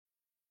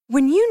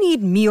When you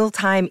need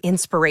mealtime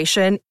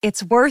inspiration,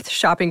 it's worth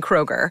shopping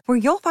Kroger, where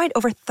you'll find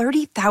over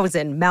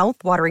 30,000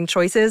 mouth-watering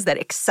choices that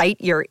excite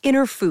your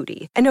inner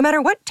foodie. And no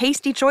matter what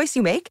tasty choice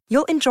you make,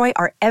 you'll enjoy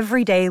our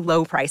everyday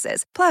low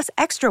prices, plus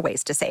extra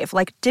ways to save,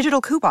 like digital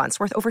coupons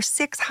worth over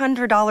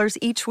 $600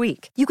 each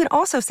week. You can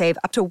also save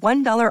up to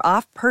 $1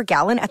 off per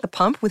gallon at the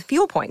pump with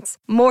fuel points.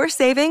 More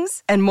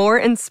savings and more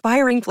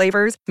inspiring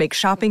flavors make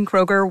shopping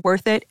Kroger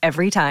worth it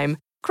every time.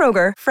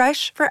 Kroger,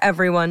 fresh for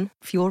everyone.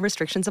 Fuel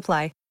restrictions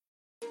apply.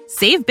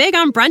 Save big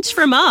on brunch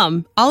for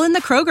mom, all in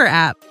the Kroger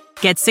app.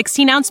 Get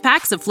 16-ounce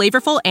packs of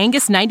flavorful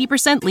Angus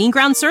 90% lean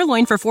ground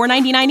sirloin for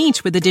 $4.99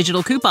 each with a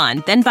digital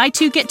coupon. Then buy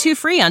 2, get 2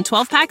 free on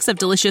 12 packs of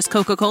delicious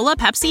Coca-Cola,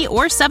 Pepsi,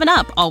 or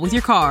 7-Up, all with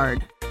your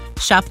card.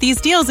 Shop these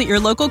deals at your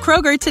local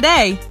Kroger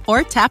today,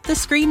 or tap the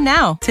screen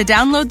now to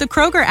download the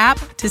Kroger app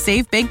to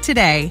save big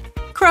today.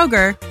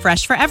 Kroger,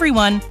 fresh for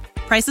everyone.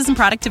 Prices and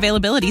product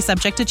availability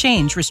subject to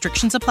change.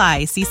 Restrictions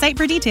apply. See site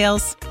for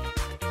details.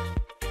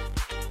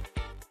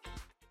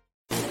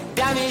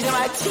 Diamonds in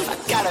my teeth, I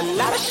got a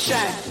lot of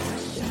shine.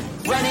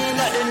 Running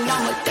up the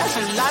number, that's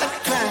a lot of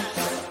crime.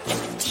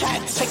 Try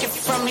to take it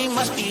from me,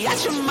 must be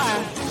out your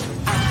mind.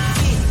 I'm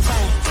deep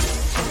time,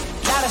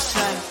 lot of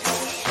sun.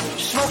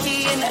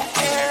 Smoky in the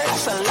air,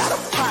 that's a lot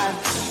of pine.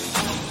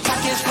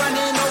 Pockets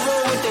running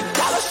over with the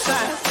dollar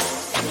sign.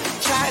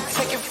 Try to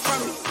take it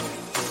from me.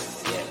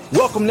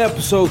 Welcome to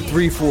episode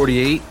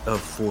 348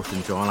 of 4th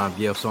and Jawn. I'm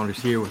Jeff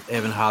Saunders here with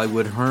Evan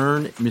Hollywood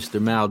Hearn,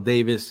 Mr. Mal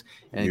Davis,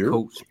 and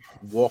Coach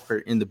Walker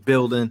in the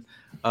building.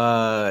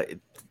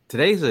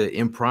 Today's an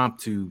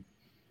impromptu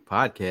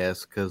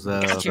podcast because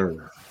it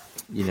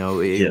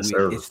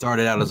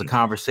started out as a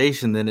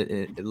conversation, then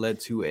it led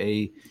to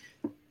a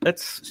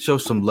let's show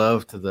some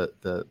love to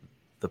the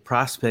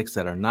prospects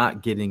that are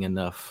not getting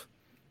enough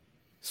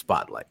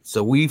spotlight.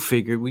 So we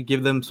figured we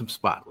give them some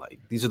spotlight.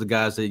 These are the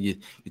guys that you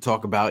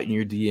talk about in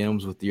your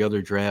DMs with the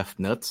other draft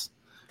nuts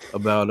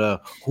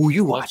about who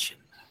you watching.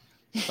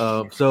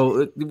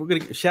 So we're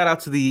gonna shout out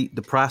to the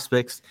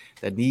prospects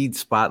that need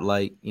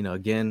spotlight.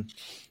 Again,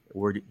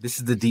 this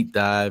is the deep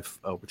dive.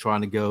 We're trying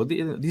to go.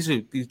 These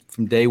are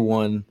from day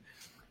 1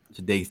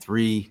 to day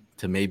 3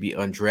 to maybe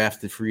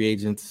undrafted free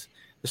agents.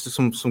 This is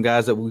some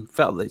guys that we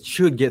felt that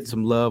should get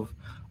some love.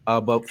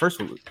 But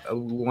first, we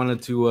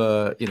wanted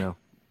to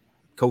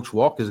Coach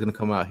Walker is going to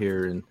come out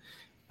here and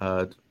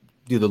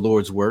do the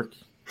Lord's work.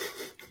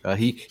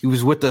 He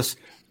was with us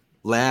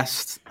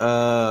last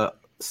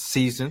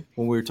season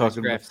when we were talking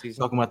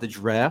about the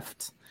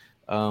draft.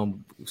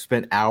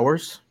 Spent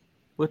hours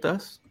with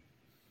us.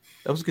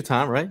 That was a good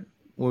time, right?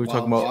 When we were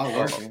talking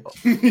about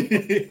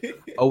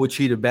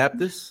Ouachita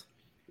Baptist.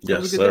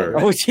 Yes, sir.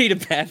 Ouachita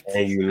Baptist.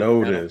 And you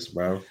know this,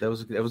 bro. That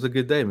was a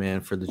good day,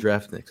 man, for the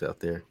draftniks out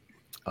there.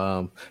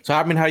 So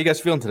how are you guys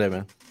feeling today,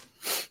 man?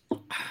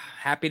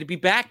 Happy to be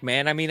back,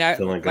 man. I mean,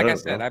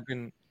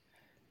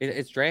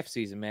 it's draft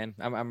season, man.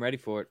 I'm ready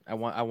for it. I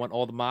want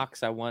all the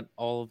mocks. I want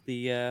all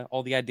the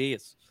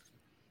ideas.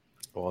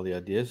 All the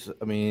ideas.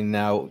 I mean,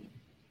 now,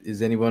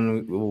 is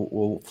anyone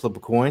will flip a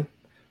coin,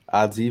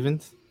 odds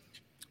evens,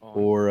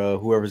 or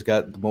whoever's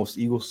got the most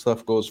Eagles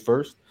stuff goes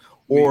first,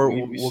 or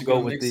we'll go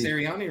with the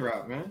Sirianni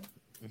route, man.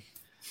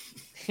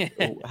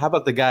 How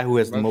about the guy who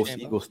has the most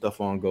Eagles stuff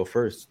on go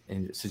first?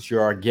 And since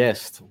you're our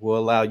guest, we'll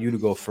allow you to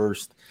go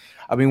first.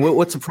 I mean,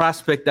 what's a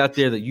prospect out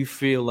there that you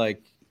feel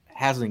like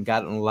hasn't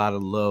gotten a lot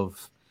of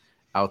love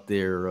out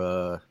there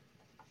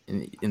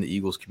in the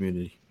Eagles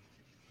community?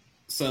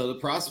 So the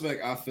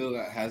prospect I feel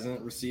that hasn't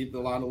received a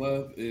lot of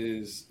love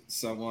is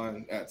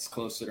someone that's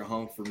closer to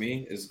home for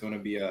me is going to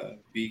be a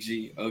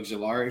BG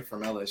Ojulari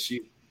from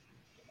LSU.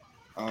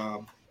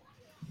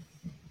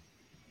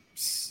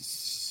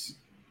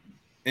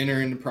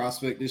 Entering the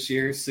prospect this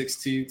year,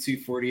 6'2",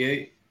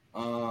 248.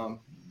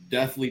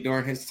 Definitely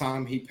during his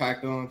time, he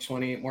packed on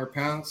 28 more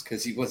pounds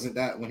because he wasn't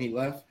that when he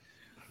left.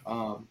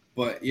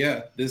 But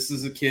yeah, this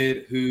is a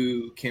kid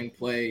who can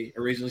play,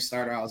 originally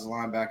started out as a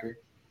linebacker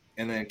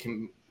and then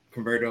can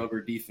convert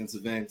over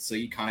defensive end. So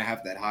you kind of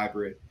have that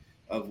hybrid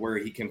of where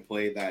he can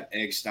play that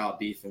edge style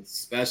defense,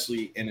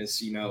 especially in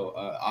this,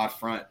 odd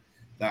front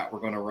that we're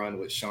going to run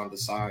with Sean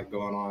Desai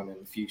going on in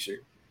the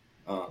future.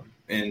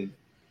 And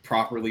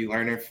properly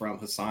learning from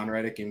Hassan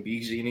Reddick and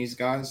BG and these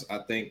guys, I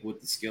think with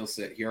the skill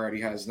set he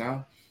already has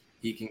now,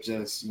 he can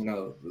just,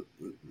 the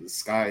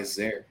sky is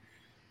there.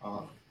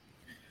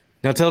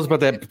 Now tell us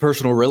about that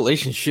personal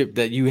relationship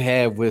that you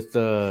have with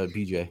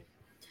BJ.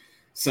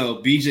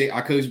 So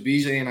I coached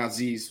BJ and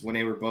Aziz when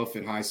they were both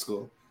in high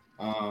school.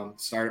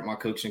 Started my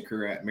coaching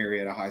career at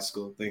Marietta High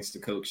School, thanks to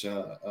Coach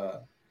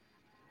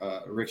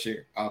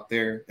Richard out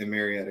there in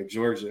Marietta,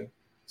 Georgia.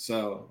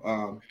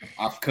 So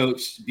I've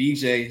coached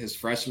BJ his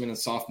freshman and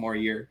sophomore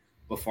year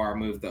before I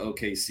moved to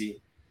OKC.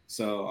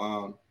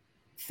 So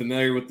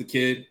familiar with the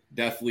kid,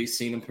 definitely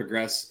seen him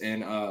progress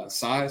in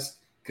size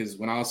because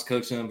when I was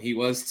coaching him, he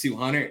was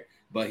 200,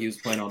 but he was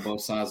playing on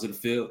both sides of the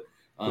field.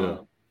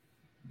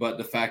 But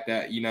the fact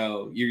that,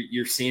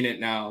 you're seeing it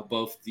now,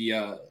 both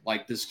the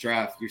like this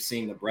draft, you're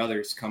seeing the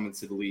brothers come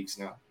into the leagues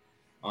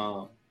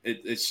now.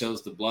 it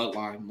shows the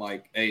bloodline.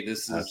 Like, hey,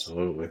 this is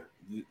Absolutely.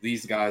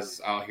 These guys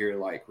out here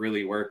like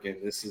really working.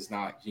 This is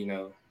not,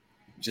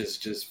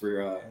 just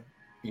for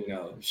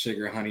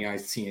sugar, honey,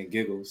 iced tea, and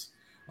giggles.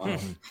 Well,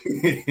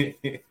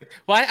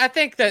 I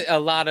think that a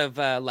lot of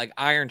like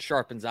iron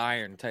sharpens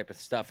iron type of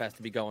stuff has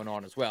to be going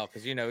on as well,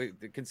 because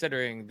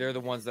considering they're the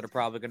ones that are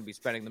probably going to be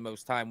spending the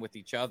most time with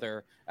each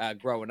other,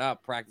 growing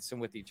up, practicing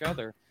with each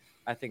other.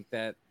 I think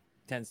that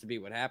tends to be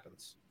what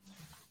happens.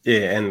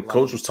 Yeah, and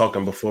Coach was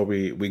talking before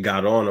we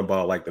got on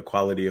about like the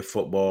quality of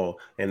football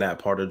in that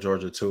part of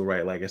Georgia too,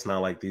 right? Like it's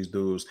not like these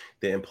dudes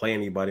didn't play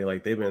anybody.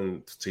 Like they've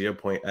been, to your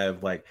point,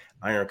 of like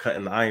iron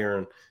cutting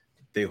iron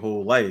their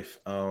whole life.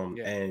 And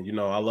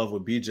I love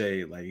with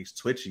BJ, like he's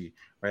twitchy,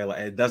 right?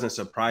 Like it doesn't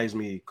surprise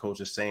me Coach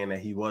is saying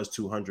that he was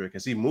 200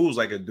 because he moves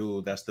like a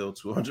dude that's still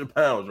 200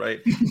 pounds, right?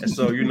 And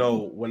so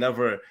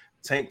whenever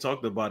Tank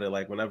talked about it,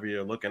 like whenever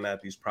you're looking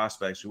at these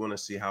prospects, you want to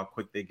see how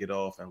quick they get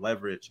off and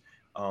leverage.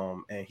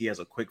 And he has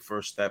a quick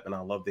first step, and I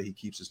love that he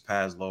keeps his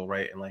pads low,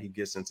 right? And like he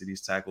gets into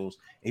these tackles,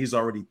 and he's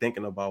already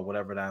thinking about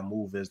whatever that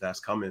move is that's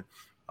coming.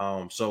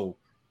 So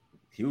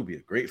he would be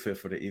a great fit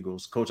for the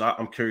Eagles. Coach,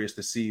 I'm curious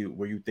to see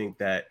where you think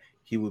that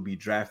he would be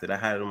drafted. I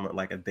had him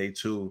like a day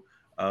 2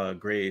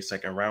 grade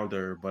second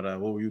rounder, but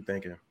what were you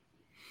thinking?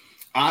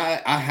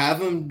 I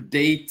have him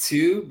day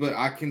 2, but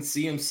I can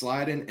see him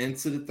sliding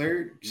into the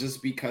 3rd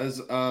just because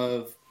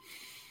of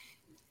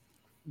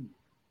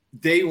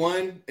day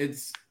 1.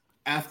 It's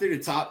after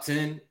the top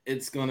 10,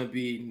 it's gonna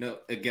be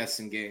a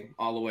guessing game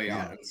all the way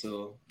out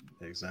until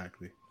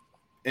exactly.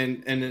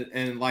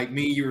 And like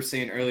me, you were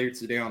saying earlier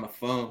today on the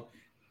phone,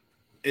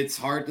 it's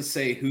hard to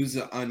say who's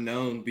an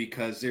unknown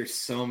because there's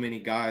so many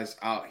guys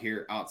out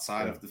here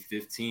outside of the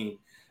 15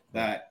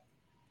 that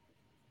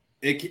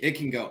it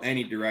can go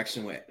any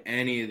direction with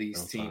any of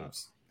these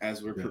teams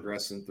as we're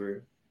progressing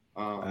through.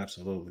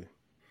 Absolutely.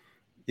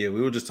 Yeah,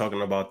 we were just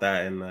talking about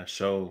that in the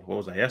show. What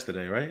was that,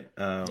 yesterday, right?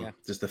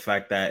 Just the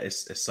fact that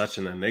it's such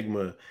an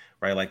enigma,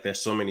 right? Like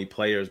there's so many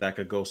players that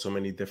could go so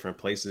many different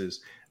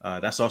places.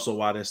 That's also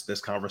why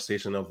this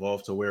conversation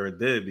evolved to where it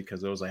did,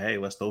 because it was like, hey,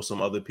 let's throw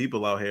some other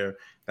people out here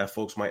that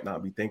folks might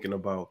not be thinking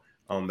about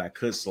that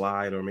could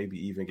slide or maybe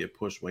even get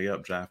pushed way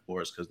up draft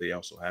boards because they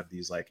also have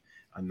these like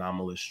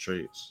anomalous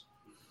traits.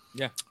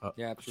 Yeah,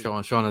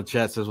 absolutely. Sean in the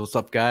chat says, "What's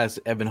up, guys?"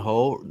 Evan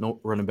Hull,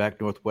 running back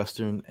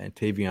Northwestern, and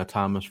Tavion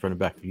Thomas, running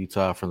back for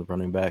Utah, from the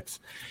running backs.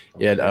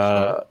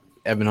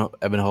 Evan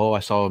Hull, I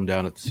saw him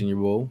down at the Senior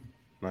Bowl.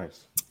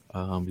 Nice.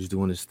 He's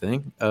doing his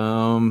thing.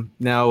 Now,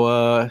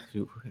 how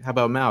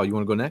about Mal? You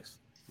want to go next?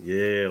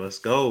 Yeah, let's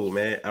go,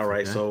 man. All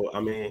right, so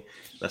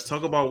let's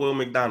talk about Will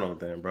McDonald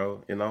then,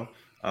 bro.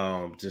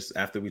 Just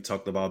after we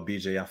talked about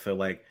BJ, I feel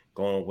like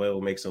going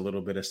Will makes a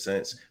little bit of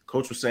sense.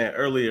 Coach was saying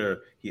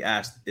earlier, he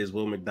asked, is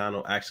Will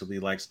McDonald actually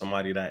like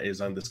somebody that is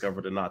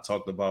undiscovered and not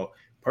talked about?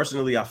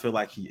 Personally, I feel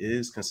like he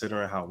is,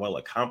 considering how well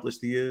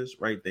accomplished he is,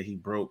 right? That he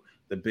broke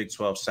the Big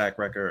 12 sack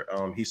record.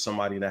 He's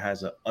somebody that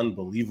has an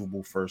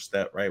unbelievable first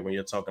step, right? When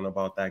you're talking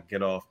about that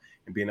get off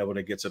and being able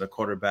to get to the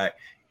quarterback.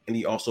 And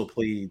he also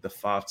played the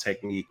 5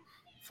 technique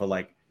for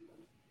like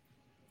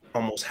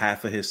almost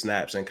half of his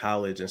snaps in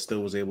college and still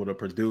was able to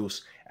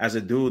produce as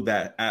a dude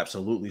that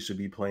absolutely should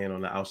be playing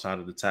on the outside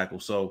of the tackle.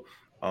 So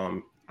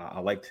I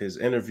liked his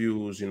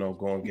interviews,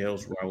 going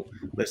Gail's route,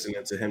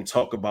 listening to him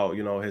talk about,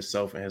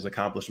 himself and his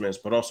accomplishments,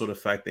 but also the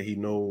fact that he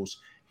knows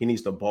he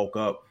needs to bulk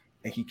up.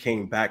 And he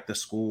came back to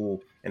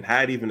school and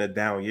had even a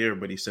down year,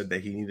 but he said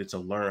that he needed to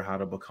learn how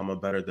to become a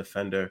better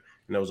defender.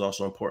 And it was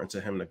also important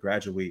to him to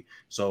graduate.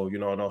 So,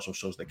 it also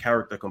shows the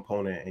character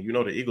component. And,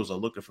 the Eagles are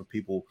looking for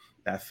people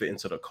that fit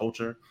into the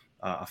culture.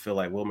 I feel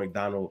like Will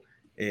McDonald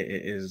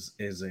is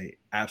a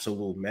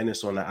absolute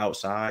menace on the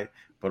outside,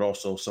 but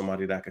also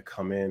somebody that could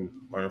come in,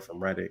 learn from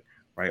Reddick,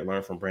 right?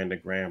 Learn from Brandon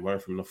Graham, learn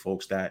from the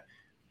folks that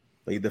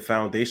laid the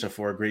foundation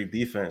for a great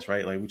defense,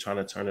 right? Like we're trying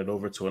to turn it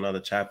over to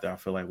another chapter. I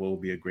feel like Will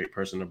be a great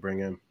person to bring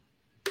in.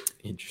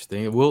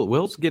 Interesting.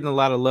 Will's getting a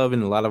lot of love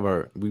in a lot of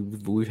our.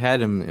 We've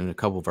had him in a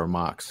couple of our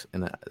mocks,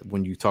 and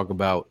when you talk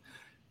about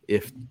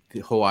if the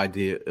whole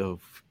idea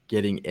of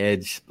getting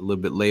edge a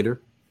little bit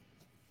later,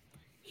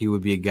 he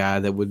would be a guy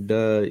that would,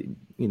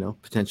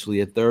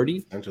 potentially at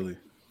 30. Potentially.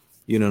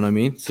 You know what I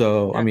mean?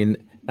 So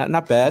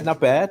not bad.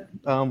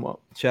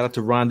 Shout out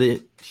to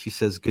Rhonda. She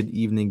says, "Good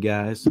evening,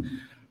 guys."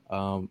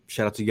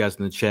 Shout out to you guys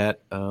in the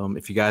chat.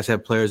 If you guys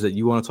have players that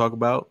you want to talk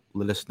about,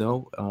 let us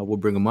know. We'll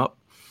bring them up.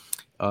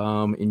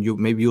 And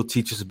you'll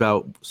teach us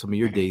about some of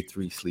your day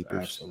 3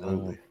 sleepers.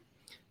 Absolutely.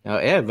 Now,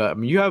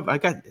 Ev, you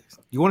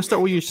want to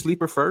start with your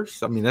sleeper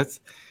first?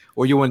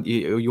 Or you want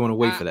to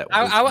wait for that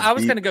one? I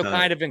was going to go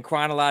kind of in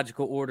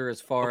chronological order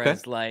as far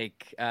as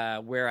like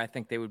where I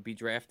think they would be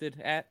drafted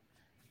at.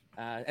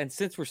 And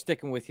since we're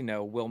sticking with,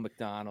 Will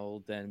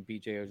McDonald and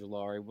BJ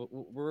Ojulari,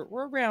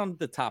 we're around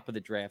the top of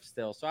the draft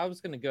still. So I was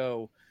going to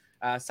go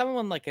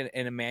someone like an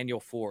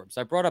Emmanuel Forbes.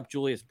 I brought up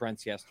Julius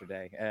Brents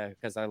yesterday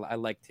because I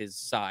liked his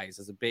size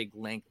as a big,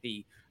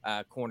 lengthy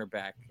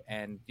cornerback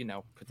and,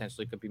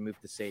 potentially could be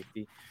moved to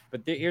safety.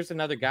 But here's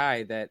another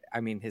guy that,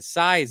 his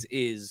size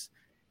is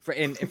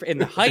in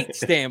the height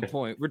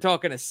standpoint, we're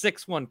talking a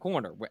 6'1"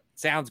 corner.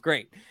 Sounds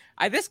great.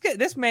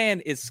 This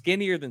man is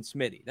skinnier than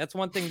Smitty. That's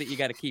one thing that you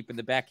got to keep in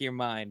the back of your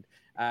mind.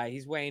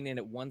 He's weighing in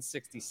at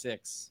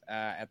 166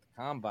 at the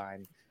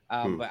combine,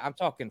 but I'm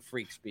talking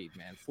freak speed,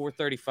 man.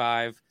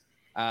 435,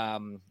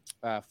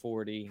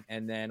 40,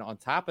 and then on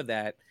top of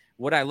that,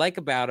 what I like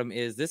about him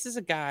is this is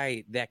a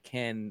guy that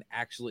can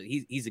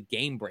actually. He's a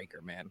game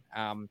breaker, man.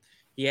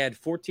 He had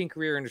 14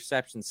 career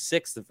interceptions,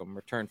 6 of them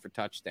returned for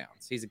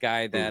touchdowns. He's a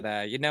guy that,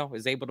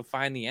 is able to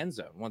find the end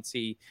zone once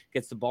he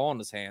gets the ball in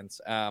his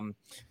hands.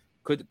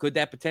 Could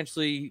that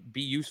potentially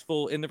be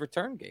useful in the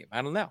return game?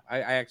 I don't know.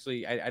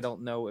 I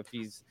don't know if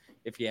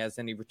he has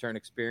any return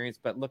experience,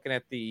 but looking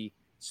at the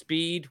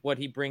speed, what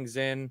he brings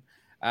in,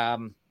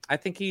 I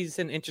think he's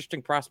an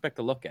interesting prospect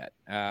to look at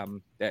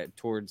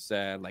towards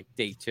like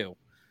day 2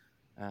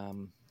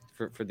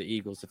 for the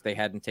Eagles if they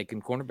hadn't taken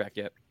cornerback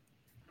yet.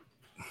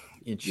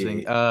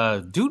 Interesting.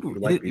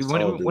 Dude,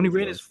 when he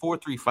ran his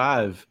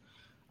 4.35,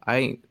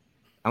 I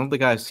don't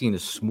think I've seen a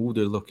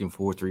smoother looking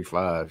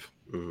 4.35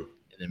 in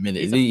a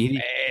minute.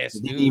 He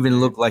didn't even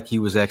look like he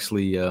was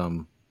actually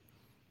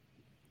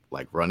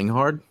like running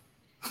hard.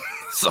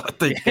 So I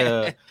think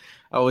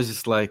I was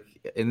just like,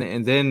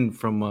 and then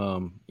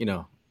from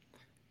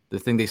the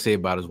thing they say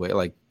about his weight,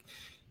 like,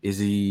 is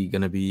he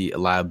gonna be a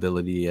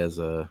liability as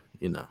a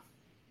in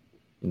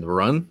the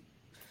run?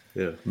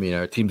 Yeah, I mean,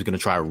 our team's going to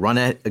try to run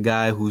at a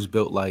guy who's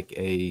built like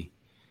a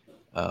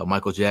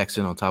Michael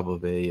Jackson on top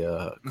of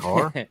a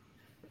car.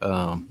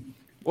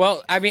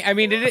 Well, I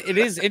mean, it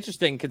is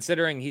interesting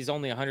considering he's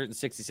only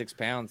 166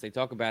 pounds. They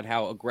talk about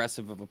how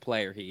aggressive of a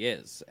player he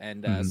is,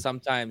 and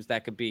sometimes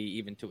that could be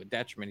even to a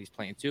detriment. He's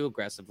playing too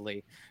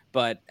aggressively.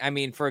 But I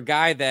mean, for a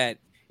guy that,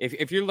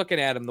 if you're looking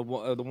at him, the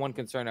one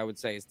concern I would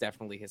say is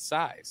definitely his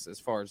size as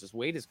far as his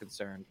weight is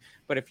concerned.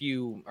 But if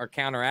you are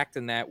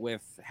counteracting that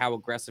with how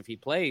aggressive he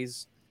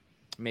plays,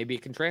 maybe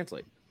it can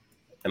translate.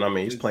 And I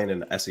mean, he's playing in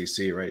the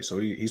SEC, right? So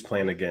he's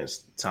playing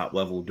against top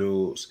level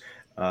dudes.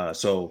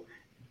 So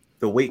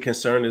the weight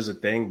concern is a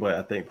thing, but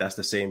I think that's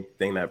the same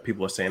thing that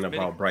people are saying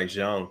about Bryce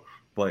Young,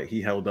 but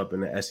he held up in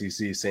the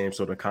SEC, same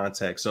sort of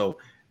context. So,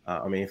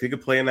 I mean, if he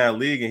could play in that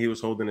league and he was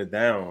holding it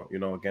down,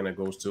 again, it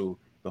goes to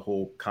the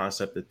whole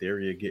concept, the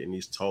theory of getting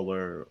these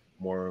taller,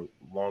 more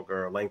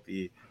longer,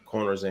 lengthy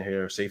corners in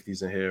here,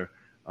 safeties in here.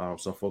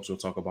 Some folks will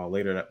talk about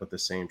later that with the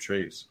same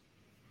traits.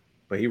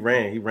 But he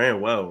ran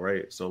well,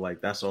 right? So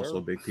like that's also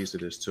a big piece of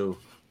this too.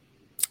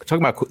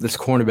 Talking about this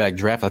cornerback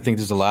draft, I think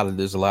there's a lot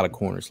of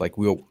corners. Like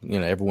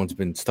everyone's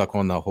been stuck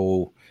on the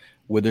whole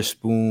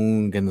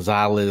Witherspoon,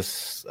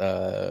 Gonzalez,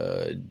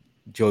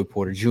 Joey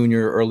Porter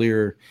Jr.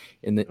 earlier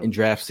in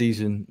draft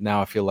season.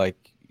 Now I feel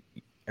like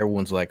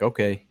everyone's like,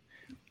 okay,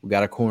 we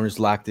got our corners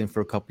locked in for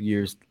a couple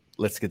years.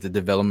 Let's get the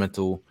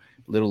developmental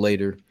a little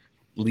later.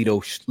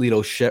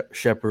 Lito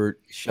Shepard,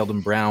 Sheldon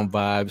Brown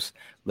vibes.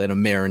 Let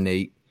them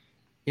marinate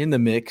in the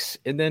mix,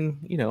 and then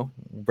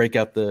break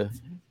out the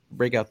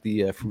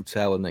fruit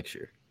salad next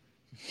year.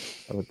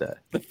 How about that?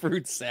 The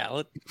fruit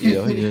salad. Mix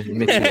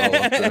it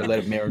all up there, let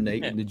it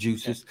marinate in the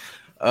juices.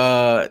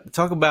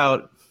 Talk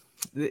about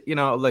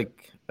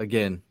like,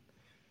 again,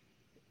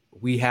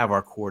 we have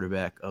our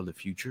quarterback of the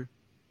future.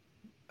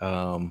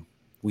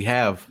 We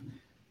have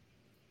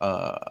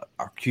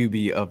our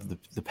QB of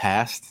the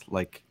past,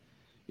 like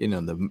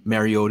the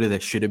Mariota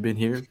that should have been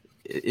here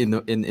in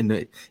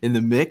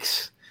the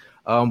mix.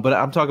 But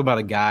I'm talking about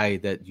a guy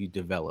that you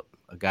develop,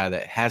 a guy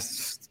that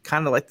has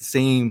kind of like the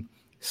same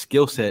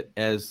skill set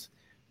as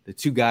the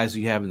two guys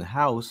you have in the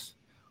house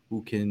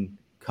who can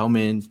come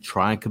in,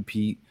 try and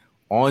compete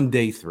on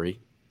day 3.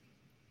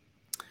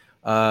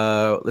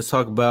 Let's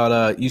talk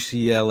about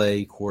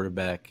UCLA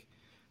quarterback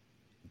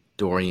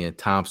Dorian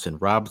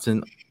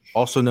Thompson-Robinson,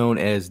 also known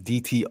as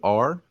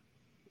DTR,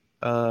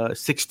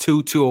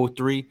 6'2",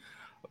 203.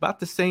 About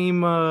the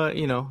same,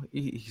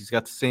 he's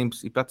got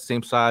the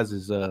same size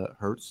as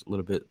Hurts, a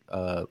little bit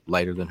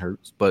lighter than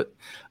Hurts. But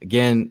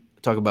again,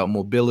 talk about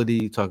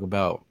mobility, talk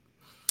about,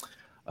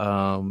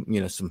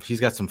 he's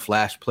got some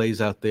flash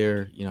plays out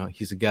there.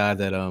 He's a guy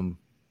that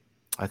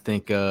I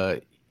think,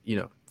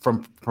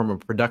 from a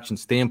production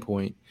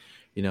standpoint,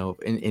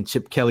 in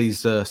Chip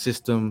Kelly's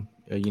system,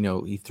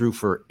 he threw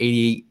for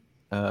 88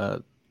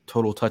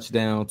 total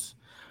touchdowns.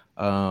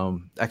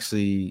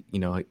 Actually,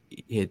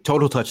 he had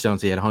total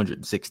touchdowns. He had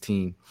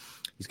 116.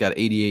 He's got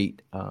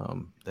 88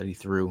 that he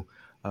threw.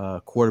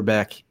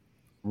 Quarterback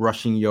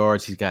rushing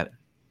yards, he's got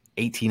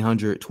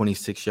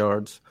 1,826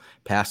 yards.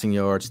 Passing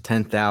yards,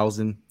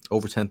 10,000,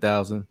 over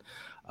 10,000.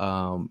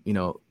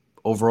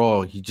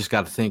 Overall, you just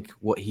got to think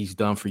what he's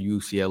done for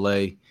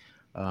UCLA.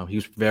 He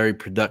was very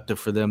productive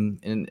for them.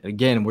 And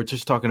again, we're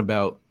just talking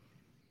about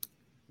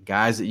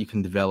guys that you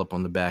can develop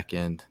on the back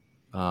end.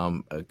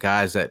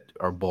 Guys that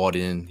are bought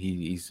in.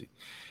 He's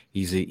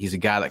a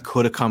guy that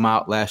could have come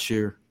out last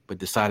year, but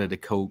decided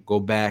to go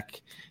back.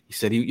 He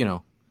said,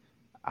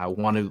 I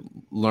want to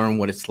learn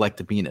what it's like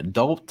to be an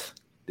adult.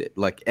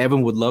 Like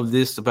Evan would love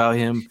this about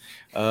him.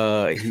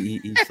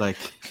 He's like,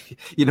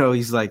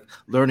 he's like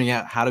learning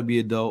out how to be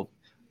adult.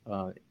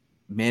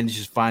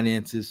 manages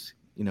finances.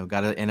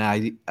 Got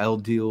an NIL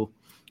deal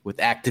with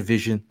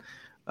Activision.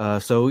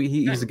 So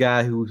he's a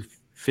guy who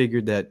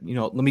figured that,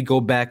 let me go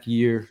back a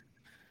year.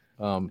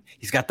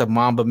 He's got the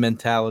Mamba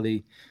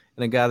mentality,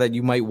 and a guy that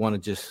you might want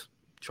to just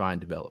try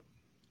and develop.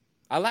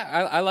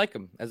 I like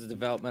him as a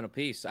developmental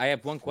piece. I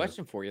have one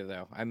question for you,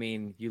 though. I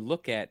mean, you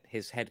look at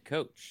his head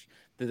coach.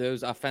 Do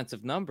those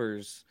offensive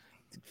numbers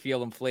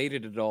feel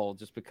inflated at all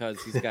just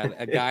because he's got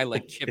a guy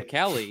like Chip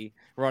Kelly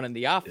running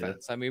the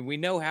offense? I mean, we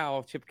know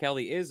how Chip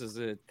Kelly is as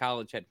a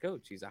college head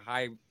coach. He's a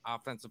high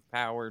offensive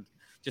powered,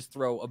 just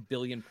throw a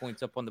billion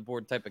points up on the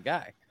board type of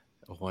guy.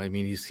 Oh, I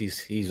mean,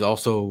 he's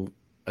also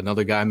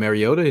another guy,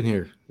 Mariota, in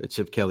here, the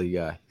Chip Kelly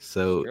guy.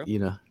 So,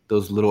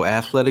 those little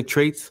athletic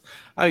traits,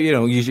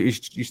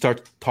 you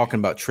start talking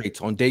about traits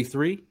on day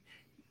 3,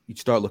 you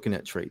start looking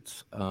at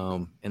traits.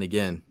 And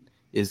again,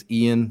 is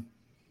Ian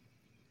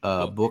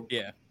book?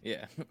 Yeah.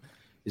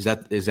 Is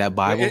that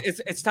Bible?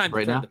 It's time to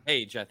right turn now? the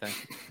page, I think.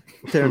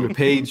 Turn the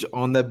page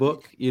on that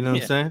book, you know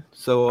what I'm saying?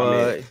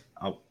 So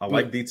I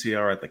like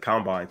DTR at the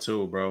combine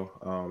too,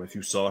 bro. If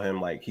you saw him,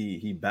 like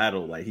he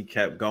battled, like he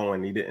kept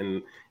going. He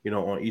didn't,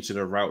 on each of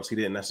the routes, he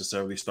didn't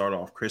necessarily start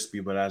off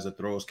crispy, but as the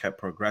throws kept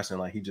progressing,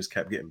 like he just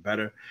kept getting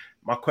better.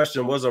 My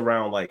question was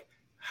around like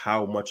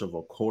how much of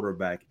a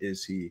quarterback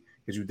is he?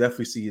 Because you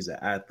definitely see he's an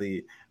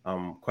athlete.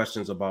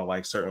 Questions about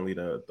like certainly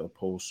the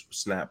post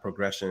snap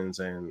progressions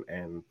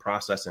and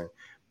processing.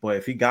 But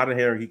if he got in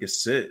here, he could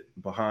sit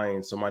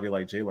behind somebody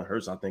like Jalen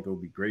Hurts. I think it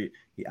would be great.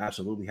 He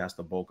absolutely has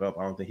to bulk up.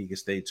 I don't think he can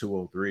stay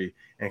 203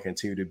 and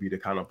continue to be the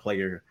kind of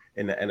player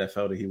in the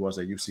NFL that he was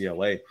at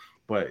UCLA.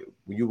 But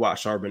when you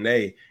watch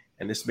Charbonnet,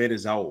 and this man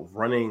is out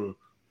running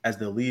as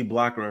the lead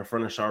blocker in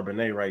front of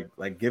Charbonnet, right?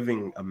 Like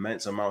giving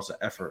immense amounts of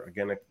effort.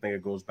 Again, I think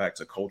it goes back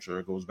to culture.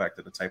 It goes back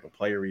to the type of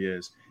player he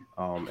is.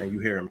 And you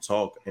hear him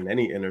talk in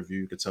any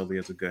interview, you could tell he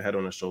has a good head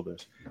on his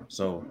shoulders.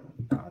 So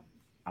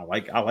I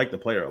like the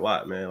player a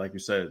lot, man. Like you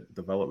said,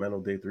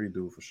 developmental day 3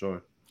 dude for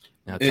sure.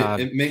 Now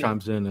Todd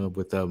chimes in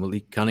with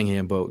Malik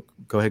Cunningham, but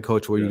go ahead,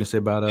 Coach. What are you gonna say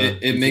about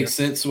it makes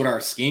sense with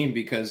our scheme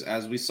because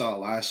as we saw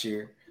last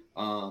year,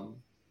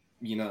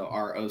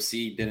 our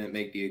OC didn't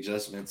make the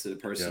adjustments to the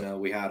personnel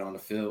we had on the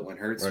field when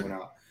Hurts went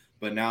out.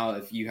 But now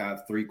if you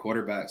have 3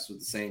 quarterbacks with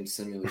the same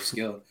similar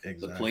skill,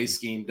 the play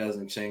scheme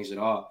doesn't change at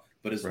all.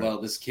 But as well,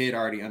 this kid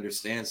already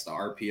understands the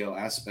RPO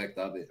aspect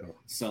of it.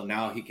 So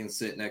now he can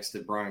sit next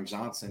to Brian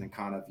Johnson and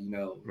kind of,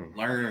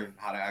 learn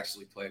how to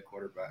actually play a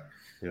quarterback.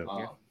 There's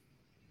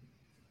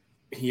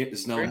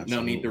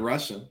no need to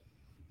rush him.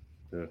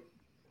 Yeah.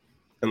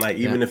 And like,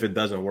 even if it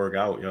doesn't work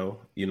out,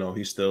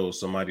 he's still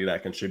somebody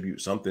that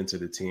contributes something to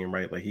the team,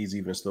 right? Like he's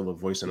even still a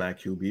voice in that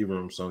QB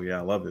room. So yeah,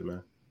 I love it,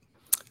 man.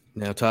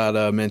 Now,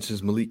 Todd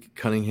mentions Malik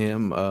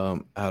Cunningham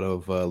out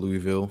of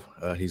Louisville.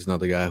 He's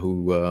another guy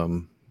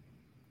who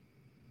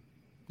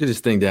did his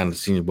thing down at the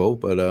Senior Bowl,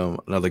 but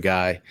another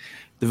guy,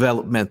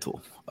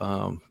 developmental.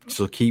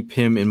 So keep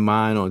him in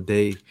mind on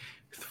day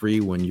 3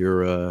 when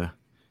you're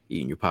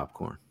eating your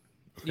popcorn.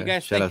 Okay? You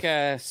guys think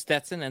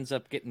Stetson ends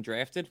up getting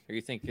drafted, or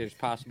you think there's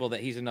possible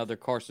that he's another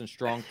Carson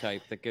Strong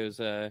type that goes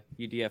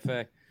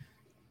UDFA?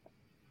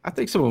 I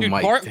think someone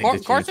might.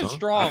 Carson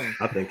Strong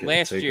I think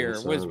last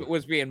year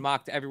was being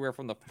mocked everywhere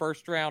from the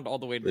first round all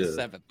the way to the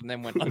 7th, and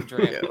then went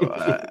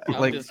undrafted.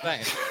 I'm just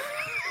saying.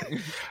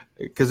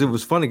 Because it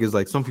was funny because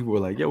like some people were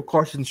like, "Yo,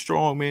 Carson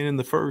Strong, man, in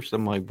the first."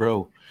 I'm like,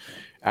 bro,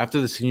 after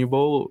the Senior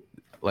Bowl,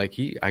 like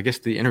he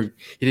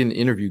didn't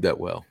interview that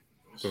well,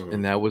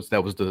 and that was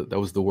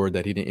the word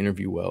that he didn't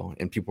interview well,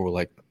 and people were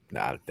like,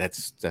 "Nah,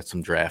 that's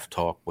some draft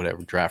talk,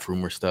 whatever, draft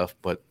rumor stuff,"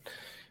 but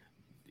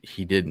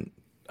he didn't,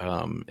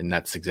 and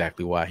that's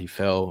exactly why he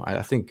fell.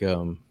 I think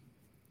who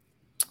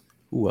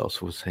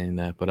else was saying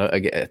that? But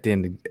at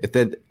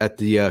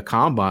the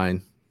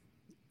combine.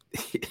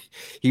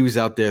 He was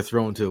out there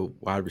throwing to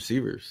wide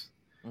receivers.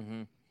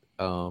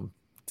 That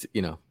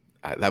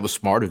was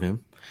smart of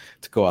him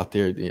to go out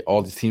there.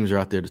 All the teams are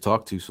out there to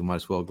talk to, so might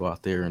as well go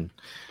out there and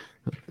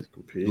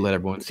let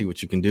everyone see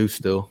what you can do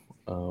still.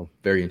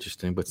 Very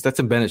interesting. But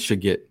Stetson Bennett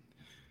should get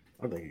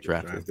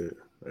drafted.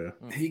 Yeah.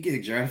 He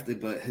get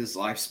drafted, but his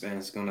lifespan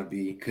is going to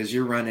be because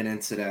you're running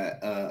into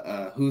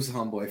that who's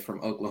homeboy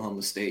from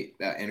Oklahoma State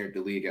that entered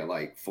the league at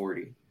like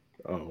 40.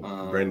 Oh,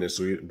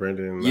 Sweden.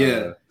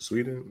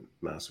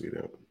 Not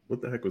Sweden.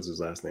 What the heck was his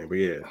last name? But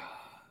yeah,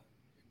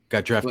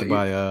 got drafted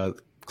by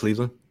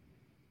Cleveland.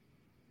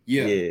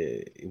 Yeah,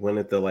 he went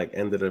at the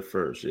end of the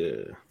first.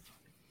 Yeah,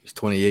 he's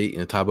 28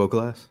 in the Tabo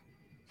class.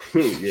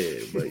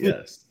 Yeah, but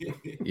yes.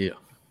 Yeah.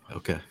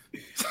 Okay.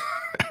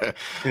 At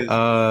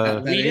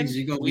that age,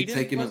 you're gonna be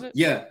taking them.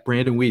 Yeah,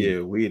 Brandon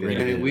Weeden. Yeah,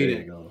 Brandon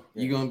Weeden.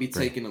 You're gonna be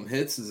taking them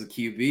hits as a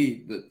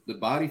QB. The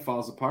body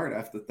falls apart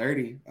after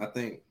 30. I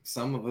think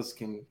some of us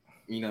can,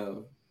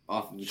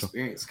 off of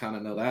experience, kind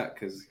of know that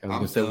because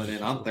I'm feeling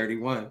it. I'm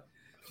 31.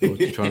 What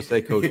you trying to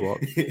say, Coach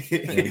Walk?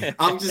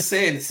 I'm just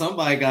saying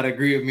somebody got to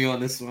agree with me on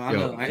this one.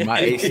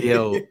 My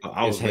ACL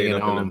I was hanging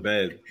up in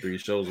bed 5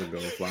 shows ago.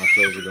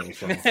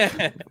 So.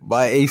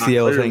 My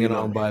ACL is hanging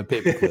on by a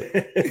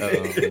paperclip.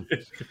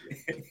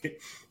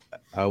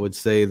 I would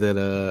say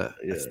that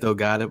Yeah. I still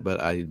got it, but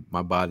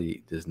my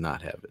body does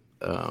not have it.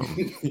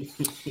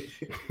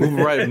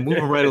 Moving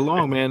right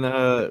along, man.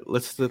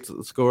 Let's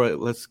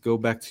go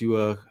back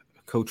to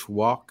Coach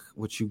Walk.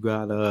 What you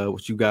got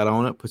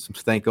on it? Put some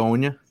stank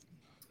on you.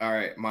 All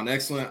right, my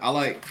next one. I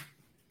like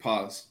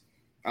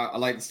I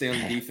like to stay on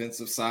the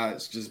defensive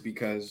sides just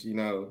because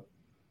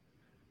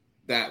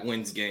that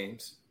wins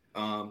games.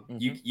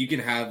 You can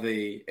have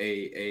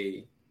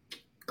a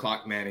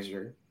clock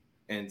manager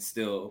and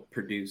still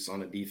produce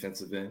on a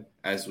defensive end,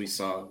 as we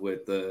saw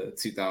with the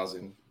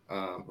 2000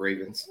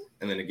 Ravens,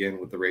 and then again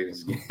with the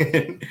Ravens again.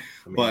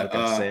 I mean, But look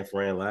at San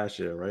Fran last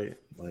year, right?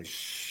 Like,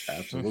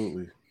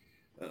 absolutely.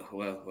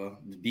 Well,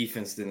 the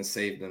defense didn't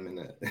save them in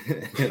the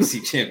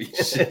NFC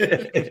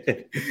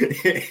Championship.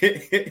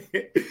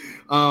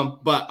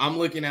 But I'm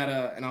looking at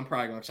and I'm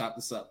probably gonna chop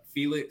this up.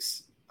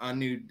 Felix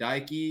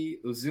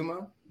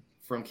Anudike-Uzomah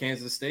from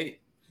Kansas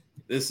State.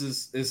 This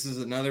is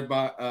another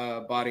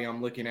body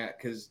I'm looking at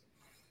because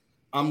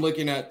I'm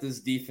looking at this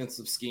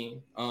defensive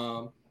scheme,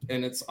 and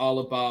it's all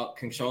about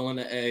controlling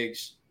the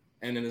edge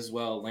and then as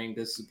well lane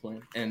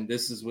discipline. And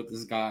this is what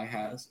this guy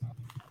has.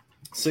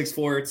 6'4",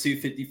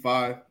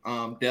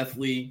 255,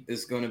 definitely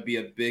is going to be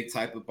a big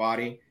type of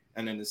body.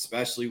 And then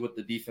especially with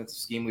the defensive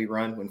scheme we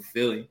run when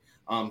Philly,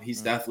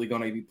 he's definitely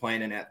going to be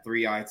playing in that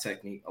 3-eye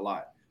technique a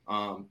lot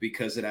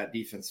because of that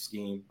defensive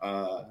scheme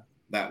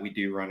that we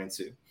do run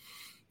into.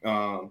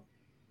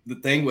 The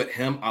thing with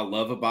him I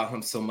love about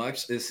him so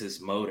much is his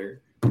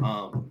motor.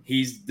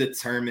 He's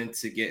determined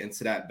to get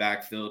into that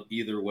backfield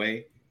either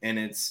way, and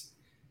it's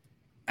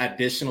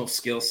additional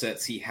skill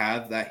sets he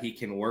have that he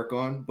can work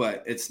on,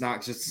 but it's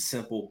not just a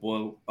simple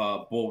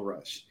bull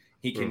rush.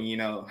 He can,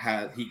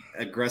 have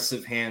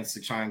aggressive hands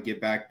to try and get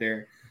back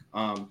there.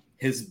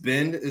 His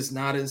bend is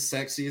not as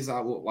sexy as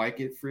I would like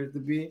it for it to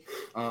be.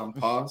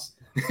 Pause.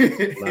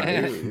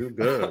 You're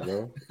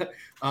good,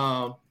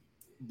 bro.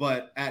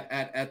 But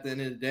at the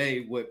end of the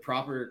day, with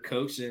proper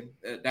coaching,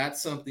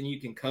 that's something you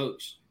can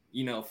coach,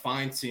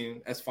 fine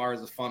tune as far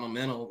as a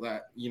fundamental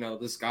that,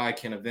 this guy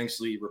can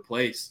eventually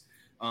replace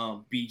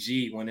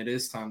BG when it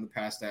is time to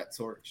pass that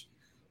torch.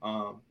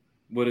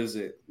 What is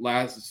it?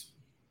 Last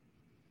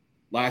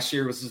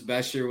year was his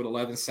best year with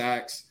 11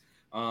 sacks.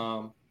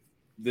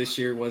 This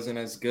year wasn't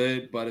as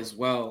good, but as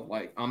well,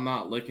 like, I'm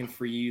not looking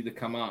for you to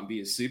come out and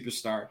be a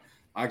superstar.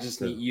 I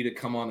just need you to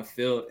come on the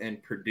field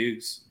and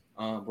produce.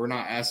 We're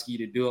not asking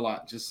you to do a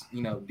lot. Just,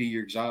 do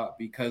your job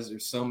because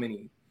there's so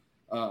many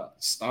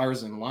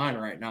stars in line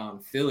right now in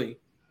Philly.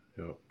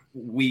 Yep.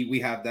 We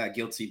have that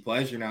guilty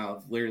pleasure now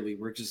of literally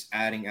we're just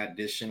adding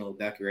additional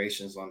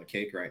decorations on the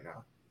cake right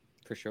now.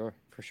 For sure.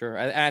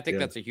 I think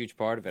that's a huge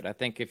part of it. I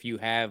think if you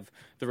have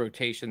the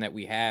rotation that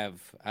we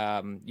have,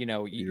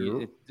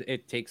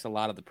 it takes a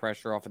lot of the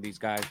pressure off of these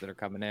guys that are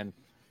coming in,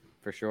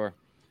 for sure.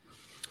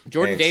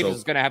 Jordan Davis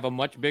is going to have a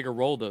much bigger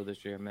role though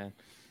this year, man.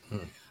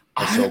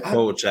 So,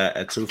 Coach,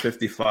 at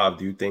 255,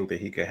 do you think that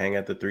he could hang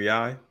at the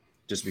 3-eye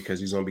just because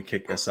he's going to be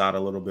kicking inside a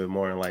little bit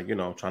more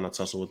and trying to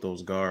tussle with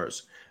those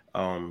guards?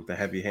 The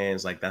heavy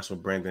hands, like that's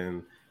what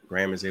Brandon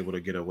Graham is able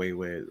to get away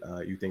with.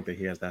 You think that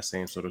he has that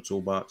same sort of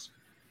toolbox?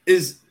 I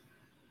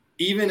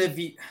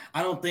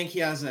don't think he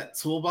has that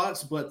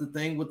toolbox, but the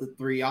thing with the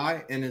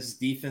 3-eye and his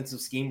defensive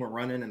scheme, we're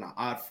running in an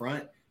odd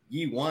front.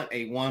 You want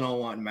a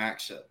one-on-one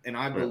matchup, and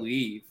I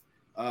believe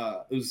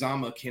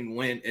Uzomah can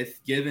win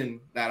if given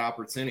that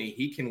opportunity.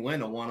 He can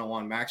win a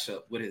one-on-one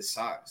matchup with his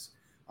size.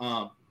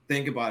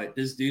 Think about it.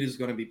 This dude is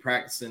going to be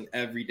practicing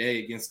every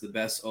day against the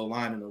best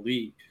O-line in the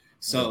league.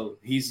 So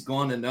he's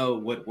going to know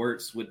what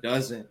works, what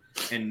doesn't,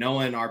 and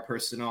knowing our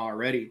personnel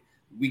already,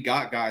 we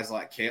got guys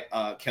like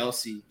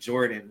Kelsey,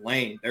 Jordan,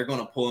 Lane. They're going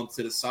to pull him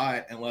to the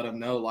side and let him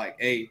know, like,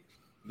 hey,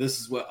 this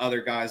is what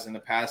other guys in the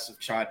past have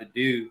tried to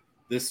do.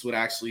 This would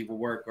actually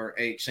work, or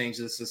hey, change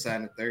this,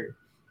 and the third.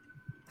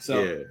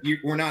 So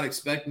we're not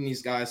expecting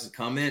these guys to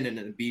come in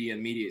and be the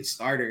immediate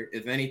starter.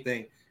 If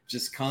anything,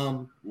 just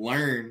come,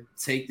 learn,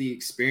 take the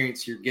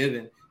experience you're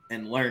given,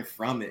 and learn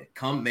from it.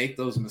 Come make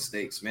those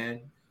mistakes, man.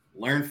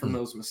 Learn from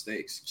those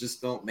mistakes.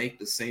 Just don't make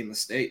the same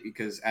mistake,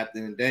 because at the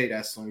end of the day,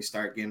 that's when we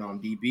start getting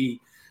on DB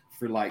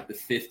for like the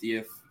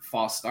 50th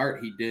false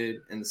start he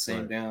did in the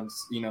same damn,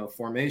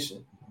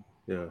 formation.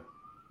 Yeah.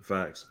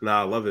 Facts.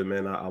 I love it,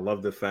 man. I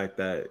love the fact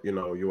that,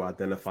 you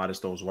identified as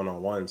those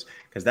one-on-ones,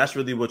 because that's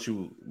really what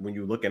when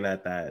you're looking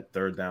at that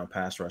third down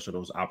pass rush or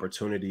those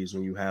opportunities,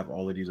 when you have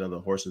all of these other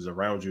horses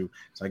around you,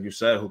 it's like you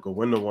said, who could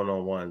win the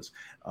one-on-ones.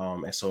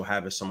 And so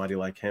having somebody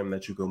like him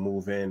that you can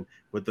move in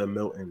with the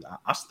Milton,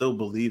 I still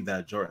believe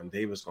that Jordan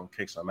Davis going to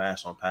kick some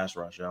ass on pass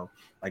rush, yo.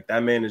 Like,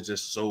 that man is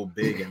just so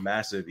big and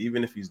massive.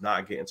 Even if he's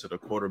not getting to the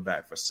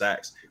quarterback for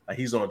sacks, like,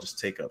 he's going to just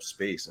take up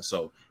space. And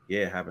so,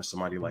 having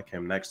somebody like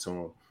him next to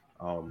him,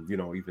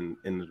 even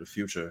into the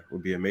future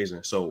would be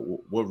amazing.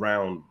 So what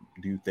round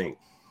do you think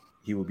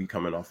he will be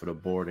coming off of the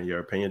board, in your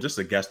opinion? Just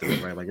a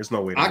guesstimate, right? Like, there's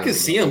no way. I can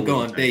see him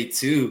going day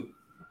 2.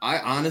 I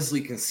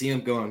honestly can see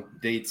him going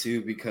day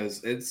 2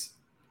 because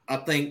I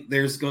think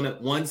there's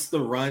once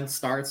the run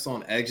starts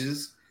on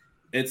edges,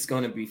 it's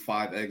going to be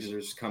 5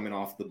 edgers coming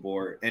off the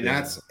board. And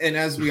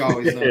as we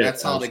always know,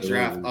 that's how the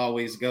draft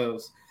always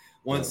goes.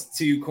 Once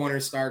 2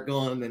 corners start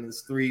going, then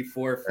it's 3,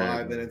 4,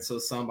 5, and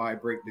until somebody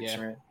break the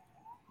trend.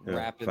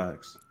 Rapid.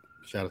 Facts.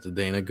 Shout out to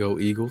Dana, go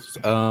Eagles.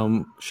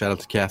 Shout out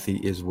to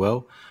Kathy as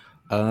well.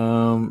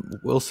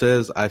 Will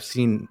says, I've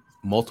seen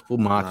multiple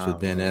mocks with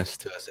Van Ness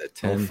to us at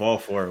 10. Don't fall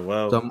for it.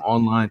 Well, some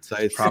online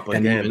sites,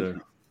 propaganda.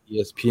 And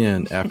even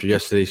ESPN. After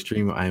yesterday's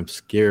stream, I am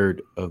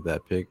scared of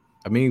that pick.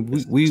 I mean,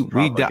 we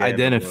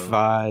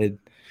identified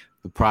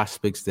the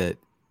prospects that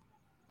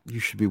you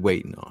should be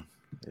waiting on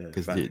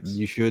because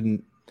you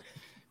shouldn't.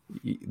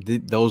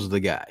 Those are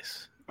the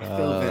guys. I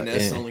feel Van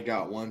Ness only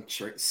got one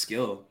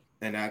skill,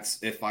 and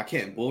that's if I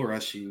can't bull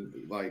rush you,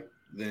 like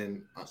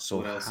then so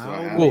what else do how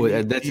I have?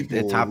 Well, that's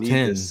the top need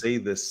 10. To say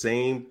the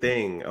same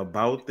thing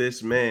about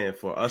this man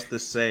for us to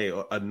say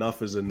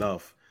enough is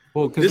enough.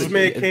 Well, this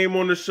man came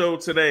on the show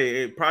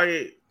today. It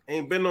probably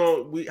ain't been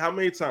on. How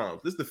many times?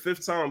 This is the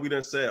 5th time we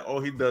done said all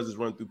he does is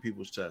run through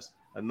people's chests.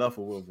 Enough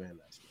of Will Van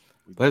Ness.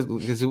 Because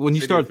when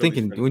you start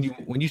thinking,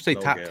 when you say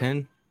top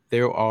 10,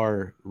 there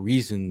are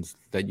reasons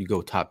that you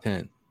go top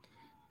 10.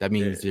 That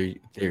means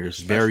there's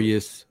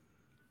various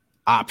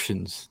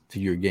options to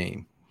your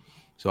game.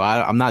 So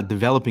I'm not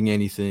developing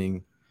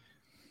anything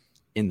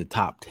in the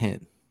top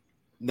 10.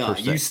 No,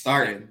 you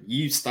started.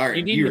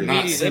 You're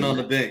not sitting on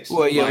the bench.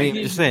 Well, yeah, I mean,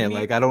 just saying,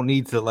 like, I don't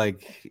need to,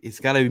 like, it's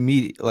got to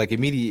be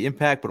immediate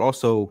impact, but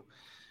also,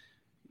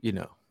 you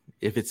know,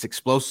 if it's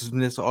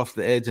explosiveness off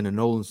the edge and a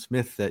Nolan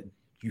Smith that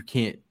you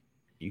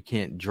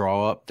can't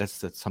draw up,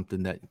 that's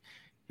something that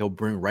he'll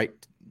bring right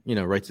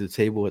to the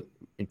table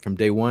from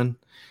day one,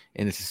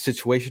 and it's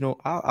situational.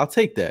 I'll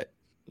take that,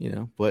 you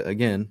know. But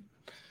again,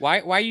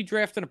 why are you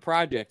drafting a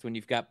project when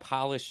you've got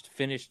polished,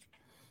 finished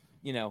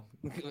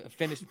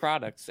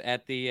products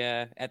at the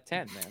at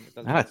 10, man?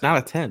 Not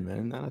a 10,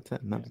 man. Not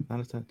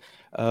a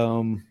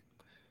 10.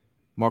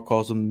 Mark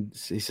calls him.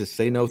 He says,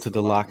 "Say no to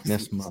the Loch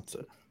Ness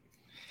monster."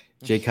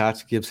 Jay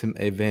Koch gives him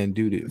a Van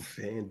Doodoo.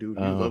 Van Doodoo,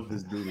 love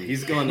this dude.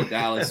 He's going to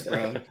Dallas,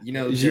 bro. You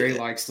know, Jerry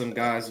likes some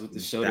guys with the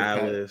shoulder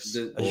Dallas.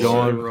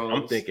 Jawn.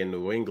 I'm thinking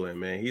New England,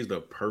 man. He's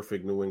the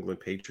perfect New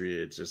England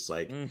Patriot. Just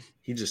like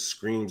he just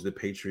screams the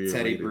Patriot.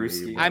 Teddy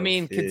Bruschi. I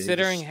mean,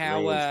 considering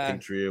how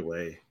Patriot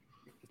way.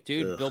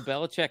 Dude, Bill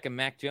Belichick and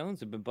Mac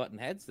Jones have been butting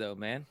heads, though,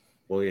 man.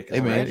 Well, yeah, hey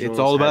man, it's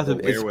all about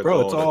it's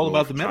all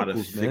about the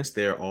medicals, man. Fix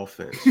their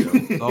offense.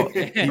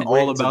 It's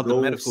all about the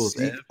medicals.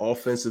 Seek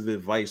offensive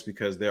advice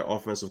because their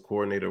offensive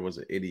coordinator was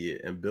an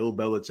idiot, and Bill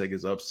Belichick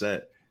is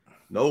upset.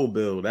 No,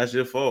 Bill, that's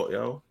your fault,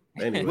 yo.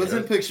 Anyway,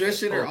 wasn't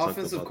Patricia their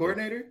offensive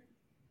coordinator?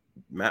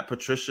 Matt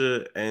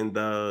Patricia and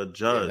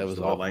Judge that was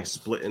all like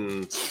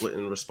splitting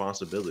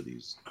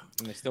responsibilities,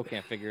 and they still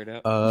can't figure it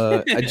out.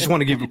 I just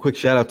want to give a quick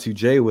shout out to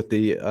Jay with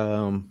the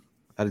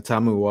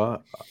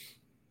Adetamu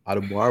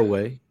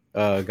Adebayo.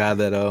 Guy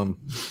that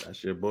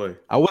that's your boy.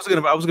 I was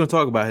gonna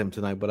talk about him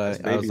tonight, but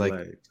I was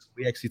like,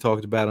 we actually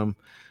talked about him.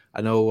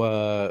 I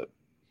know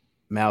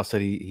Mal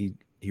said he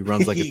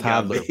runs like a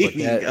toddler, but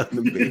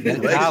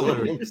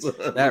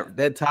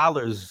that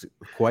toddler is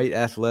quite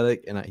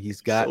athletic, and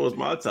he's got. So was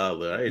my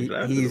toddler. I ain't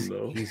drafted him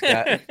though.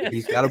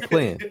 He's got a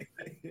plan.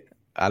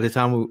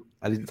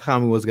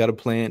 Adetamu was got a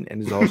plan,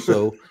 and he's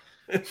also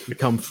he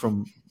comes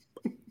from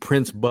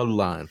Prince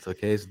bloodlines.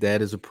 Okay, his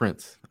dad is a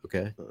prince.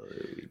 Okay, there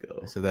we go.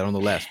 I said that on the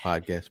last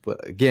podcast,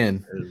 but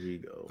again, there we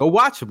go. Go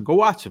watch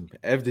him.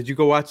 Ev, did you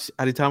go watch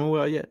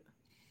Adetamu yet?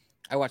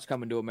 I watched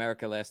Coming to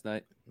America last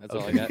night. That's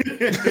all I got.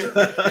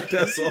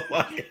 That's all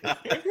I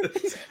got.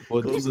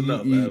 Well,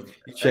 you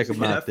check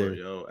him out there.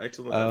 Yo.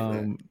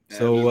 Excellent.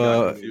 So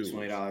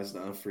 $20 to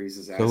unfreeze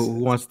his ass. So who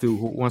wants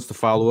to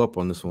follow up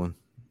on this one?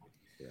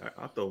 Yeah,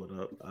 I'll throw it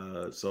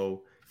up.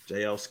 So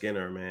JL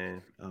Skinner,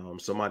 man,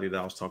 somebody that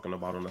I was talking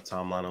about on the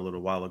timeline a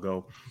little while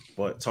ago,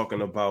 but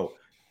talking about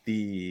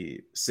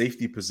the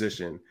safety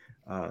position,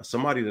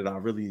 somebody that I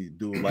really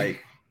do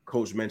like.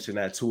 Coach mentioned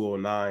at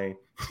 209.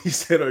 He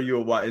said,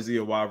 is he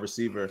a wide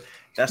receiver?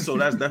 That's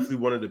definitely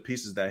one of the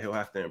pieces that he'll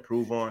have to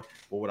improve on.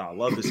 But what I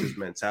love is his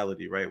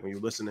mentality, right? When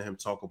you listen to him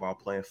talk about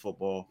playing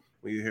football,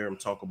 when you hear him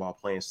talk about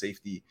playing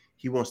safety,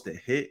 he wants to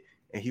hit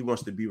and he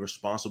wants to be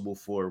responsible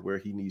for where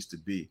he needs to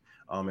be.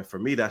 And for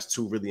me, that's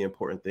two really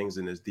important things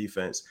in his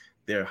defense.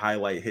 They're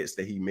highlight hits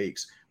that he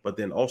makes, but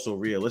then also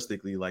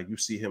realistically, like you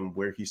see him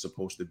where he's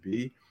supposed to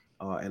be.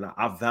 And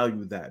I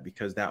value that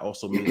because that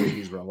also means that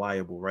he's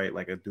reliable, right?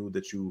 Like a dude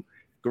that you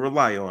can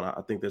rely on.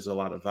 I think there's a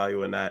lot of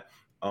value in that.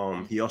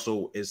 He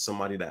also is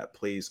somebody that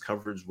plays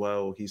coverage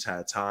well. He's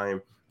had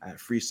time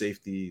at free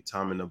safety,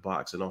 time in the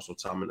box, and also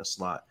time in the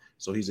slot.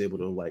 So he's able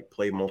to like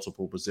play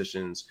multiple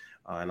positions.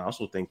 And I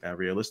also think that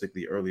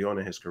realistically, early on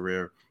in his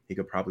career, he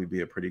could probably be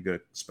a pretty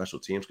good special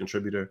teams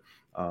contributor.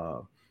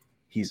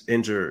 He's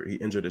injured. He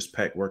injured his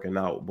pec working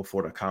out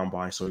before the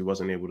combine, so he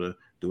wasn't able to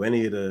do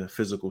any of the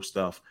physical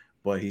stuff.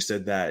 But he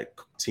said that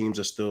teams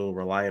are still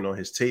relying on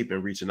his tape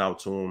and reaching out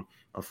to him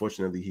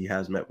Unfortunately, he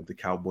has met with the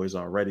Cowboys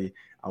already.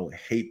 I would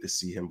hate to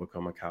see him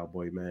become a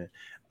Cowboy, man.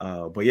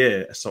 But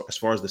yeah, so as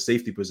far as the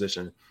safety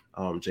position,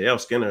 JL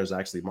Skinner is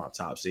actually my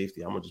top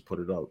safety. I'm gonna just put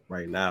it up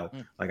right now.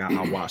 Like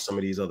I watch some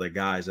of these other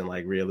guys, and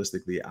like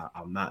realistically,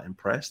 I'm not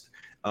impressed.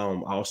 I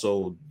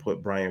also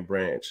put Brian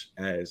Branch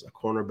as a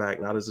cornerback,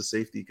 not as a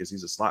safety, because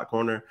he's a slot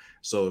corner.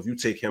 So if you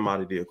take him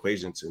out of the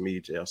equation, to me,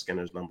 JL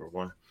Skinner is number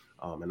one,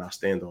 and I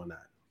stand on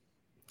that.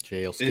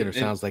 JL Skinner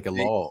sounds like a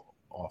law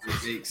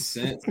office. It makes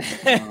sense.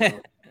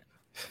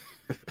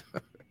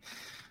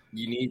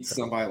 You need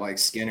somebody like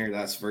Skinner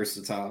that's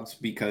versatile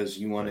because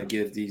you want to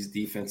give these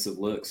defensive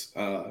looks.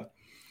 I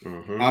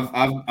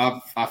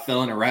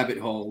fell in a rabbit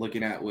hole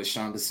looking at what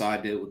Sean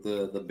Desai did with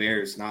the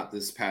Bears, not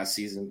this past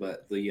season,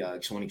 but the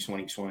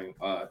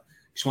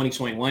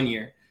 2021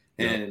 year,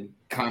 and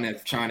kind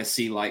of trying to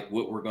see like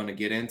what we're going to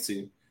get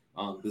into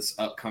this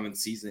upcoming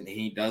season. And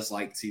he does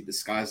like to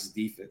disguise his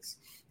defense.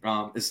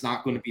 It's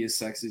not going to be as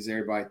sexy as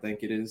everybody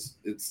think it is.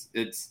 It's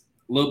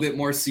a little bit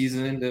more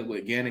seasoned than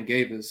what Gannon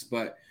gave us,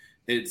 but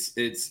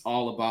it's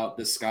all about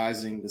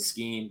disguising the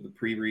scheme, the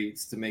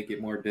pre-reads to make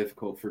it more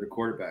difficult for the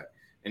quarterback.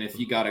 And if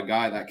you got a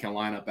guy that can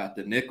line up at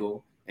the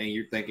nickel and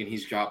you're thinking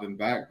he's dropping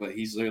back, but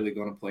he's literally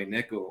going to play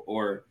nickel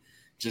or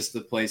just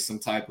to play some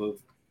type of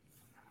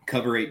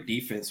cover 8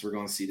 defense we're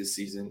going to see this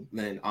season,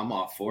 then I'm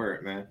all for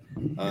it, man.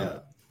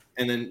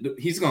 And then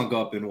he's going to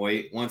go up in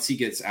weight. Once he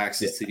gets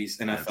access to these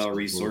NFL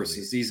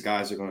resources, these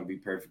guys are going to be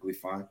perfectly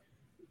fine.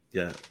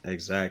 Yeah,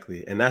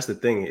 exactly. And that's the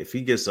thing. If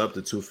he gets up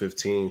to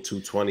 215,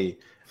 220,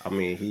 I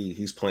mean,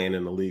 he's playing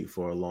in the league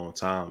for a long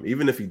time.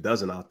 Even if he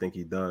doesn't, I think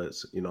he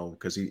does,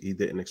 because he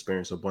didn't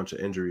experience a bunch of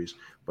injuries.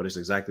 But it's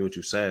exactly what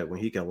you said. When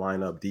he can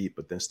line up deep,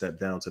 but then step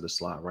down to the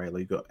slot, right?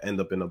 Like, he could end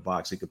up in the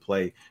box. He could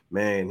play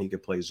man. He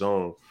could play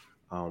zone.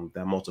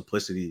 That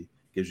multiplicity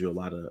gives you a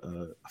lot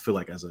of I feel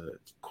like as a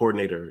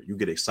coordinator, you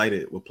get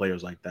excited with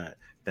players like that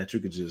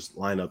you could just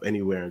line up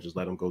anywhere and just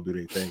let them go do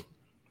their thing.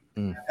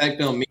 Heck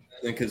don't mean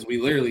nothing, because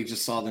we literally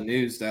just saw the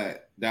news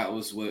that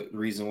was what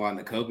reason why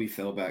Nakobe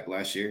fell back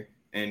last year.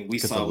 And we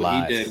saw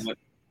what he did.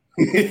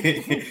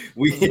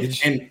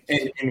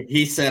 And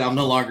he said, "I'm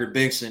no longer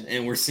benching,"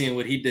 and we're seeing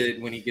what he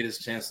did when he get his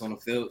chance on the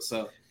field.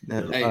 So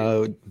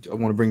I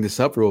want to bring this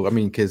up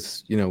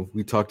because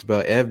we talked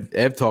about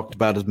Ev talked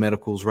about his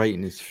medicals right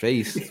in his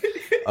face,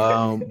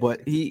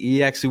 but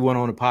he actually went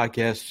on a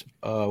podcast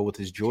with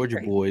his Georgia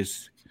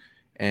boys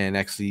and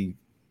actually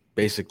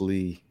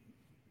basically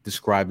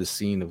described the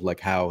scene of like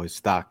how his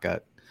stock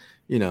got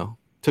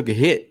took a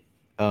hit.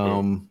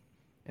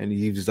 And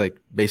he was like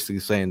basically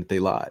saying that they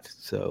lied.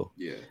 So,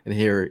 and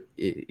here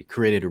it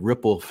created a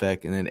ripple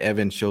effect. And then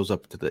Evan shows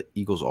up to the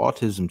Eagles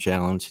Autism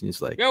Challenge, and he's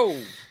like, "Yo,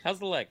 how's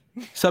the leg?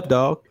 Sup,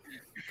 dog?"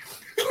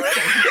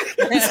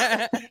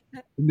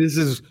 This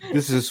is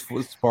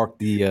what sparked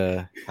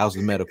the how's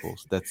the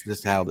medicals.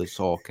 That's how this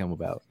all came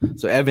about.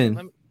 So,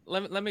 Evan,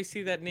 let me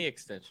see that knee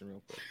extension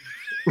real quick.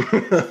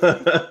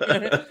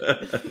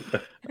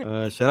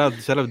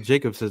 Shout out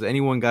Jacob says,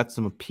 anyone got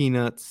some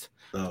peanuts?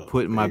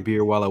 Put in my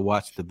beer while I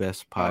watch the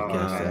best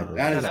podcast ever.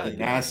 That is the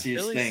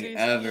nastiest thing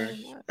ever.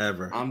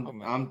 Ever.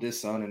 I'm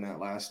disowning that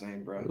last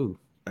name, bro. Ooh.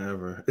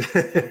 Ever.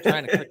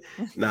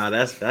 Nah,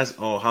 that's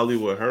all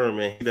Hollywood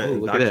Herman. He done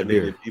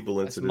indoctrinated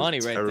people into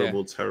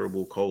this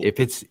terrible cult. If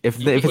it's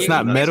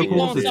not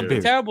medical, it's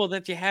something terrible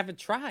that you haven't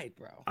tried,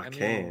 bro. I've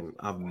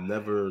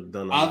never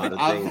done a lot of things.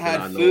 I've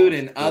had food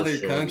in other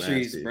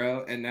countries,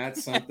 bro, and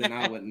that's something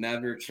I would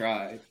never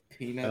try.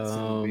 Peanuts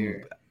and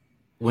beer.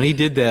 When he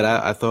did that,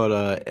 I thought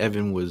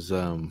Evan was,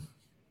 I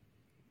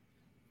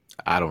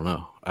don't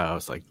know. I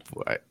was like,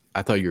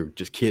 I thought you were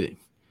just kidding.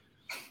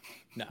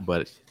 No.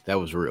 But that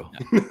was real.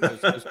 No.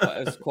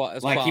 It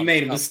was like he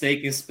made a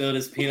mistake and spilled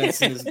his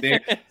peanuts in his beer.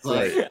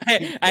 Like,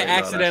 I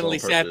accidentally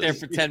sat there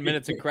for 10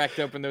 minutes and cracked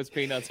open those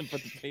peanuts and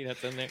put the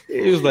peanuts in there.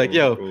 He was like,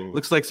 yo,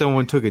 looks like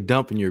someone took a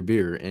dump in your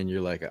beer. And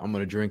you're like, I'm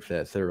going to drink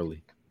that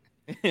thoroughly.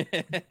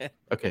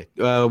 Okay.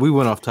 We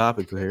went off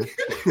topic here.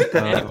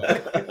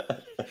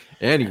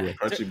 Anyway,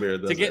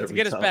 to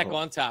get us back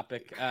on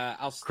topic,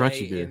 I'll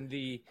stay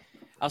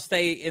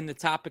in the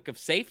topic of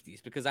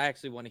safeties because I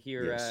actually want to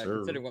hear,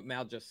 considering what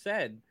Mal just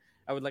said,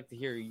 I would like to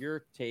hear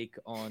your take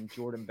on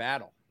Jordan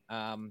Battle.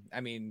 I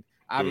mean,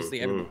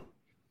 obviously everybody's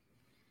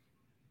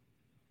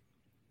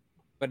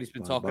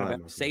been talking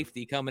about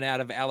safety coming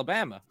out of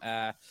Alabama.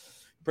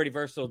 Pretty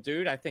versatile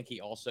dude. I think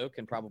he also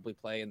can probably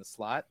play in the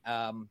slot.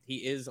 He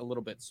is a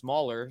little bit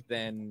smaller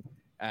than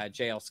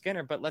JL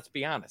Skinner, but let's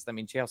be honest. I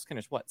mean, JL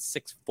Skinner's what,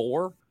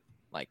 6'4"?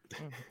 Like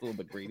a little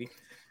bit greedy.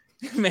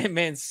 man,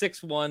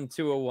 6'1",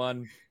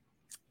 201.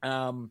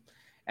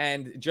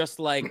 And just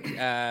like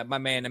my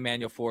man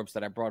Emmanuel Forbes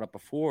that I brought up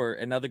before,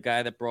 another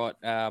guy that brought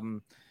a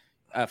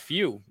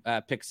few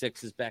pick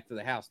sixes back to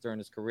the house during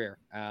his career.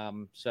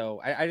 So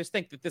I just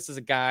think that this is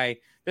a guy.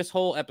 This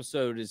whole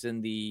episode is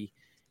in the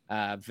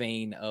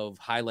vein of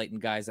highlighting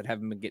guys that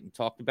haven't been getting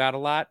talked about a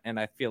lot, and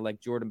I feel like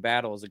Jordan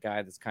Battle is a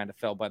guy that's kind of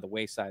fell by the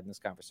wayside in this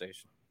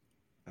conversation.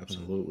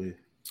 Absolutely.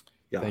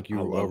 Yeah, thank you,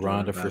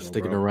 Rhonda, for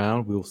sticking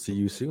around. We'll see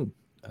you soon.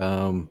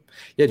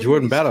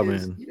 Jordan Battle,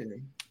 man. Yeah.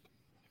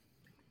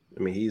 I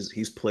mean,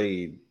 he's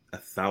played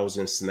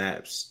 1,000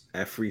 snaps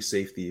at free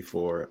safety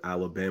for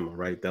Alabama,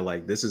 right? That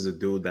like this is a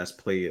dude that's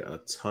played a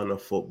ton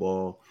of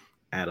football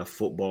at a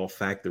football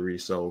factory.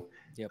 So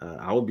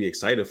I would be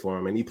excited for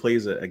him, and he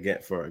plays it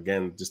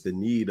again just the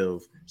need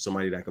of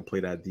somebody that can play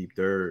that deep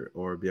third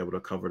or be able to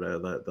cover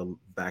the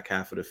back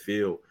half of the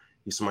field.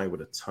 He's somebody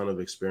with a ton of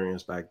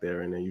experience back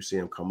there, and then you see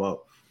him come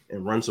up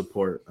and run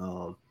support,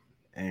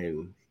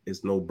 and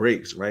it's no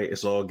breaks, right?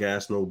 It's all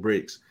gas, no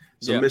breaks.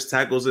 Some missed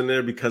tackles in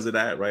there because of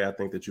that, right? I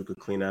think that you could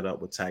clean that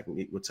up with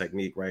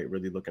technique, right?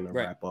 Really looking to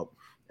wrap up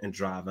and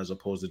drive as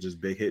opposed to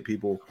just big hit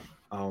people.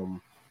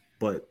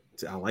 But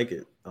I like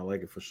it. I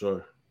like it for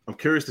sure. I'm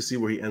curious to see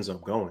where he ends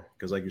up going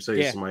because, like you say,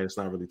 he's somebody that's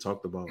not really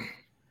talked about.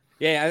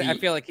 Yeah, I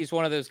feel like he's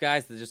one of those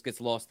guys that just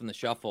gets lost in the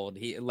shuffle.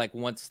 He like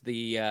once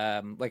the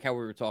like how we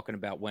were talking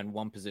about when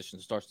one position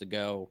starts to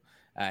go,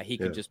 he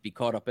could just be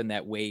caught up in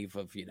that wave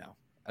of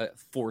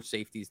 4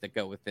 safeties that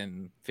go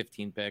within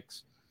 15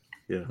 picks.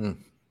 Yeah.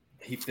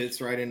 He fits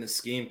right in the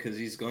scheme because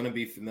he's going to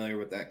be familiar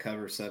with that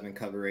cover 7,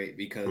 cover 8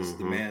 because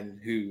the man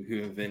who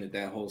invented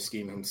that whole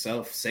scheme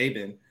himself,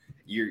 Saban,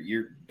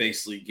 you're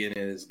basically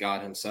getting it as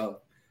God himself.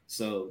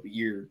 So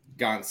you're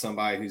gotten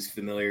somebody who's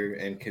familiar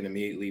and can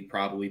immediately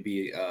probably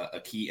be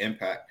a key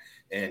impact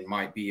and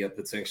might be a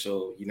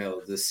potential,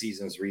 this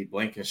season's Reed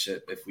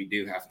Blankenship if we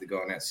do have to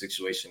go in that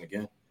situation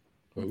again.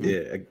 Yeah,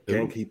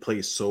 again, he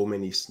plays so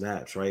many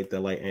snaps, right?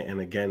 That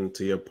and again,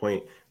 to your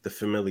point, the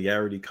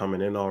familiarity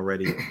coming in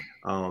already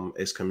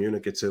is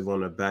communicative on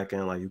the back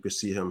end. Like you could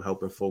see him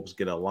helping folks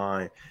get a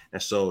line.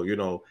 And so,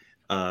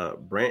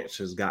 Branch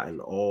has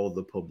gotten all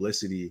the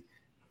publicity,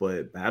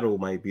 but Battle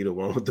might be the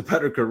one with the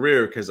better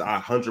career because I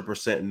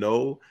 100%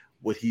 know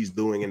what he's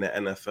doing in the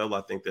NFL.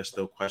 I think there's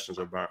still questions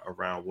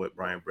around what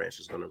Brian Branch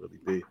is going to really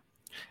be.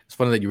 It's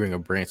funny that you bring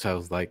up Branch. I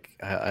was like,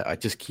 I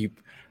just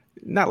keep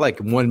not like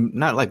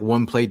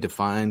one play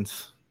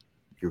defines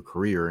your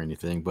career or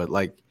anything, but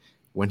like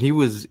when he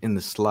was in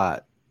the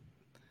slot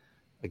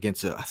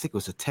against I think it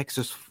was a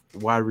Texas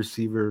wide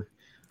receiver,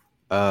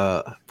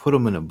 put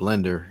him in a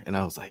blender, and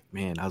I was like,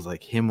 man,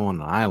 him on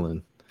the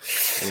island.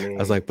 I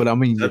was like, but I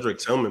mean, Cedric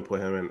Tillman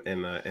put him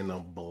in a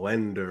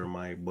blender,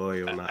 my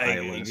boy, on the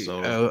island.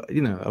 So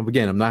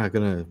again, I'm not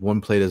gonna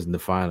one play doesn't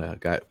define a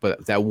guy,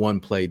 but that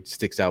one play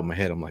sticks out in my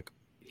head. I'm like,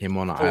 him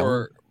on the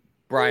island.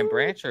 Brian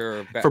Branch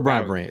or for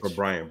Brian Branch? For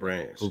Brian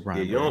Branch.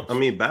 Branch. I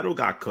mean, Battle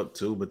got cooked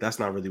too, but that's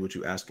not really what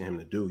you asking him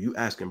to do. You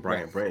asking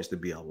Brian Branch to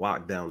be a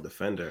lockdown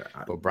defender.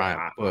 But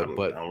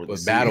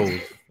Battle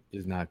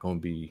is not going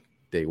to be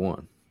day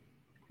one.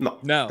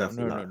 No.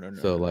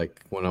 So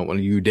like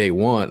when you day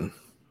one,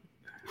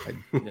 I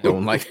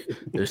don't like.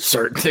 There's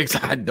certain things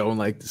I don't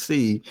like to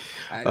see.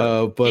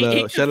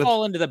 He should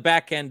fall into the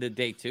back end of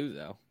day 2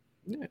 though.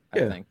 Yeah,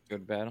 I think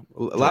good Battle.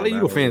 A lot of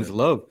Eagle fans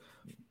love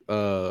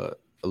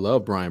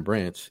Brian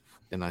Branch,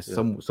 and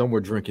some were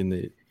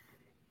drinking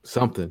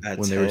something when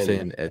 10. They were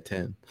saying at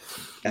 10.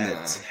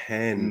 At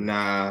 10,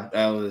 nah,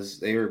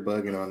 they were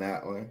bugging on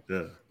that one.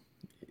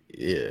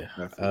 Yeah.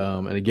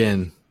 And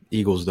again,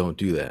 Eagles don't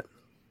do that.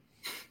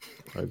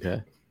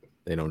 Okay,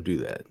 they don't do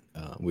that.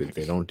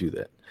 They don't do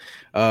that.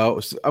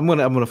 So I'm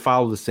gonna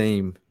follow the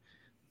same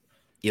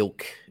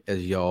ilk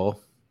as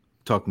y'all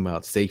talking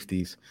about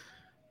safeties.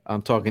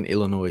 I'm talking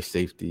Illinois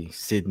safety,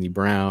 Sidney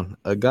Brown,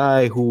 a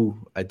guy who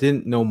I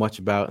didn't know much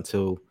about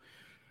until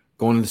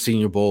going to the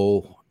Senior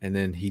Bowl, and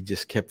then he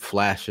just kept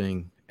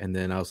flashing. And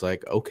then I was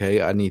like,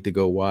 okay, I need to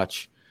go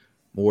watch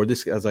more. I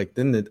was like,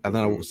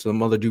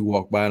 some other dude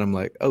walked by, and I'm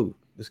like, oh,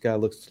 this guy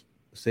looks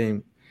the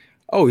same.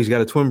 Oh, he's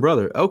got a twin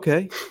brother.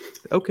 Okay,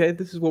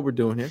 this is what we're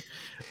doing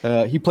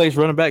here. He plays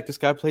running back. This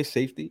guy plays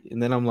safety.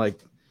 And then I'm like,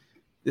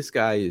 this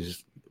guy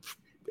is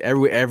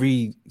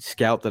every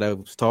scout that I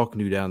was talking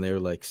to down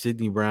there, like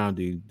Sidney Brown,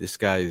 dude, this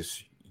guy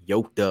is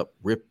yoked up,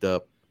 ripped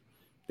up.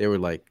 They were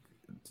like,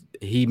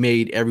 he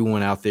made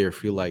everyone out there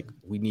feel like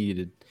we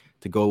needed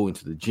to go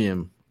into the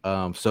gym.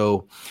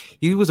 So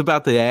he was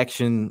about the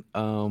action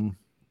on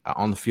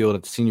the field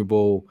at the Senior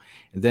Bowl.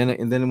 And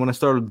then when I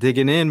started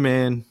digging in,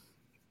 man,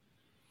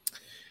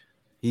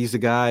 he's the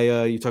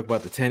guy, you talk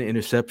about the 10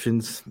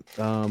 interceptions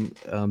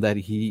that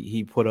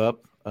he put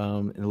up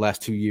in the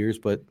last 2 years,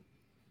 but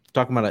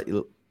talking about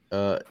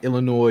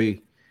Illinois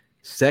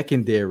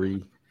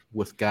secondary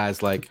with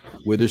guys like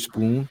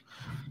Witherspoon,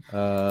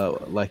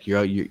 like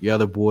your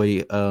other boy,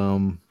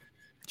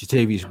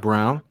 Jatavius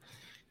Brown.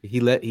 He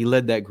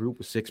led that group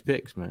with 6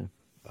 picks, man.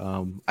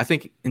 I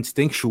think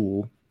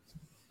instinctual.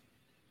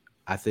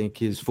 I think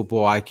his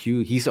football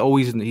IQ. He's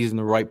in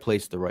the right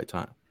place at the right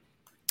time.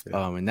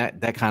 Yeah. And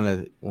that kind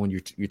of when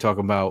you're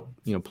talking about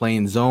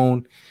playing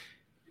zone,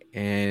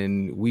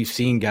 and we've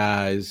seen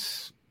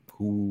guys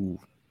who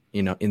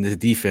in the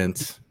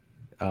defense.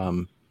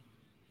 I'm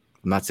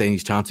not saying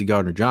he's Chauncey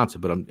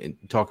Gardner-Johnson, but I'm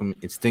talking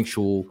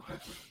instinctual,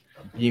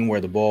 being where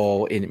the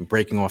ball and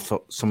breaking off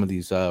some of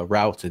these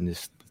routes and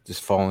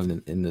just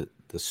falling in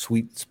the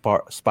sweet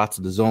spots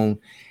of the zone.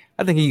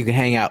 I think you can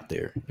hang out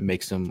there and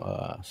make some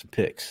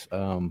picks.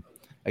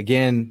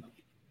 Again,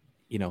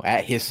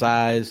 at his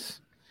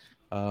size,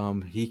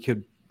 he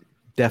could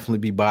definitely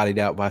be bodied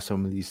out by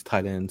some of these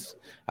tight ends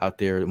out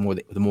there,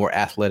 the more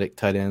athletic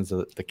tight ends,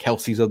 the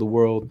Kelce's of the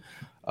world.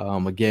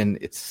 Again,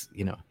 it's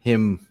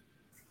him,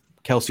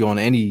 Kelce on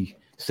any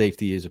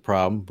safety is a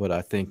problem, but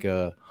I think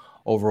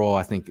overall,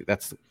 I think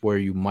that's where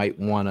you might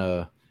want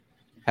to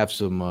have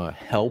some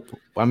help.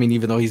 I mean,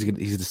 even though he's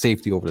the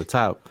safety over the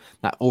top,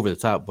 not over the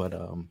top, but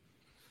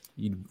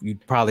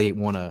you'd probably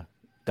want to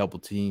double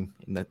team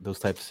in those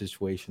types of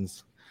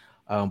situations.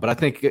 But I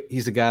think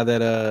he's a guy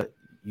that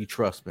you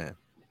trust, man.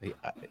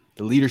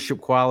 The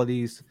leadership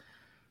qualities,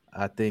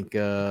 I think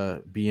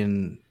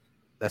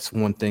that's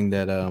one thing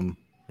that a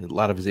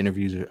lot of his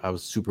interviews, I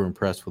was super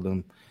impressed with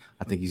him.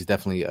 I think he's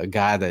definitely a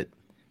guy that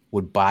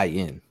would buy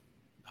in.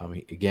 I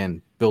mean,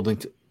 again,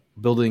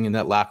 building in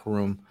that locker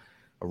room,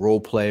 a role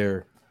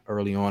player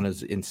early on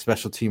as in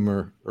special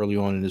teamer early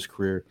on in his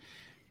career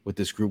with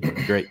this group would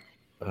be great.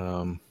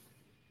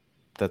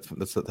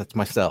 That's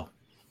myself.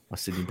 My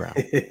Sidney Brown.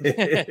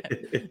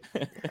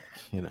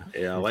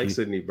 Yeah, I like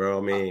Sidney, bro.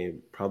 I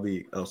mean,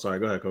 probably. Oh, sorry.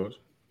 Go ahead, Coach.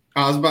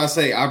 I was about to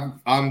say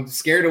I'm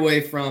scared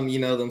away from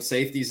them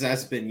safeties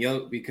that's been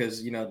yoked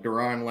because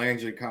Deron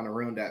Landry kind of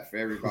ruined that for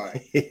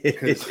everybody.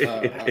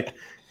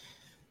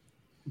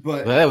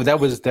 But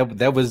that was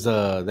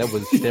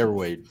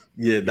steroid.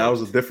 Yeah, that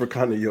was a different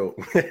kind of yoke.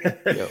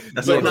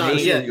 That's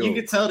you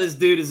could tell this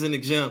dude is in the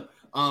gym.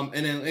 And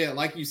then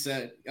like you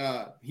said,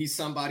 he's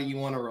somebody you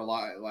want to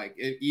rely. Like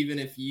even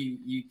if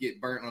you get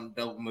burnt on a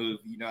double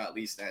move, at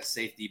least that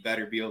safety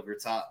better be over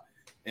top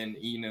and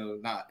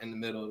not in the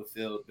middle of the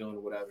field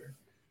doing whatever.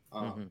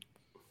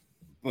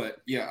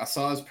 But yeah, I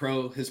saw his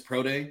pro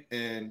day,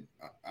 and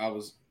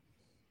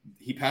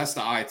he passed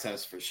the eye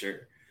test for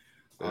sure.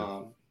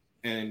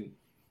 And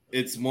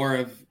it's more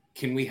of,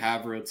 can we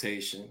have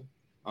rotation?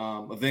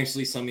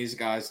 Eventually, some of these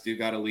guys do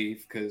got to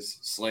leave because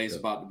Slay's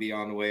about to be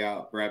on the way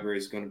out.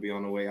 Bradbury's going to be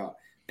on the way out.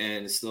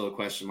 And it's still a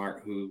question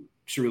mark who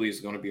truly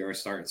is going to be our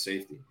starting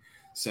safety.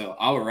 So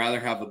I would rather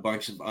have a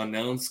bunch of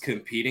unknowns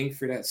competing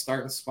for that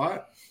starting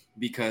spot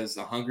because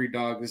the hungry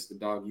dog is the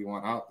dog you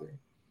want out there.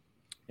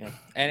 Yeah.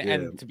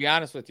 And to be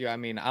honest with you, I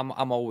mean,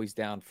 I'm always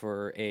down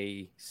for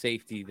a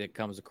safety that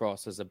comes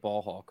across as a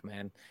ball hawk,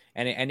 man.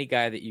 And any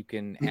guy that you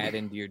can add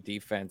into your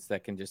defense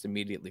that can just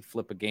immediately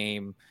flip a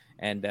game.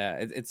 And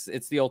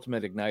it's the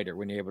ultimate igniter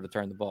when you're able to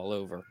turn the ball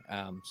over.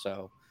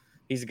 So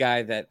he's a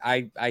guy that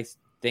I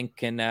think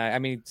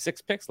can,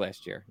 6 picks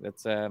last year.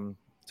 It's a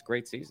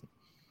great season.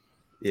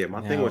 Yeah,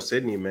 my thing with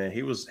Sidney, man,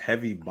 he was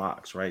heavy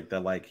box, right?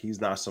 That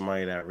he's not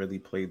somebody that really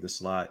played the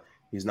slot.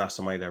 He's not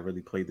somebody that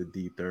really played the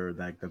deep third,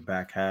 like the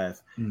back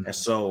half. And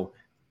so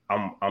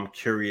I'm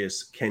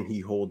curious, can he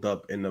hold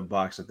up in the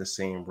box at the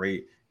same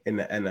rate in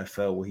the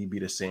NFL? Will he be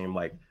the same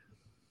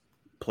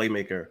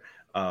playmaker?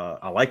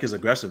 I like his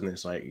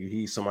aggressiveness. Like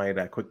he's somebody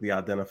that quickly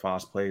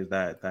identifies plays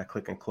that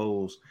click and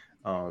close.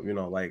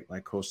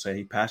 Like Coach said,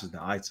 he passes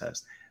the eye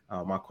test.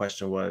 My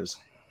question was,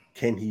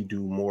 can he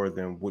do more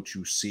than what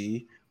you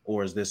see,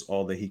 or is this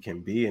all that he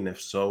can be? And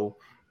if so,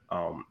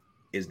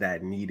 is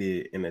that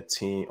needed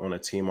on a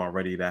team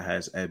already that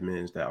has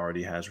Edmonds, that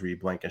already has Reed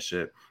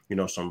Blankenship,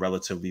 some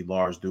relatively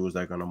large dudes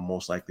that are going to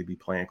most likely be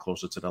playing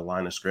closer to the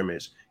line of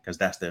scrimmage because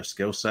that's their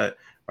skill set,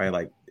 right?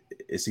 Like,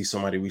 is he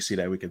somebody we see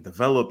that we could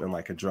develop and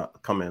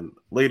come in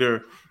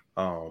later?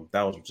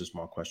 That was just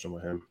my question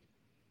with him.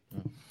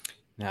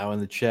 Now in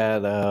the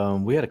chat,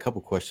 we had a couple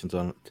questions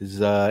on it.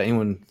 Does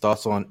anyone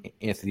thoughts on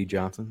Anthony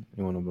Johnson?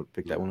 Anyone want to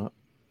pick that one up?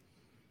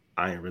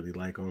 I ain't really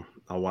like him.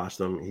 I watched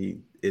him. He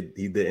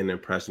didn't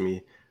impress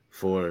me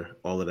for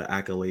all of the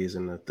accolades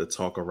and the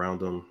talk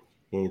around him.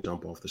 He ain't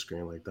jump off the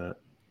screen like that.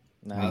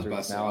 No, I was about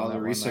to say, all the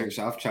research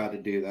I've tried to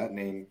do, that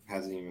name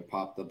hasn't even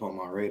popped up on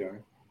my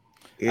radar.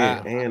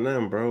 Yeah,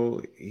 A&M,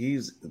 bro.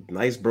 He's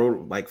nice,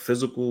 bro. Like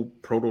physical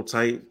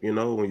prototype.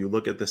 When you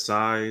look at the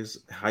size,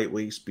 height,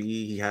 weight,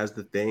 speed, he has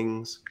the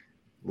things.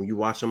 When you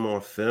watch him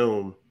on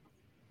film,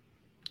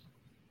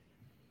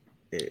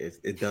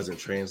 it doesn't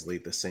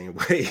translate the same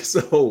way.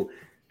 So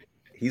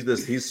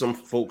he's some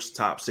folks'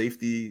 top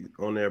safety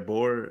on their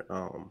board.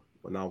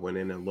 When I went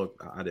in and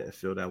looked, I didn't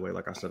feel that way.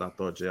 Like I said, I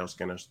thought JL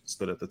Skinner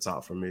stood at the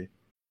top for me.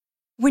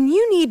 When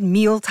you need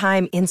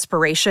mealtime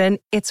inspiration,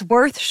 it's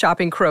worth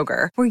shopping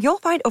Kroger, where you'll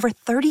find over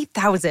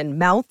 30,000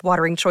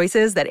 mouth-watering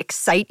choices that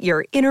excite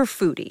your inner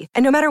foodie.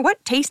 And no matter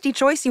what tasty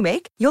choice you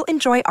make, you'll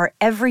enjoy our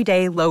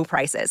everyday low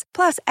prices,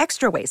 plus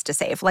extra ways to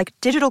save, like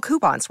digital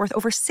coupons worth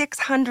over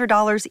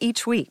 $600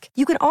 each week.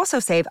 You can also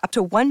save up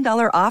to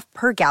 $1 off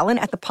per gallon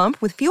at the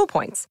pump with fuel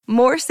points.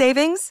 More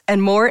savings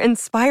and more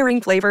inspiring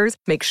flavors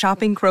make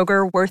shopping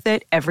Kroger worth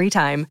it every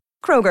time.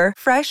 Kroger,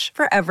 fresh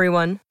for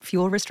everyone.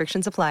 Fuel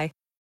restrictions apply.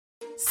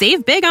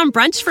 Save big on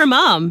brunch for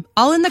mom,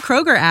 all in the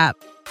Kroger app.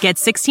 Get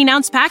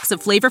 16-ounce packs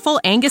of flavorful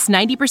Angus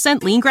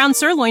 90% lean ground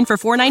sirloin for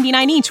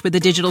 $4.99 each with a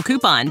digital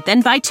coupon.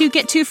 Then buy 2,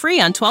 get 2 free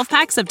on 12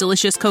 packs of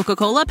delicious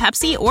Coca-Cola,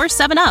 Pepsi, or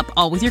 7-Up,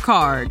 all with your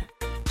card.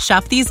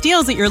 Shop these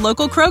deals at your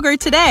local Kroger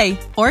today,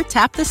 or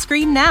tap the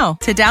screen now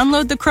to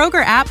download the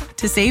Kroger app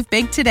to save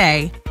big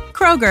today.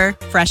 Kroger,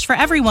 fresh for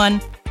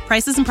everyone.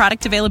 Prices and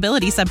product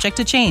availability subject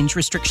to change.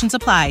 Restrictions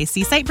apply.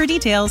 See site for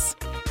details.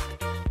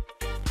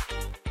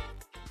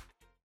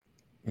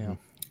 Yeah.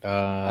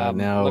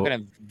 Now looking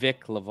at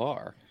Vic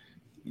LeVar.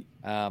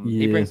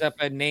 He brings up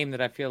a name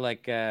that I feel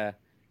like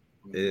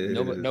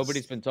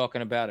nobody's been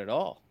talking about at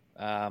all.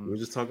 We were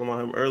just talking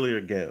about him earlier,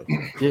 Gail.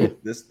 Yeah,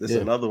 this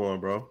another one,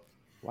 bro.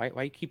 Why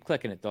you keep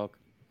clicking it, dog?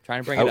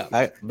 Trying to bring it up.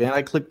 I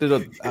clicked it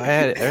up. I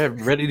had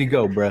it ready to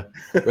go, bro.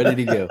 Ready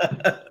to go.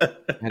 I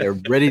had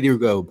it ready to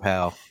go,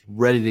 pal.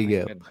 Ready to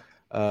go.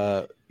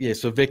 Yeah.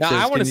 So Vic says,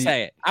 I want to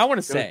say it. I want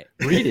to say it.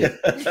 Read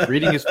it.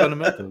 Reading is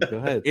fundamental. Go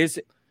ahead. Is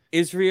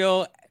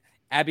Israel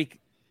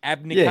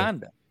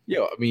Abnikanda?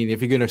 Yeah. I mean,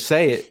 if you're gonna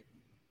say it,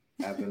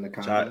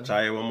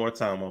 try it one more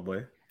time, my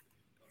boy.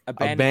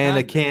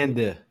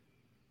 Abanikanda.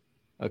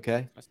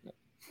 Okay.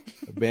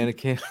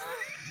 Abanikanda.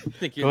 I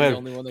think you're the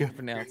only one that can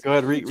pronounce it. Go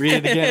ahead, read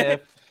it again.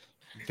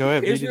 Go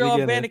ahead, Israel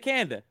read it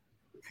again.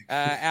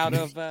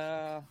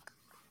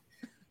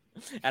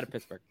 Out of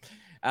Pittsburgh.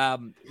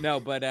 No,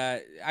 but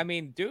I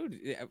mean,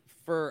 dude,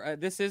 for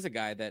this is a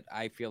guy that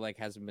I feel like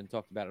hasn't been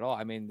talked about at all.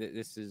 I mean,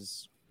 this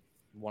is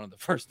one of the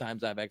first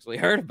times I've actually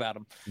heard about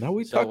him. No,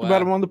 we talked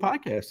about him on the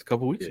podcast a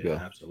couple weeks ago.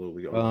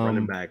 Absolutely,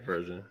 running back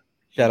version.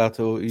 Shout out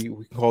to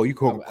you. You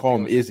can call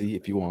him Izzy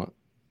if you want.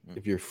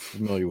 If you're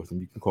familiar with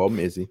him, you can call him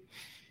Izzy.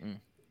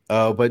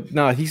 But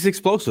no, he's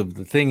explosive.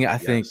 The thing I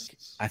think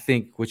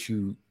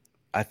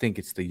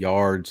it's the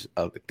yards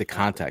of the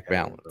contact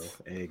balance.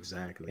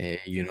 Exactly.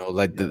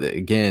 And,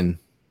 again,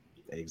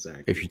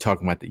 exactly. If you're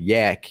talking about the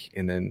yak,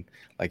 and then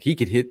like he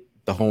could hit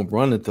the home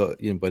run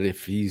but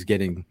if he's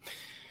going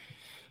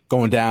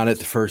down at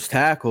the first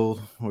tackle,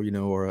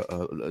 or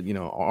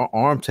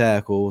arm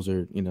tackles,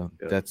 or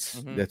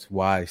that's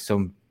why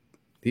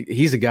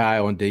he's a guy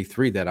on day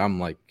 3 that I'm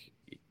like,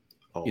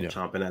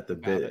 chomping at the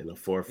bit in the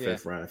 4th,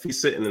 5th round. If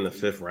he's sitting in the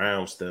 5th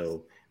round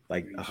still,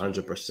 like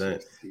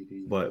 100%.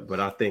 But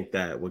I think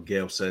that what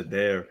Gail said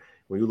there,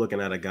 when you're looking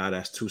at a guy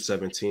that's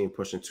 217,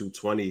 pushing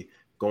 220,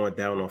 going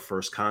down on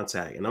first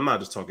contact, and I'm not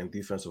just talking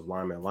defensive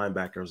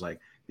linebackers, like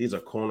these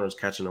are corners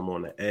catching him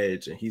on the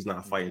edge, and he's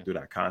not fighting through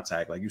that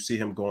contact. Like you see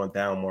him going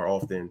down more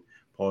often,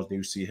 than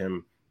you see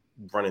him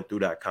running through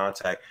that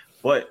contact.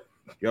 But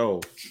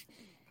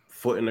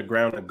foot in the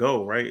ground to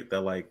go, right?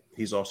 That like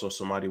he's also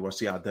somebody, once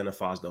he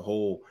identifies the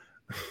hole,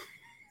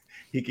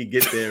 he can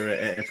get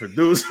there and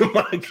produce,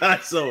 my guy.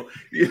 So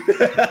you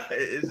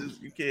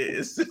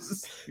can't.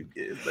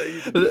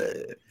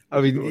 I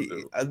mean,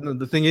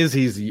 the thing is,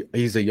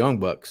 he's a young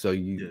buck, so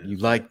you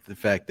like the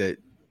fact that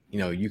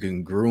you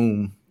can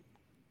groom,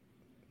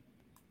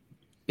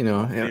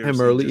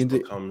 him early.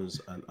 Becomes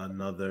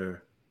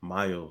another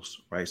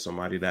Miles, right?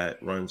 Somebody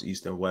that runs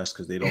east and west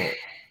because they don't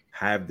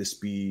have the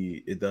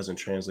speed. It doesn't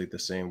translate the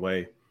same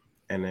way,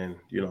 and then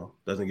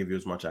doesn't give you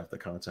as much after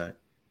contact.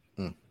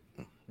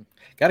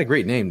 Got a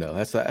great name though.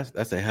 That's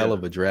a hell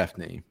of a draft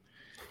name.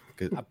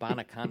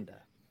 Abanikanda.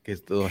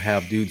 Because they'll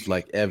have dudes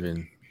like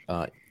Evan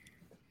on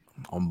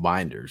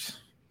binders.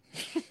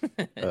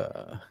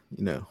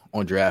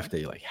 On draft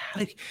day, like,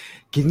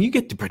 can you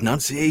get the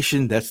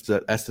pronunciation? That's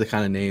the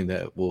kind of name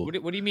that will.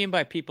 What do you mean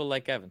by people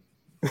like Evan?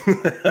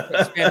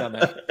 Expand on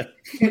that.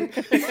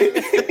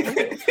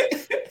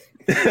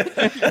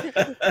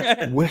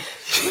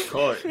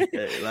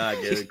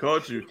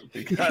 Caught you.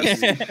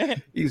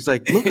 He's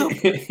like, look up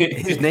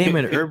his name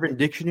in Urban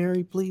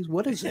Dictionary, please.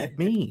 What does that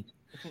mean?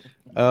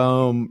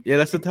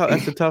 That's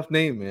a tough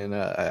name, man.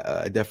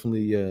 I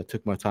definitely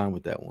took my time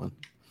with that one.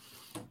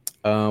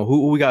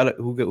 Who we got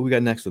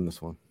next on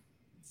this one?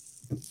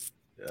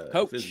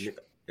 Coach.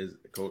 Is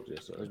Coach?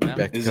 Yes, sir.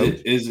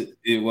 Is it?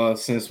 Well,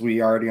 since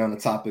we already on the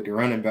topic of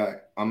running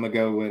back, I'm gonna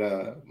go with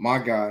my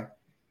guy,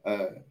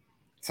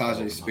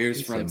 Tajay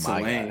Spears from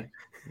Tulane.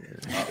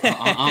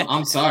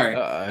 I'm sorry.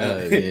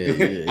 I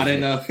didn't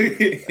know.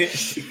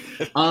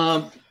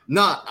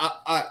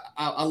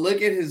 I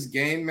look at his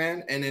game,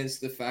 man, and it's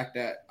the fact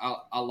that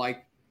I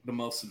like the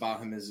most about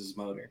him is his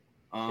motor.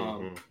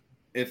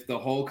 If the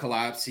whole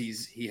collapse,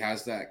 he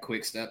has that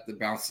quick step to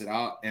bounce it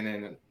out, and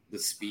then the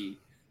speed.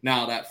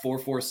 Now that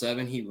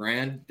 4.47 he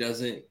ran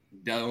doesn't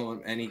do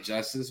him any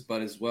justice,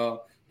 but as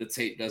well the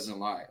tape doesn't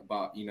lie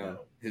about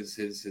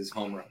his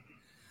home run.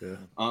 Yeah.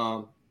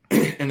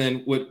 And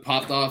then what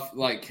popped off,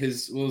 like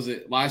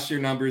last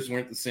year numbers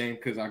weren't the same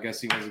because I guess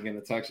he wasn't getting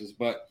the touches,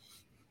 but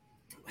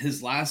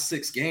his last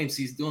 6 games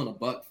he's doing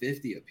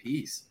 $150 a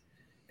piece,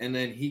 and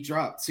then he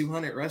dropped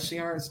 200 rushing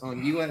yards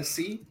on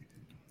USC.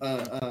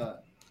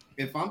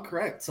 If I'm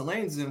correct,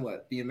 Tulane's in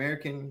the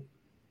American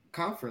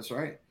Conference,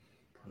 right?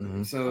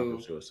 Mm-hmm. So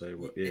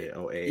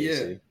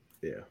AAC.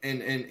 Yeah.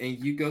 And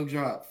you go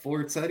drop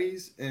 4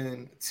 tutties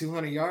and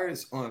 200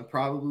 yards on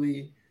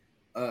probably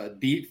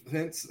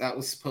defense that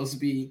was supposed to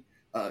be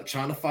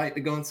trying to fight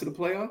to go into the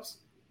playoffs.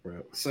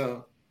 Right.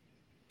 So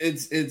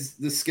it's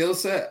the skill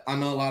set. I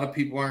know a lot of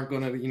people aren't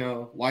going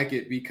to like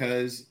it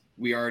because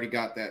we already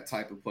got that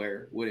type of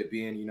player with it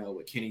being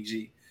with Kenny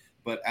G.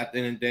 But at the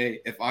end of the day,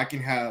 if I can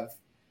have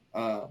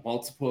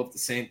multiple of the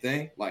same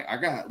thing, like I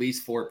got at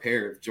least 4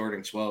 pair of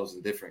Jordan 12s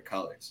in different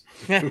colors.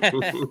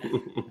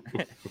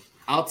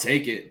 I'll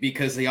take it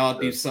because they all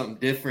do something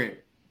different,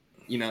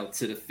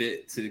 to the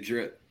fit, to the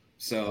drip.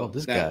 So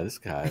this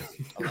guy,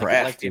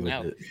 crafty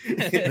with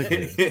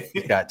it.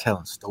 This guy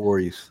telling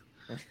stories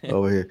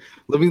over here.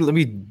 Let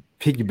me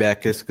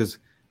piggyback this because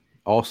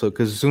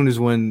as soon as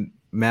when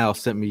Mal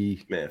sent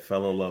me,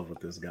 fell in love with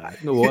this guy.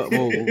 No,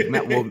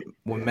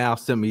 when Mal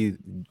sent me,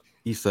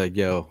 he's like,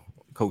 "Yo,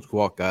 Coach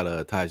Walk got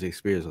a Tajay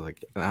Spears."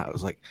 I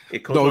was like, hey,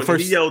 Coach Walker,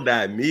 he yelled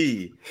at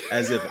me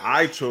as if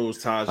I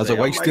chose Tajay. I was like,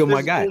 "Why you steal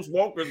my guy?" Coach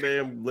Walker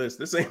damn list.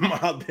 This ain't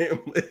my damn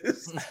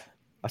list.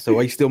 I said,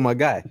 "Why you steal my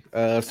guy?"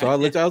 So I'll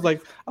let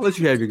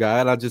you have your guy,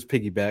 and I'll just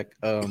piggyback.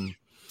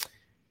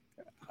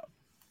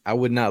 I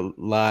would not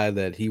lie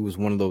that he was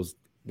one of those.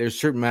 There's a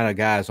certain amount of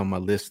guys on my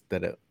list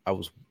that I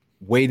was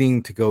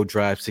waiting to go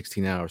drive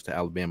 16 hours to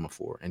Alabama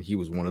for, and he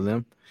was one of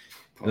them.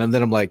 And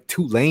then I'm like,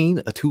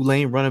 Tulane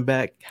running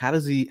back.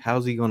 How's he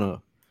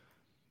gonna?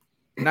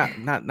 Not.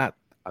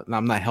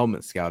 I'm not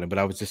helmet scouting, but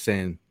I was just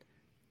saying,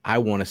 I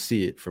want to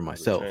see it for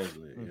myself.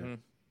 Mm-hmm.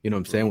 You know what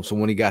I'm saying? So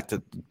when he got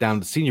down to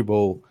the Senior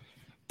Bowl,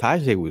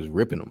 Tajay was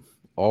ripping him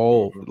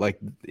all. Like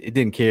it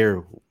didn't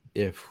care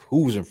if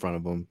who was in front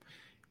of him.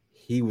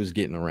 He was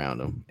getting around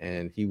him,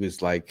 and he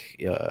was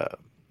like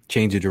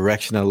change of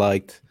direction. I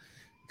liked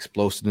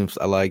explosiveness.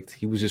 I liked.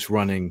 He was just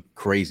running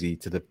crazy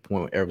to the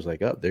point where everyone's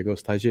like, "Oh, there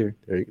goes Tajay.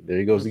 There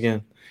he goes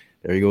again.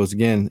 There he goes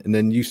again." And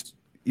then you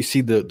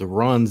see the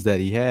runs that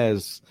he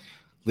has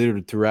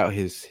literally throughout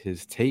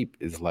his tape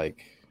is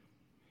like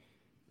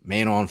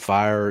man on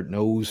fire,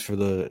 nose for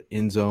the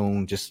end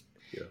zone, just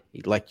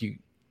like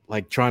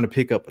trying to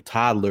pick up a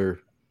toddler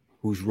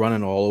who's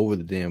running all over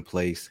the damn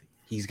place.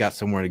 He's got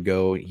somewhere to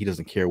go. He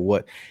doesn't care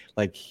what.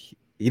 Like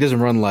he doesn't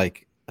run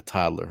like a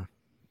toddler,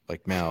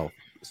 like Mal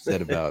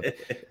said about at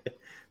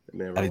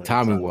the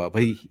time.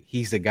 But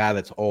he's the guy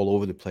that's all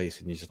over the place,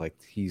 and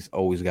he's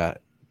always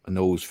got a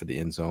nose for the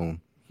end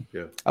zone.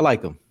 Yeah, I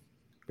like him.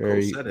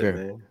 Very,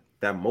 man.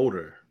 That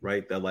motor,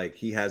 right? That like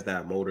he has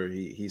that motor.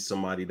 He's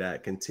somebody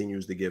that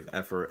continues to give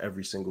effort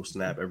every single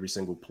snap, every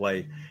single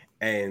play.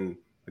 And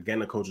again,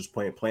 the coach was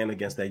playing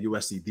against that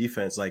USC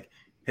defense. Like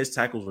his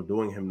tackles were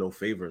doing him no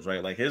favors,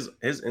 right? Like his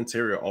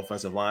interior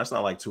offensive line. It's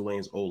not like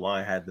Tulane's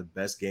O-line had the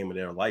best game of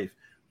their life.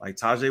 Like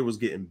Tajay was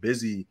getting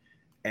busy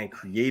and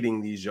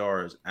creating these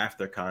yards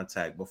after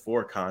contact,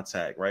 before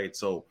contact, right?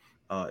 So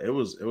it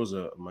was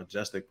a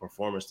majestic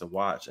performance to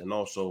watch, and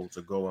also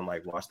to go and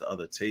like watch the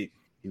other tape.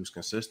 He was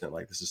consistent.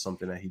 Like this is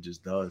something that he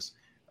just does.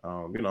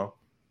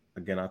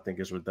 Again, I think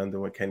it's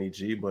redundant with Kenny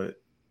G, but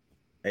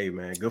hey,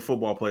 man, good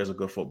football players are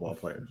good football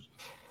players.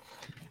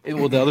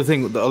 Well, the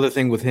other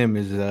thing with him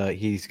is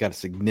he's got a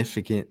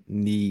significant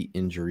knee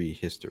injury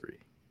history.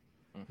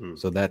 Mm-hmm.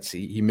 So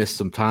he missed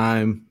some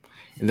time,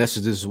 and this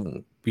is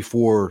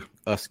before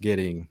us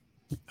getting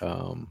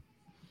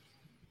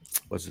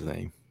what's his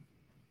name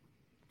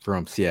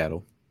from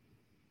Seattle.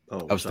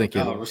 I was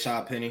thinking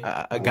Rashad Penny,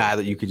 a guy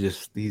that you could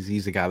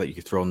he's a guy that you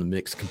could throw in the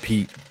mix,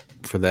 compete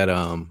for that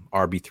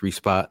RB3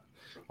 spot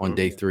on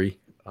day 3.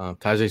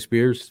 Tajay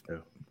Spears,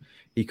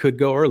 he could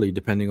go early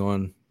depending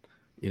on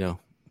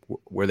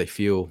where they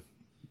feel.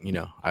 We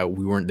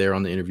weren't there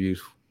on the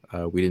interviews.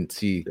 We didn't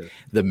see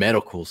the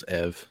medicals,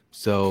 Ev.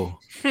 So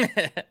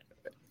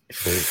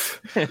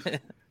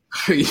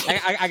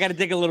I got to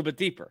dig a little bit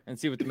deeper and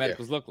see what the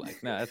medicals look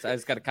like. No, I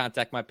just got to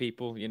contact my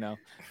people.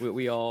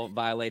 We all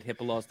violate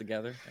HIPAA laws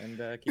together and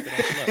keep it on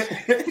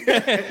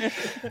the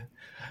low.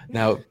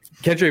 Now,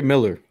 Kendrick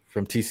Miller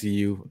from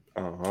TCU.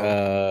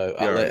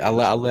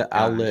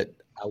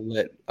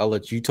 I'll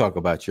let you talk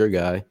about your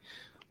guy.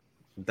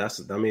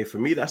 For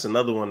me, that's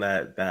another one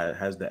that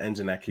has the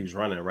engine that keeps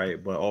running,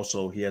 right? But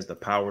also he has the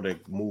power to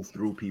move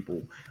through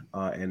people.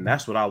 And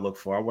that's what I look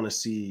for. I want to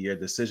see your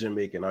decision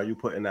making. Are you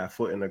putting that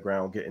foot in the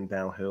ground, getting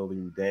downhill? Are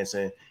you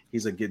dancing?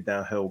 He's a get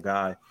downhill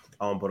guy.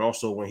 But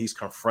also when he's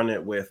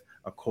confronted with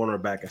a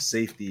cornerback, a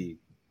safety,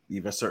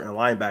 even certain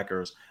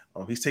linebackers,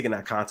 he's taking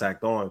that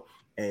contact on,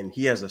 and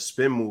he has a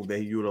spin move that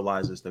he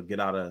utilizes to get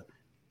out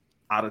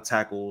of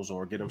tackles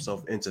or get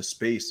himself into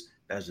space.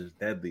 That's just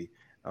deadly.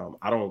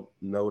 I don't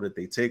know that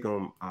they take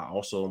him. I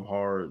also am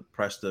hard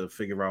pressed to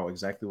figure out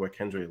exactly where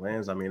Kendrick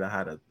lands. I mean, I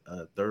had a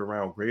 3rd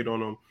round grade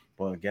on him,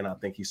 but again, I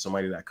think he's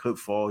somebody that could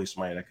fall. He's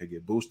somebody that could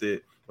get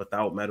boosted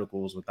without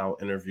medicals,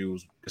 without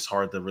interviews. It's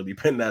hard to really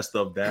pin that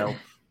stuff down,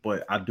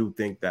 but I do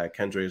think that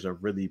Kendrick is a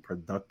really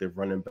productive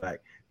running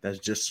back that's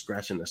just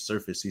scratching the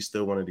surface. He's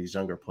still one of these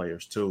younger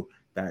players too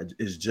that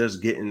is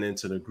just getting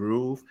into the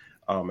groove.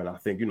 And I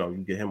think,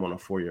 you get him on a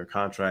 4-year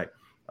contract,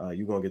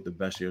 you're going to get the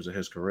best years of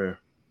his career.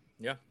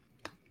 Yeah.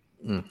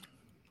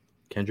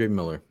 Kendrick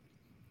Miller.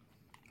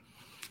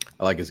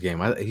 I like his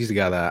game. He's the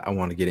guy that I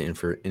want to get in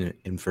for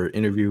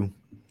interview.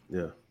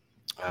 Yeah.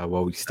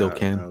 While we still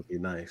can. That would be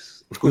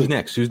nice. Who's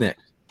next?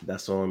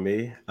 That's on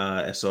me.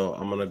 And so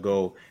I'm gonna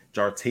go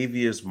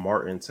Jartavius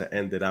Martin to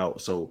end it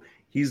out. So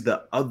he's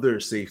the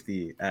other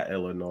safety at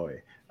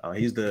Illinois.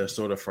 He's the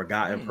sort of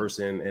forgotten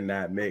person in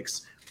that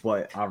mix.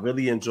 But I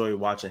really enjoy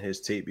watching his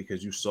tape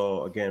because you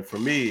saw, again, for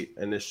me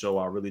in this show,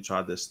 I really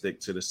tried to stick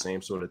to the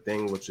same sort of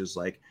thing, which is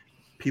like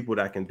people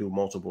that can do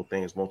multiple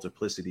things,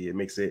 multiplicity. It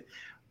makes it,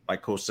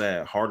 like Coach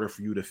said, harder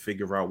for you to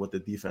figure out what the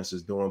defense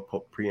is doing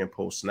pre and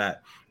post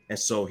snap. And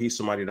so he's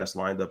somebody that's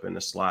lined up in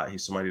the slot.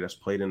 He's somebody that's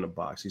played in the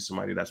box. He's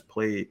somebody that's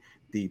played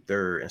deep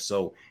third. And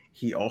so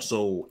he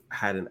also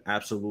had an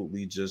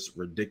absolutely just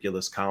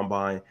ridiculous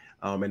combine.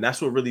 And that's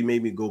what really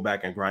made me go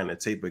back and grind the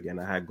tape again.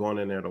 I had gone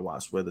in there to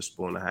watch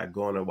Witherspoon. I had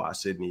gone and watch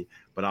Sydney.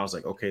 But I was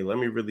like, okay, let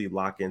me really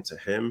lock into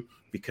him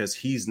because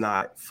he's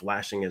not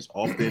flashing as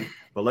often.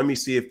 But let me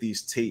see if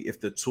if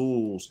the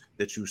tools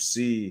that you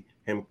see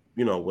him,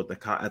 you know, with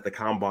at the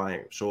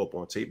combine show up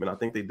on tape. And I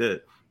think they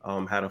did.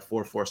 Had a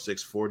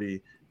 4.46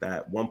 40,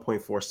 that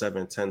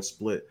 1.47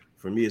 split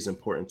for me is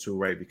important too,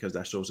 right? Because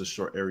that shows a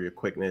short area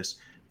quickness.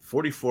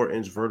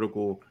 44-inch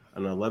vertical,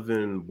 an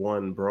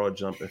 11-1 broad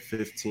jump, and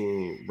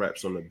 15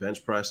 reps on the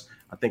bench press.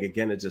 I think,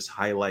 again, it just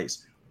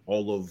highlights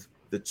all of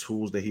the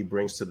tools that he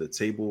brings to the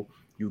table.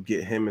 You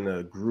get him in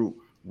a group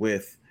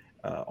with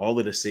all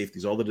of the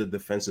safeties, all of the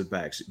defensive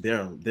backs.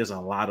 There's a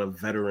lot of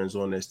veterans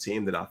on this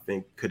team that I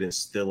think could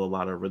instill a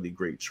lot of really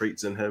great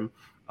traits in him.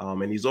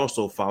 And he's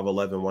also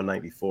 5'11",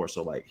 194.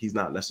 So, like, he's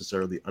not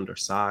necessarily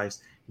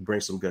undersized. He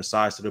brings some good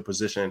size to the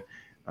position.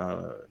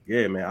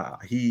 Yeah, man,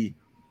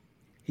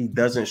 he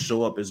doesn't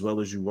show up as well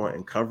as you want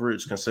in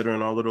coverage,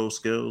 considering all of those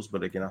skills.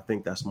 But again, I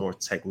think that's more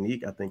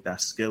technique. I think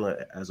that's skill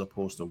as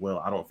opposed to will.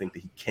 I don't think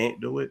that he can't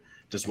do it.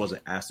 Just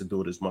wasn't asked to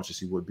do it as much as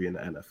he would be in the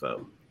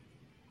NFL.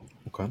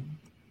 Okay.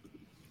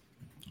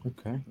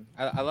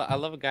 I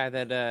love a guy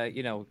that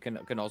you know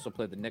can also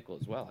play the nickel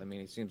as well. I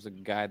mean, he seems like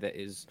a guy that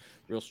is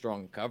real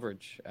strong in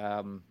coverage.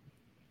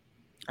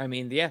 I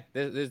mean, yeah,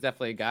 there's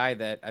definitely a guy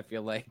that I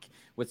feel like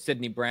with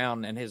Sidney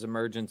Brown and his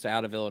emergence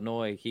out of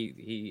Illinois,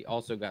 he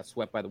also got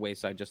swept by the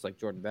wayside, just like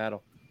Jordan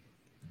Battle.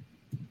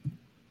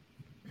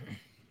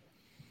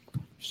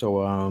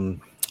 So,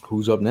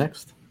 who's up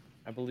next?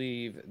 I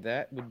believe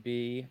that would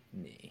be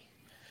me.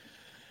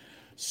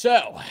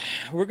 So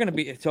we're going to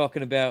be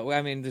talking about,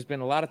 I mean, there's been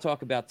a lot of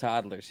talk about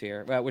toddlers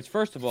here, which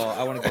first of all,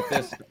 I want to get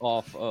this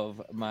off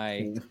of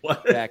my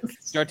back.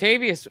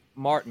 Jartavius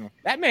Martin,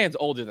 that man's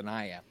older than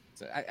I am.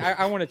 So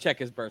I want to check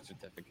his birth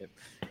certificate.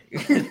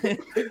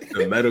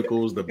 The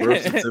medicals, the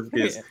birth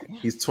certificates. Yeah.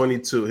 He's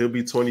 22. He'll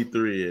be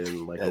 23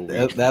 in like a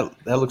week. That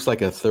looks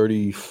like a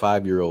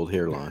 35-year-old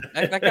hairline.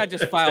 That guy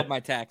just filed my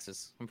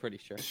taxes. I'm pretty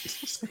sure.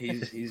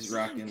 He's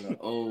rocking the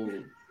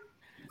old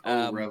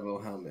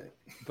Revo helmet.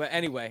 But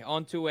anyway,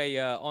 onto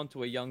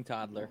a young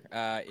toddler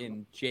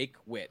in Jake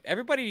Witt.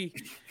 Everybody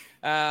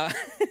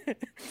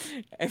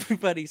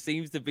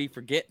seems to be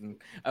forgetting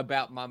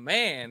about my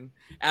man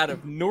out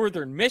of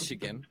Northern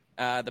Michigan,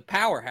 the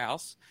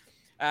powerhouse.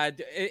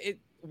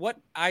 What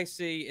I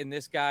see in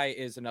this guy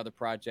is another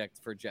project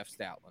for Jeff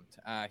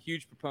Stoutland.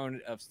 Huge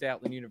proponent of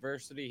Stoutland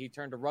University. He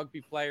turned a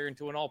rugby player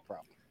into an all-pro.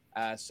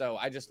 So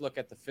I just look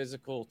at the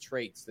physical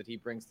traits that he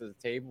brings to the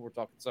table. We're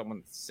talking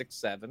someone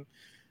 6'7".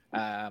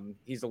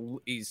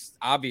 He's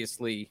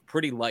obviously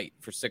pretty light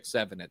for 6'7"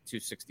 at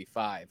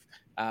 265.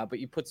 But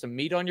you put some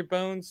meat on your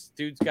bones.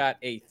 Dude's got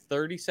a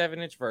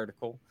 37-inch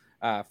vertical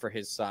for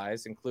his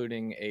size,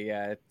 including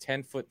a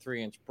 10-foot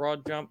 3-inch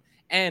broad jump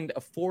and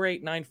a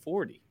 4.8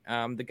 940.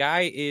 The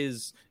guy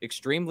is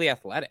extremely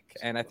athletic,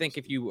 and I think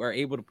if you are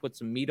able to put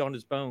some meat on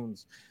his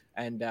bones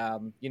and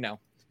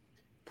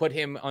put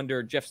him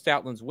under Jeff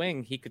Stoutland's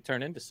wing, he could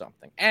turn into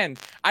something. And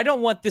I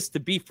don't want this to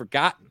be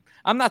forgotten.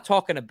 I'm not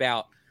talking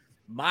about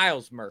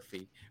Miles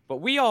Murphy, but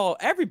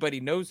everybody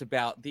knows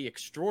about the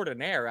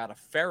extraordinaire out of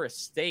Ferris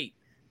State,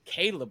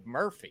 Caleb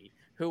Murphy,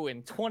 who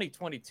in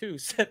 2022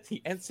 set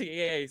the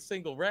NCAA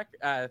single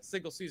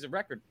season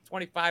record,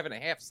 25 and a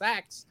half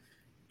sacks.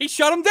 He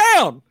shut him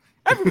down.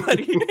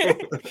 Everybody,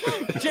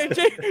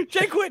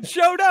 Jake Witt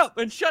showed up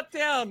and shut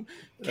down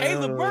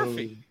Caleb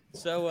Murphy.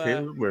 So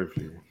Caleb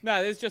Murphy.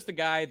 No, it's just a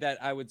guy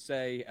that I would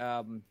say,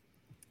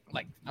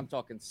 like I'm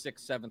talking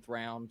 6th, 7th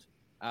round.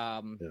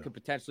 Could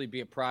potentially be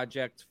a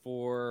project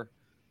for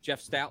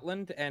Jeff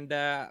Stoutland. And,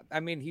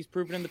 I mean, he's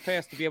proven in the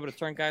past to be able to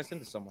turn guys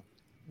into someone.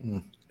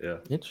 Yeah.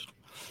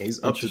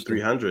 He's up to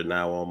 300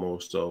 now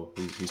almost, so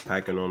he's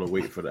packing on the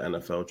weight for the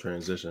NFL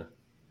transition.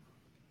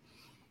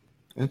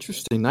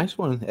 Interesting. Nice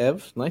one,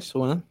 Ev. Nice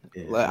one.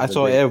 Yeah, I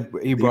saw Ev.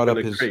 He brought up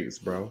his crates,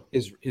 bro.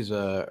 His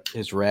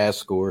RAS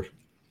score.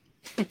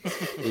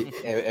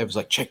 Ev's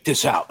like, check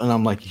this out. And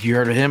I'm like, you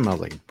heard of him? I was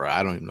like, bro,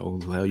 I don't even know who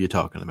the hell you're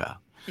talking about.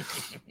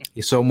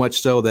 It's so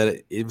much so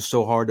that it was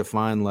so hard to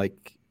find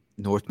like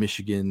North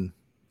Michigan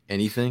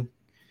anything.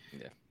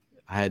 Yeah,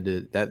 I had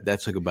to that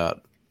took about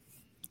a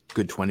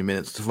good 20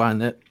 minutes to find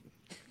that.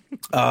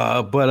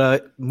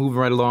 But moving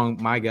right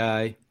along, my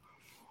guy,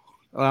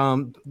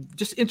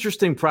 just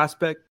interesting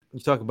prospect. You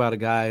talk about a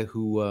guy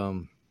who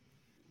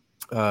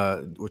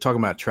we're talking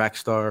about track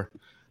star.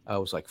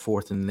 Was like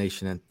 4th in the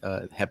nation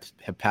at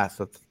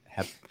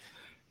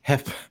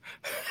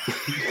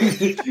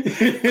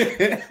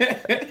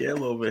Get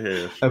over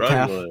here.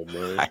 Struggling,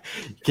 man.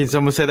 Can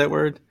someone say that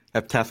word?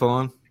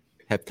 Heptathlon?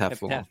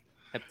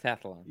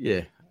 Heptathlon.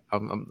 Yeah,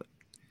 I'm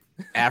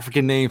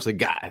African names like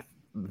God.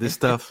 This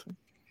stuff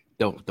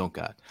don't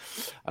God.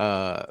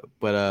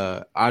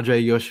 But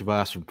Andre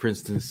Yoshivas from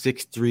Princeton,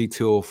 6'3",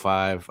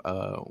 205,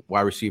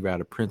 wide receiver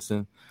out of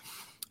Princeton.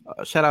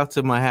 Shout out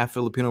to my half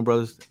Filipino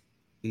brothers.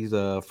 He's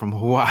from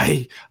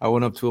Hawaii. I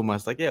went up to him. I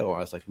was like,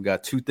 we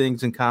got two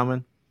things in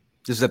common.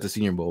 This is at the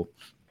Senior Bowl.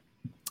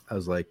 I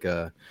was like,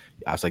 we're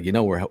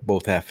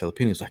both half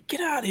Filipino. He's like, get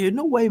out of here.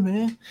 No way,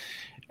 man.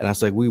 And I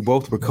was like, we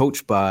both were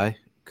coached by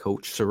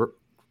Coach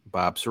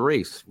Bob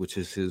Serace, which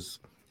is his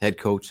head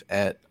coach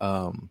at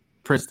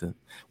Princeton,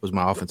 was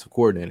my offensive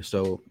coordinator.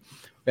 So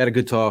we had a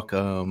good talk.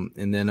 And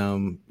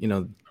then,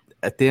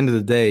 at the end of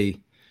the day,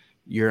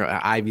 you're an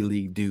Ivy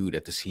League dude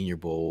at the Senior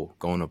Bowl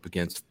going up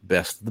against the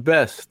best of the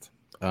best.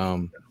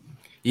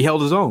 He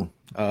held his own.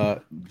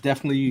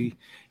 Definitely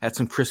had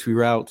some crispy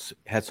routes,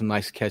 had some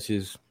nice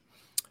catches.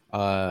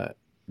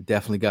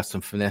 Definitely got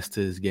some finesse to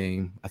his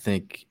game. I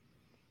think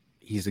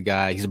he's a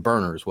guy. He's a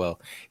burner as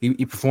well.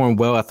 He performed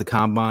well at the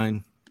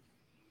combine.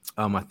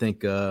 I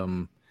think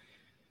according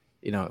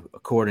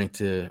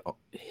to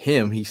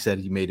him, he said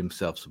he made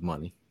himself some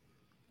money.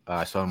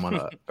 I saw him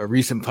on a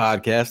recent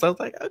podcast. I was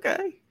like,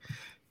 okay,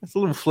 that's a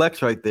little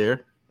flex right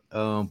there.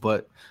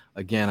 But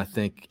again, I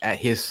think at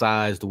his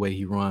size, the way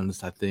he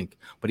runs,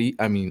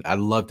 I'd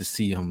love to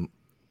see him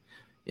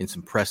in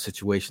some press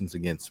situations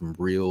against some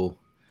real,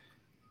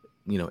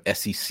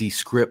 SEC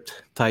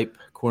script type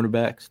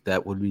cornerbacks.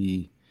 That would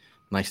be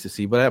nice to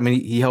see. But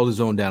he held his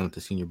own down at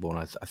the Senior Bowl,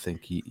 and I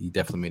think he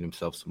definitely made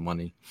himself some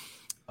money.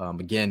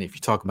 Again, if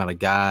you talk about a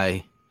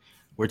guy,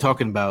 we're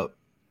talking about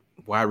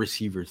wide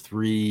receiver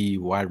 3,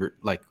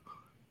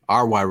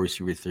 our wide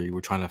receiver 3. We're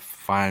trying to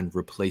find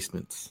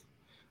replacements.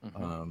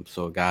 Mm-hmm.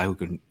 So a guy who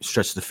can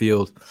stretch the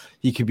field,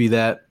 he could be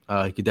that.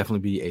 He could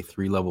definitely be a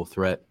 3-level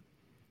threat.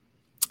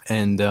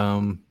 And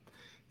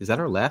is that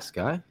our last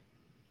guy?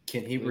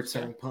 Can he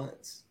return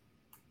punts?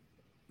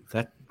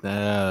 I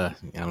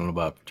don't know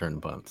about returning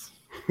punts.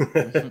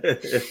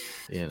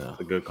 A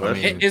good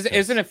question.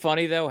 Isn't it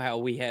funny though how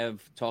we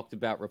have talked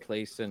about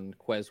replacing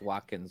Quez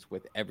Watkins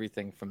with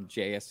everything from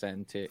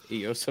JSN to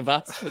Io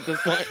Savas at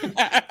this point?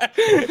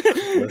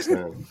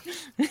 Listen.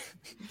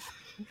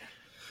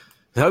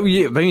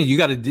 You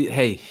got to.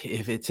 Hey,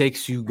 if it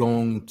takes you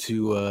going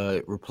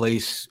to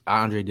replace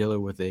Andre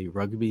Diller with a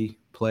rugby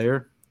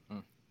player,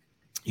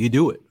 you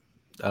do it.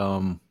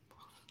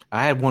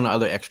 I had one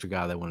other extra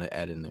guy that I want to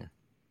add in there.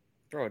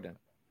 Throw it in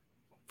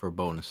for a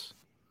bonus.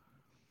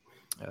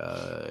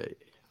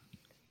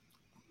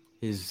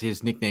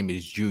 His nickname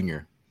is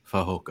Junior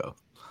Fahoko.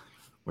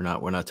 We're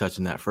not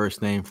touching that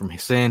first name. From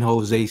San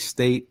Jose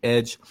State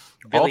edge.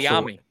 Billy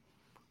Ami.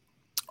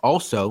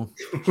 Also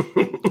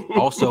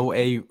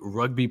a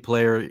rugby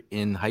player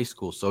in high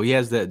school. So he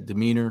has that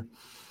demeanor.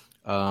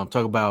 Talk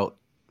about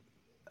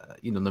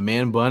the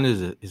man bun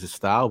is a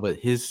style, but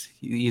he's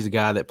a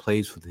guy that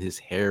plays with his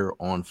hair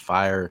on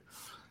fire.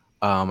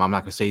 I'm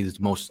not gonna say he's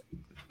the most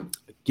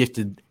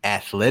gifted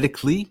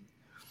athletically,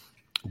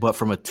 but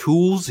from a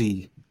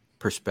toolsy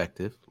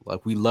perspective,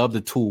 like we love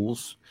the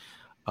tools.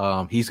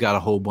 He's got a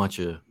whole bunch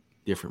of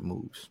different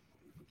moves.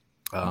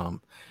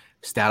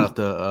 Stout at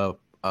the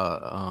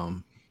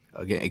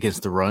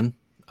against the run,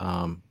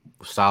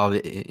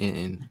 solid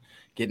in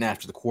getting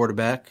after the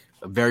quarterback.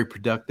 Very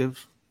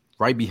productive,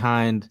 right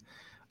behind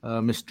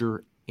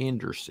Mr.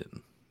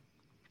 Anderson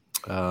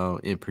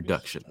in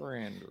production. Mr.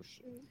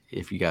 Anderson.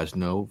 If you guys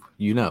know,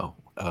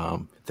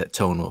 that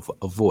tone of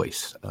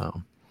voice.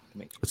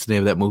 What's the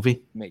name of that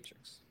movie?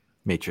 Matrix,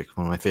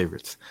 one of my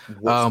favorites.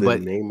 What's the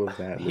name of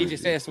that movie? He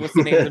just asked, what's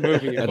the name of the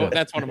movie?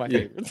 That's one of my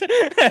favorites.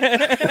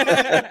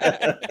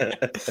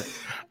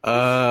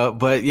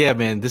 But yeah,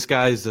 man, this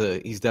guy's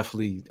he's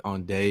definitely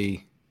on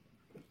day,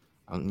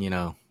 on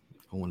the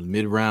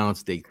mid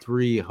rounds, day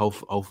 3.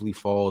 Hopefully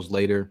falls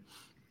later.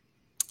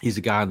 He's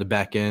a guy on the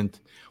back end.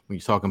 When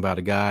you're talking about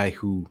a guy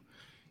who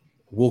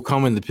will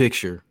come in the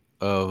picture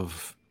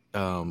of,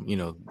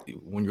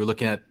 when you're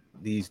looking at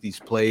these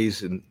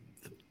plays and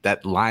that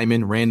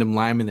random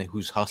lineman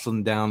who's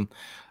hustling down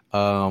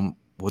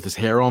with his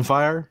hair on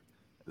fire,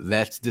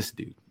 that's this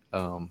dude.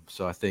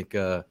 So I think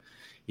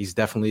he's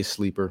definitely a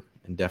sleeper,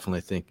 and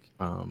definitely think,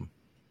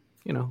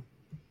 he'd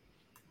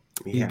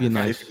be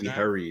nice. 50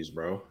 hurries,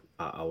 bro.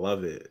 I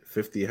love it.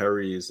 50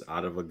 hurries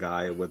out of a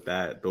guy with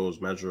those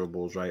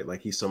measurables, right? Like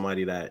he's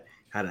somebody that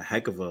had a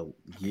heck of a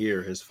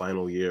year, his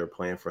final year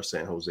playing for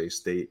San Jose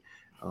State.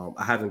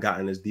 I haven't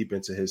gotten as deep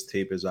into his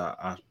tape as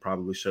I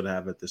probably should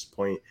have at this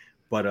point.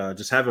 But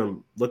just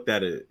having looked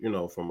at it,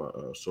 from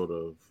a sort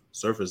of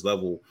surface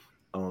level,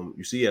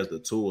 you see he has the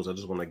tools. I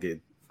just want to get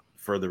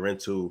further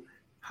into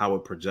how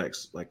it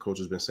projects, like Coach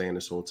has been saying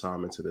this whole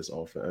time, into this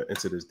offense,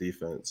 into this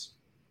defense.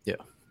 Yeah.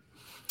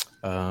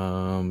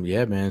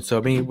 Yeah, man.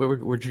 So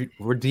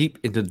we're deep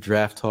into the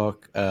draft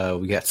talk.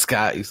 We got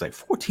Scott. He's like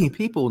 14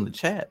 people in the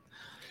chat.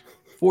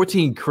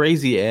 14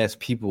 crazy ass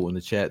people in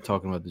the chat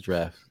talking about the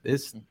draft.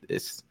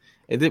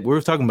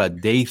 We're talking about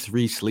day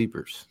 3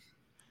 sleepers.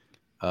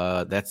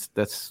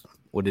 That's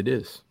what it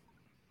is.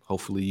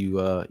 hopefully you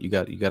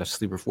got a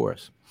sleeper for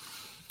us.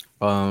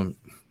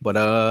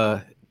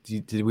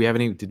 Did we have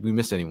any? Did we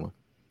miss anyone?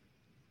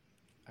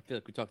 I feel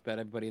like we talked about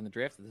everybody in the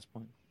draft at this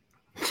point.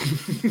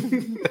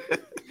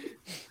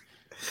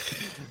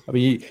 I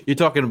mean, you're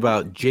talking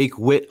about Jake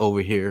Witt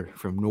over here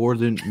from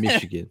Northern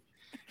Michigan.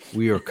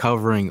 We are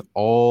covering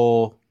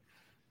all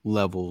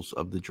levels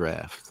of the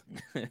draft.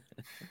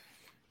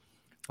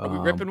 Are we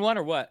ripping one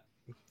or what?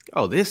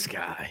 Oh, this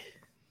guy.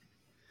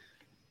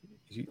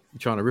 You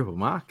trying to rip a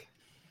mock?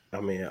 I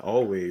mean,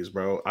 always,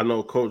 bro. I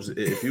know, Coach.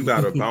 If you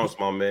got to bounce,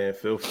 my man,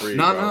 feel free.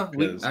 No,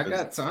 I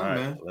got time, right,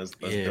 man. Let's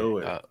do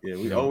it.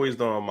 We always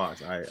doing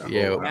mocks. Now's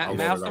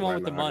the one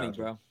with the money,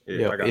 bro.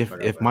 Yeah,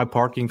 if my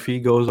parking fee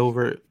goes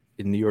over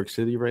in New York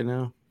City right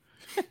now,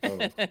 how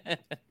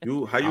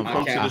you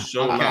come to the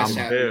show not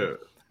prepared?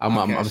 I'm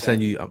gonna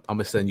send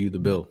you the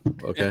bill.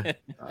 Okay.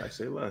 All right,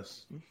 say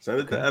less.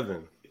 Send it to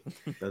Evan.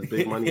 That's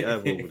big money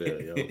Ev over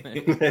there, yo.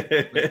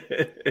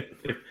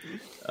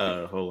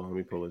 Hold on, let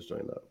me pull this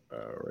joint up.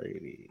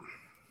 Alrighty.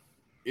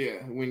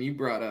 Yeah, when you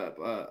brought up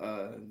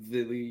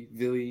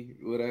Vili,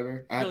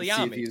 whatever, I had to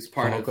see if he was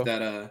part of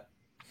that.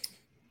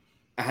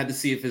 I had to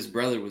see if his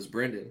brother was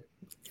Brendan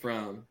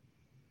from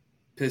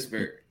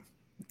Pittsburgh.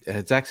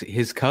 It's actually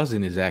his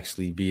cousin is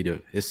actually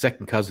Vita. His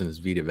second cousin is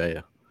Vita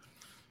Vea.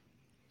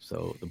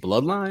 So the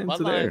bloodlines are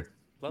there.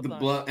 The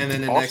blood, and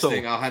then the next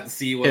thing I'll have to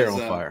see was hair on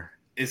fire.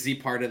 Is he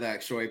part of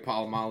that Troy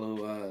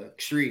Polamalu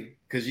tree?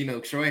 Because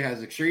Troy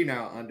has a tree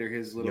now under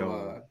his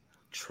little.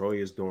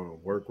 Troy is doing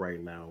work right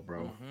now,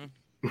 bro.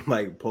 Mm-hmm.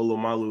 Like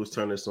Polamalu is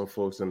turning some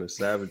folks into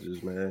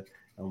savages, man.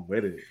 I'm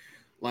with it.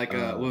 Like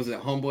what was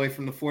it, homeboy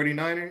from the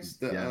 49ers,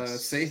 the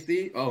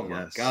safety? Oh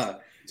my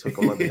god. Took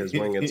him under his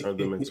wing and turned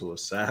him into a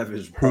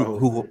savage,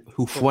 bro.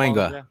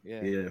 Hufanga.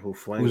 Yeah,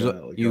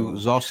 Hufanga. He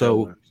was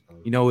also,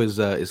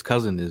 his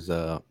cousin is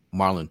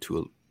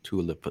Marlon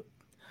Tulipa.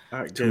 All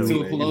right, dude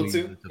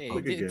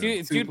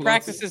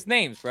practices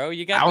names, bro.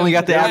 You got. I only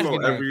got the African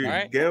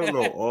names. Gail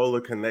know all the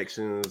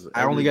connections.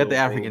 I only got the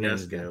African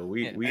names.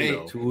 We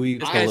know.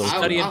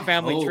 Studying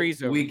family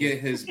trees. We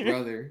get his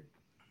brother.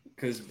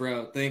 Because,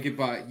 bro, think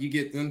about you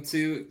get them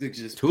two to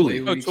just play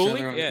with each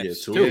other.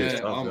 Thule.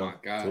 Oh my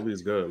god,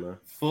 Thule's good, man.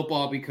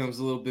 Football becomes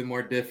a little bit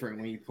more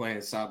different when you're playing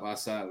side by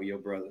side with your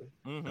brother.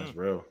 Mm-hmm. That's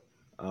real.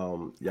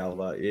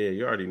 Y'all,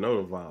 you already know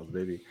the vibes,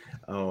 baby.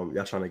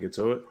 Y'all trying to get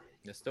to it?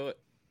 Let's do it.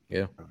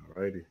 Yeah.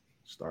 Alrighty,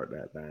 start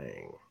that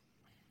thing.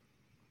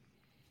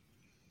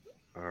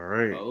 All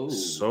right.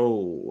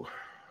 So,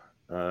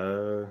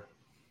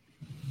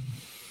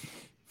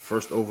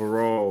 first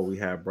overall, we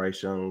have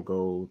Bryce Young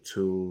go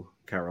to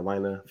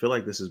Carolina. I feel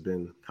like this has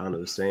been kind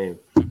of the same.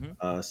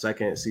 Mm-hmm.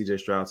 Second,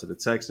 CJ Stroud to the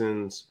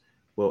Texans.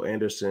 Will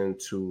Anderson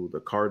to the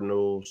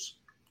Cardinals.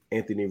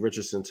 Anthony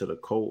Richardson to the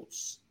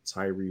Colts.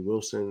 Tyree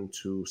Wilson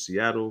to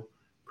Seattle.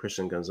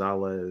 Christian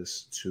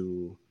Gonzalez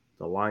to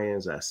the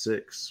Lions at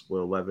 6.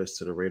 Will Levis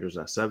to the Raiders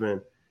at 7.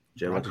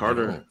 Jalen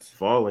Carter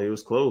falling. He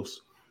was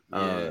close.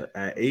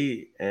 At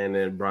 8. And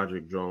then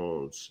Broderick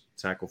Jones,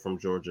 tackle from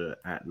Georgia,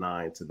 at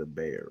 9 to the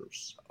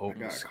Bears. I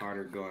got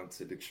Carter going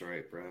to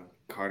Detroit, bro.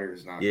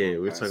 Carter's not. Yeah,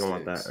 we were talking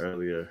about that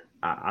earlier.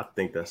 I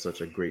think that's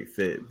such a great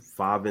fit.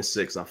 5 and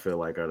 6, I feel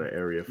like, are the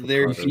area for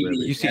Carter.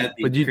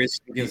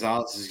 Christian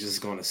Gonzalez is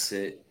just going to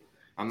sit.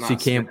 I'm not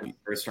a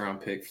first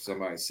round pick for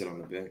somebody to sit on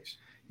the bench.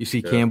 You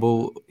see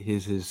Campbell,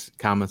 his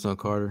comments on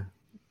Carter.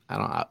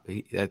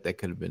 That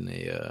could have been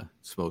a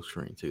smoke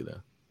screen too,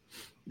 though.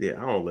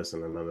 Yeah, I don't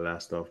listen to none of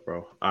that stuff,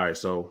 bro. All right,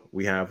 so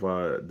we have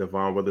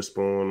Devon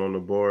Witherspoon on the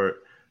board,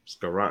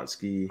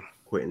 Skaronski,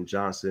 Quentin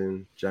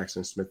Johnson,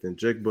 Jackson Smith and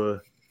Jigba.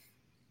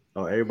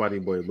 Oh, everybody,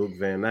 boy, Luke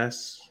Van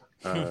Ness,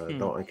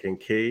 Dalton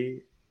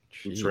Kincaid.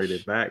 We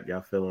traded back.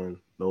 Y'all feeling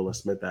Nolan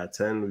Smith at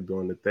 10? We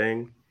doing the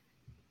thing.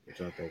 What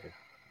y'all thinking?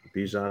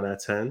 Bijan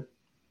at 10?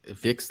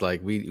 Vic's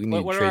like, we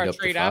need to trade up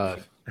to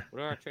 5.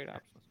 What are our trade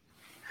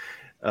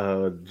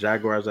options?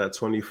 Jaguars at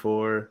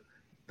 24.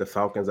 The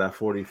Falcons at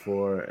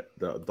 44,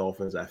 the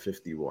Dolphins at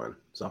 51.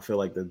 So I feel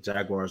like the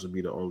Jaguars would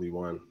be the only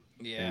one.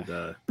 Yeah.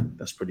 And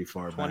that's pretty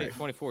far back.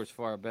 24 is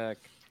far back.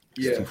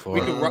 Yeah.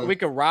 We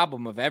could rob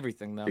them of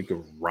everything, though. We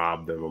could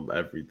rob them of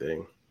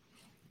everything.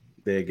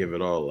 They'd give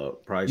it all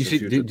up. Did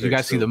you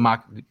guys see the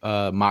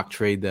mock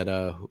trade that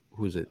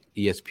who was it?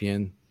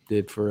 ESPN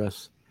did for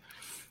us?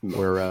 No.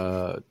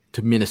 Where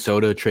to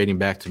Minnesota, trading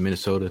back to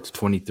Minnesota to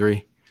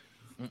 23.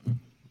 Mm-mm.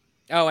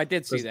 Oh, I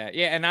did see that.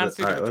 Yeah, and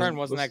honestly, the return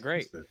wasn't that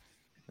great.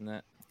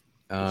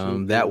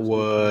 That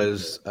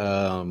was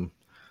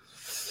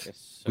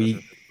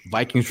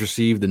Vikings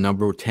received the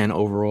number 10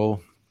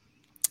 overall.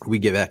 We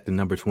give back the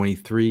number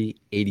 23,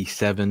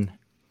 87,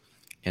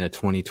 and a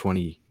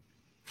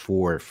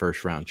 2024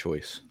 first round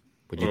choice.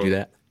 Would you do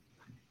that?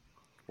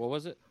 What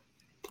was it?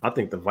 I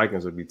think the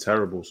Vikings would be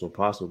terrible, so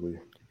possibly.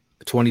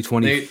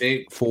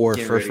 2024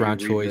 first round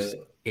choice,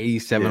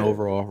 87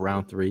 overall,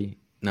 round 3,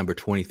 number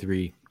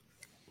 23,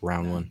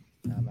 round 1.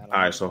 All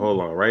right, so hold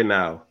on. Right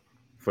now,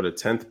 for the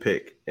 10th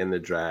pick in the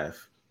draft,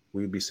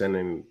 we'd be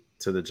sending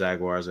to the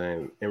Jaguars,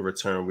 and in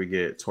return, we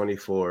get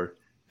 24,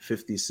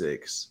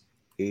 56,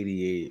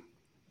 88,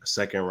 a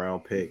second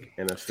round pick,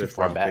 and a fifth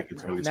round pick in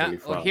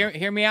 2025. Now,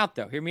 hear me out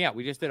though. Hear me out.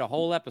 We just did a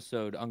whole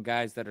episode on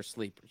guys that are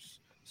sleepers.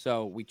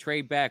 So we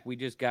trade back. We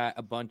just got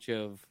a bunch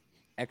of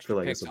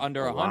extra picks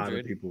under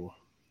 100 people.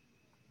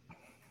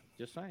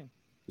 Just saying.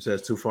 You said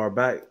it's too far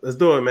back. Let's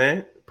do it,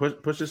 man.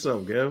 Push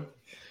yourself, Gil.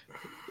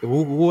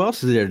 Who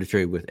else is there to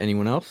trade with?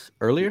 Anyone else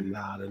earlier?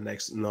 Nah, the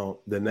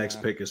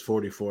next pick is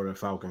 44 to the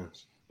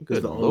Falcons. Good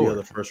It's the Lord. only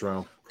other first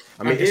round.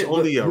 I mean, it's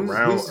only a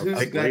round. Who's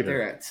pick got later.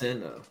 there at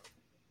 10 though?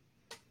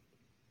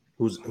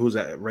 Who's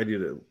ready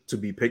to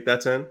be picked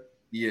at 10?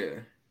 Yeah.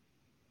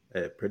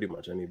 Pretty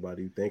much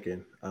anybody you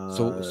thinking.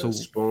 So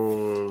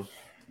Spoon,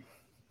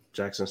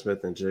 Jackson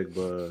Smith, and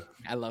Jigba.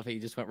 I love how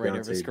you just went right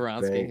over Deontay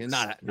Skoronski. Banks.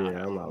 Not.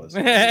 I'm not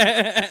listening.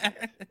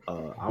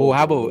 Well,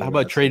 how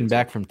about trading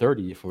back from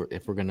 30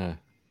 if we're gonna?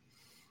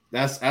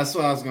 That's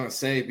what I was gonna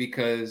say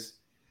because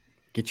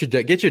Get your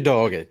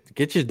dog.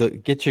 Get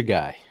your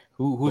guy.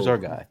 Who's our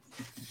guy?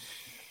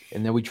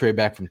 And then we trade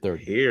back from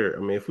 30. Here, I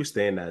mean, if we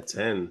stand at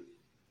 10,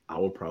 I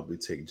would probably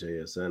take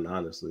JSN.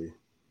 Honestly,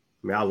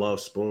 I mean, I love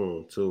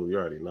Spoon too. You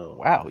already know.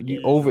 Wow, you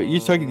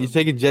taking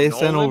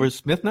JSN over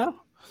Smith now?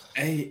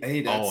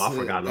 Hey, that's I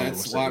forgot.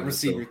 That's wide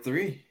receiver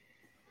 3.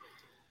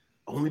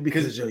 Only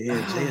because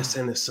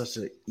JSN is such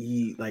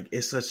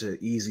such an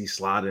easy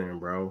slot in,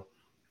 bro,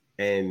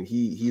 and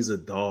he's a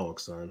dog,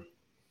 son.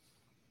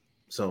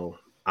 So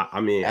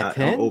I'm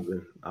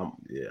open.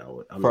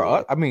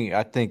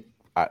 I think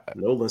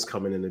Nolan's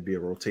coming in to be a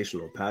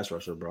rotational pass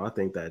rusher, bro. I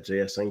think that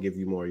JSN give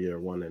you more year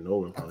one than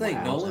Nolan. I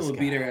think Nolan would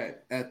be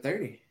there at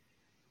 30.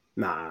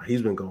 Nah,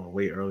 he's been going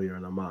way earlier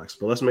in the mocks.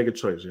 But let's make a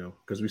choice, yo,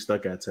 because we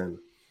stuck at 10.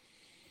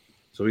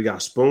 So we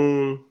got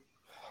Spoon,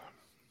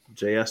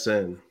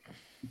 JSN.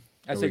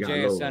 I say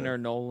JSN or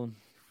Nolan.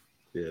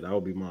 Yeah, that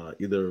would be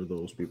either of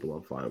those people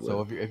I'm fine with.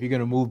 So if you're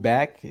gonna move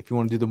back, if you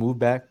want to do the move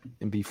back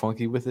and be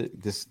funky with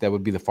it, that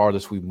would be the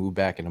farthest we move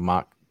back in a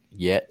mock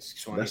yet.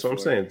 That's what I'm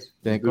saying.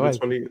 Then go ahead.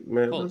 20,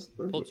 man,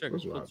 Pull trigger.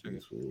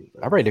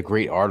 I read a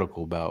great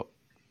article about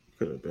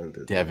could have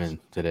been Devin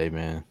today,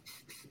 man.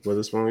 Well,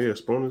 this one,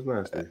 Spoon is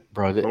nasty.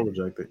 Bro, don't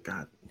reject it.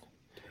 God.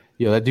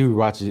 Yo, that dude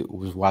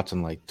was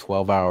watching like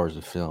 12 hours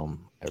of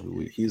film every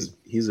week.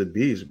 He's a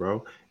beast,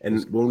 bro.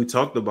 And when we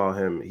talked about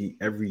him,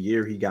 every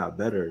year he got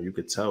better. You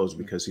could tell it's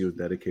because he was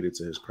dedicated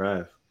to his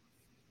craft.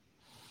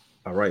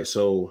 All right,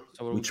 so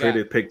we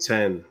traded pick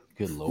 10.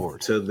 Good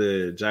Lord. To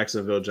the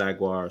Jacksonville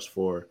Jaguars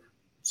for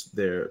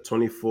their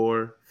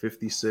 24,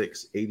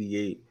 56,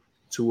 88,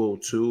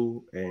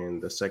 202,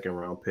 and the second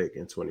round pick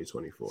in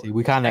 2024. See,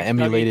 we kind of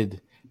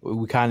emulated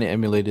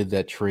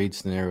that trade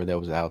scenario that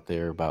was out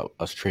there about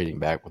us trading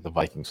back with the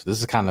Vikings. So this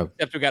is kind of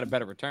except we got a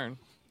better return.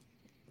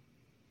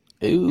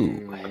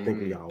 Ooh, I think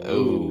we got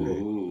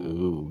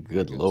ooh,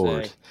 good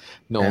Lord.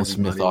 Nolan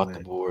Smith off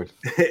the board.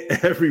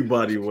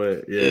 Everybody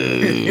went,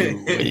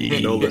 yeah.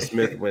 Nolan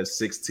Smith went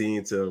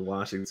 16 to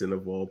Washington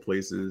of all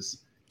places.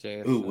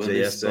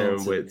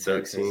 JSN went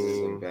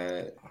 13.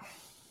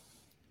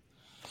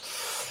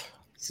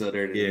 So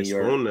they're the New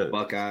York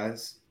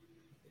Buckeyes.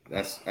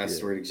 That's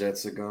where the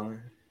Jets are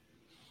going.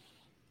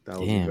 That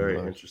was very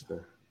interesting.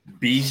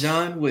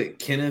 Bijan with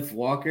Kenneth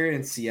Walker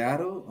in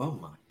Seattle. Oh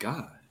my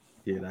God.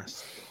 Yeah,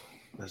 that's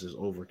just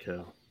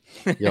overkill.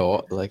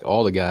 Yo, like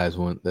all the guys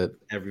went that.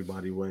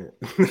 Everybody went.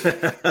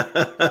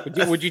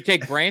 Would you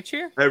take Branch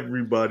here?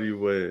 Everybody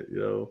went,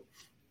 yo.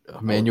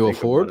 Emmanuel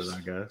Forbes,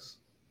 I guess.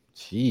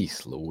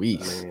 Jeez,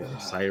 Louise.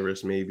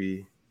 Cyrus,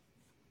 maybe.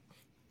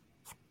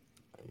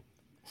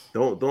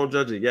 Don't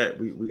judge it yet.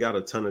 We got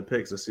a ton of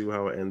picks. Let's see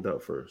how it end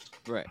up first.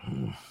 Right.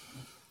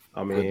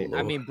 I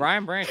mean,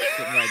 Brian Branch is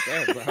sitting right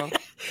there, bro.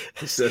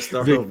 He said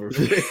start over.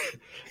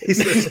 He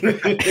says,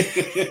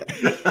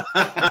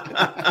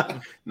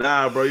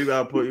 nah, bro, you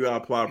gotta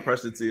apply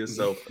pressure to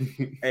yourself.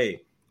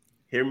 Hey,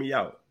 hear me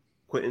out.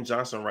 Quentin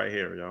Johnson right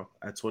here, yo,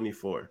 at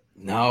 24.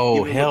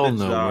 No, hell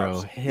no,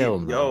 bro. Hell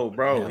no. Yo,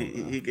 bro,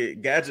 he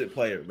get gadget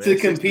player, man. To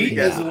compete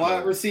as a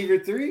wide receiver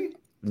 3?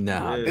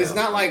 Nah. It's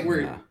not like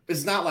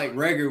it's not like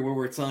regular where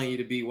we're telling you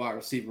to be wide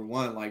receiver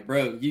 1. Like,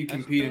 bro, you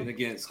competing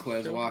against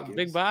Quez Watkins.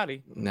 Big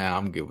body. Nah,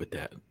 I'm good with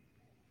that.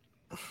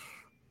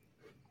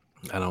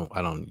 I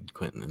don't need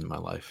Quentin in my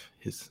life.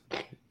 His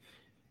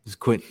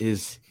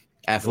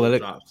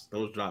athletic.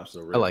 Those drops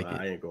are real. I like it.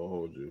 I ain't gonna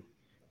hold you.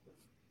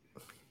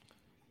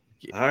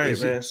 All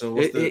right, man. So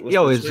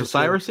is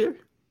Osiris here?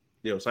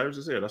 Yo, Osiris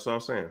is here. That's all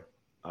I'm saying.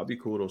 I'll be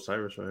cool with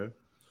Osiris right here.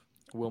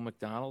 Will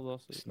McDonald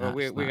also.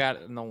 We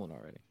got Nolan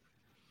already.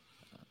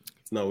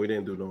 No, we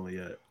didn't do Nolan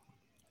yet.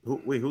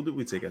 Who did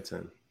we take at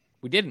 10?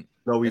 We didn't.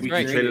 No, we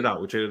traded out.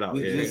 We traded out.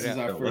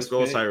 Let's go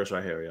pick. Osiris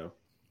right here, yo.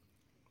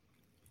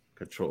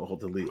 Control, hold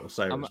delete.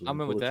 Osiris.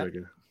 I'm in with that.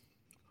 Trigger.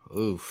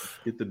 Oof.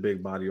 Get the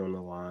big body on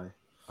the line.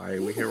 All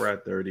right, we're here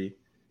at 30.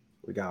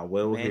 We got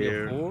Will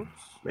here.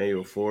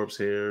 Manuel Forbes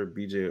here.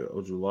 BJ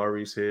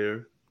Ojulari's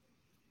here.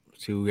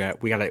 So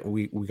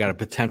we got a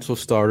potential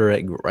starter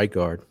at right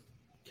guard.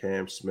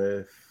 Cam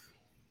Smith.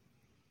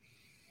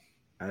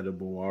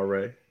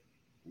 Adebaware.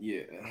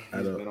 Yeah,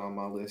 he's been on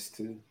my list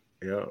too.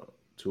 Yeah,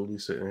 Tully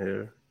sitting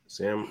here.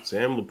 Sam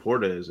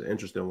Laporta is an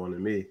interesting one to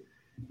me.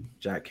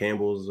 Jack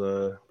Campbell's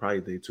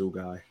probably day 2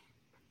 guy.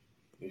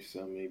 There's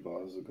so many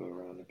balls to go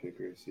around the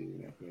picker and see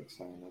that makes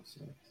no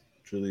sense.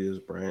 Julius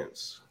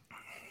Brants.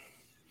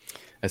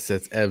 That's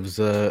Ev's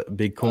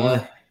big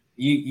corner.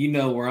 You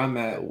know where I'm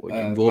at.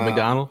 Will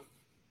McDonald.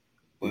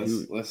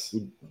 Let's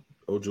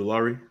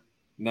Ojulari.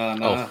 Nah.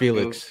 Oh,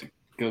 Felix.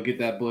 Go get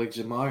that boy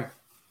Jamar.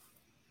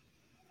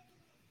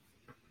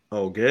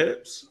 Oh,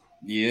 Gibbs.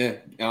 Yeah,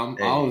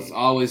 I was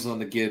always on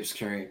the Gibbs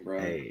train, bro.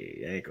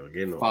 Hey, ain't gonna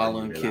get no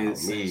following argument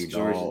kids out me, since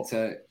Georgia dog.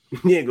 Tech.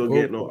 You ain't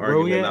gonna get no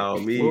argument out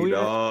at? me,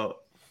 dog.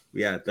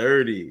 We had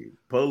 30.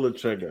 Pull the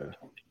trigger.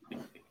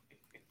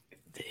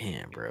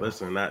 Damn, bro.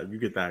 Listen, you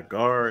get that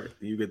guard,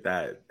 you get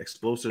that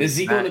explosive. Is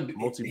he going to be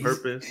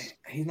multi-purpose?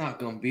 He's not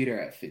going to beat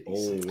her at 50.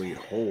 Oh wait,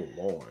 hold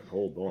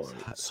on.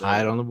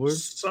 Hide on the board,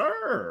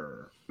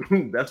 sir.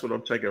 That's what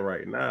I'm checking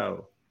right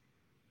now.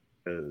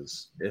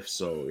 Because if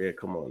so, yeah,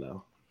 come on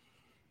now.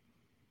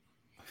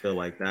 I feel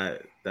like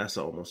that's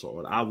almost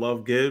all. I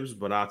love Gibbs,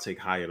 but I'll take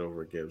Hyatt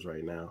over Gibbs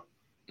right now.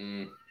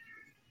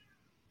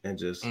 And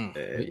just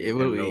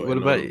what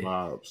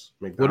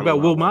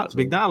about Will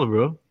McDonald,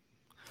 bro?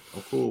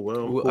 Oh, cool.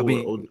 Well, cool. I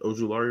mean,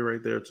 Ojulari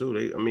right there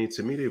too.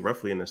 To me, they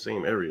roughly in the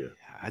same area.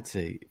 I'd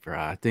say, bro.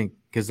 I think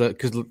because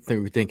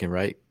we're thinking,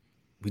 right?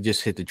 We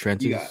just hit the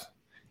trenches,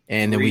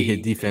 and then we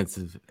hit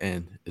defensive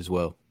end as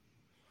well.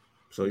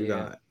 So you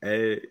got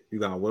Ed, you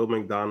got Will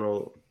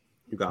McDonald,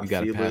 you got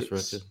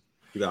Felix,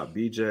 you got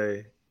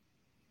BJ,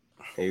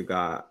 and you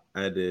got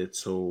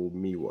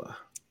Adetomiwa.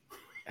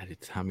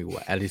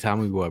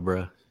 Adetomiwa,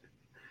 bro.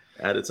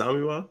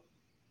 Adetomiwa?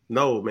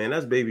 No, man,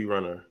 that's Baby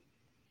Runner.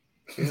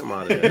 Get him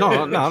out of there.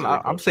 No,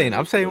 I'm saying,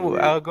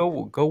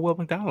 go Will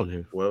McDonald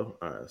here. Well,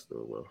 all right,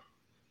 still Will.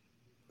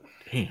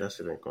 Damn. That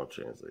shit ain't gonna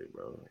translate,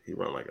 bro. He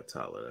run like a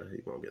Tyler.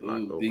 He gonna get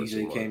knocked over.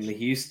 BJ came to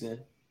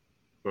Houston.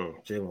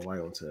 Jalen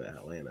White went to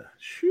Atlanta.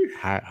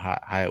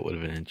 Hyatt would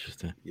have been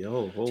interesting.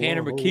 Yo,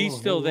 Tanner McKee's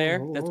still there.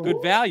 That's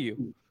good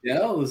value.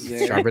 Yeah, was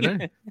there.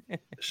 Charbonnet.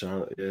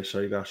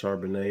 You got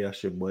Charbonnet.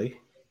 That's your boy.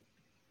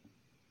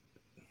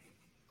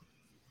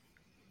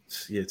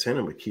 Yeah,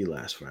 Tanner McKee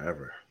lasts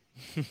forever.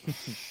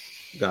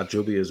 Got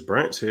Julius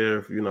Brents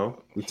here. You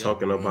know, we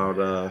talking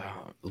about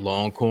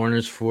long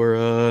corners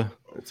for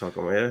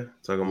talking about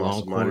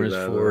long corners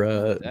for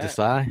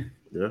Desai.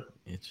 Yeah,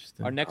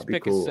 interesting. Our next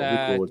pick is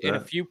in a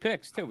few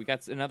picks too. We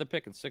got another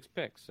pick in 6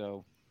 picks,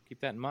 so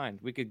keep that in mind.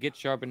 We could get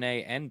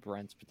Charbonnet and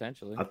Brents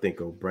potentially. I think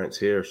Brent's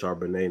here,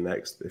 Charbonnet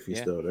next if he's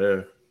still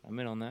there. I'm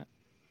in on that.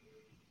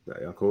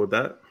 Y'all cool with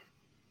that?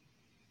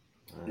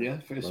 Yeah,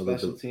 for a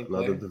special team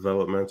player. Another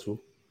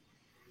developmental.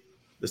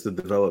 It's the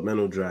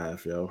developmental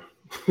draft, yo.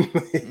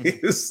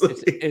 It's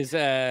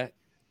the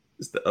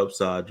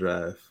upside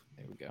draft.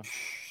 There we go.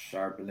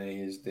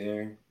 Charbonnet is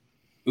there.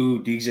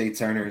 Ooh, DJ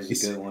Turner is a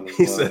good one as well.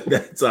 He said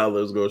that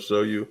Tyler's gonna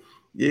show you.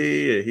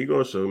 Yeah, he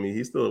gonna show me.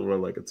 He still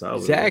run like a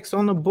Tyler. Zach's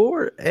on the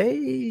board.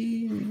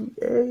 Hey.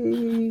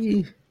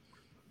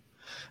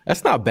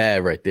 That's not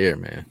bad right there,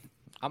 man.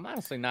 I'm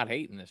honestly not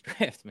hating this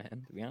draft,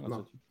 man, to be honest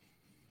with you.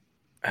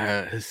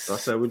 I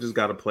said we just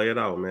gotta play it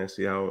out, man.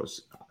 See how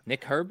it's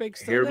Nick Herbig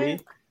still hear there? me?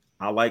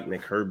 I like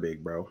Nick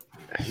Herbig, bro.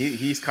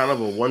 He's kind of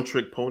a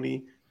one-trick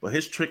pony, but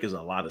his trick is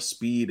a lot of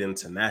speed and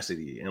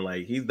tenacity. And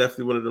like he's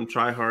definitely one of them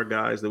try-hard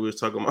guys that we was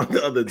talking about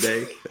the other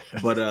day.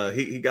 But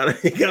he got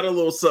a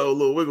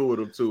little wiggle with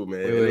him too,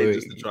 man. Wait,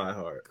 just to try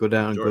hard. Go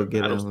down, Jordan go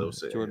get him. Still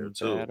sitting Jordan here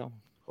too. Battle.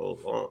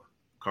 Hold on.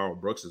 Carl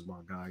Brooks is my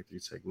guy. 3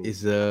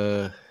 techniques.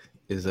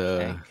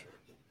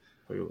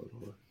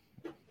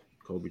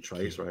 Kobe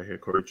Trice right here.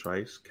 Corey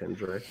Trice,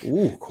 Kendra.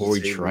 Ooh, Corey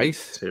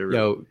Trice.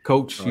 Yo,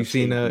 coach,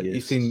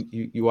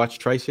 you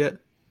watched Trice yet?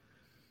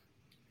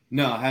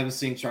 No, I haven't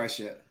seen Trice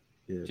yet.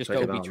 Yeah, just check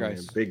Obi it out, Trice.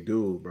 Man. Big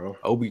dude, bro.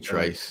 Obi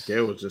Trice.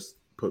 Gail just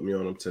put me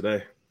on him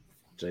today.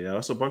 JL,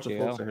 that's a bunch of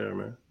folks in here,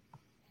 man.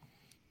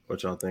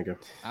 What y'all thinking?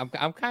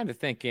 I'm kind of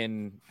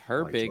thinking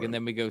Herbig, and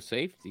then we go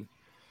safety.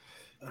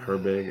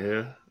 Herbig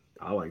here.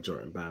 I like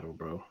Jordan Battle,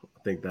 bro.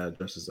 I think that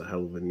addresses a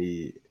hell of a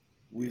need.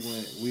 We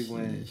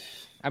went.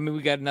 I mean,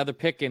 we got another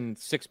pick in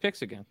 6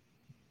 picks again.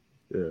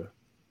 Yeah.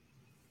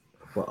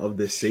 But of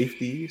the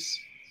safeties,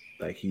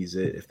 like he's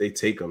it. If they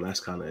take him, that's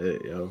kind of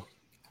it, yo.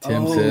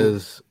 Tim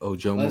says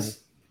Ojomo. Let's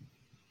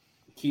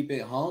keep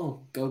it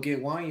home. Go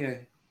get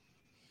Wanya.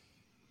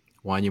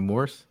 Wanya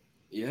Morris?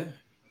 Yeah.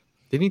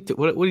 Didn't he?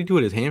 What did he do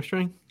with his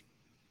hamstring?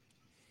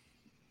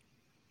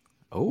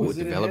 Oh, a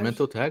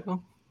developmental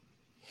tackle?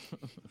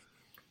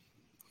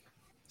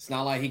 It's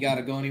not like he got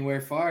to go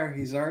anywhere far.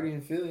 He's already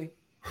in Philly.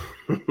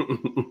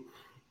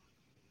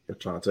 You're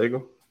trying to take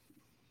him?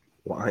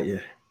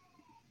 Wanya.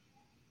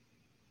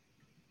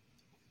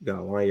 Got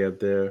Wanya up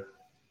there.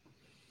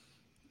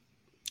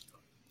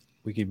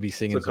 We could be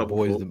singing some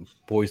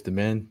boys to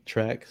men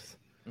tracks.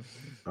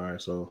 All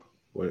right, so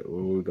where are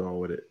we going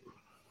with it?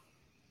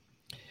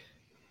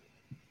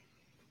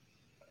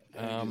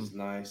 It's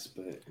nice,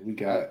 but we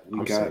got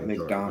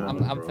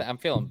McDonald. I'm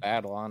feeling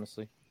Battle,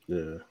 honestly.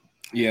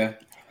 Yeah,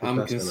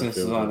 I'm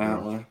consensus on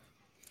that one.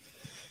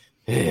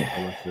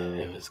 Yeah,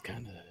 it was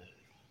kind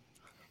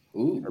of.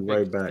 Ooh,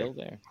 right back. Still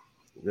there.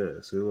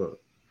 Yeah, see, look.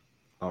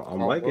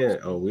 I'm liking.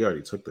 Oh, we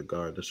already took the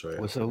guard. That's right.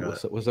 What's up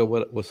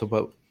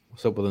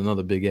with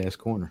another big ass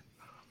corner?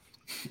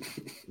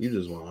 You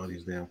just want all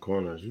these damn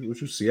corners.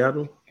 What you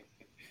Seattle?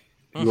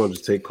 You want to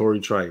just take Corey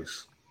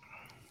Trice?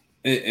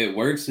 It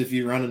works if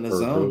you run in the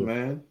zone,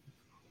 man.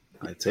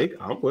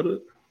 I'm with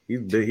it.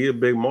 He a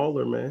big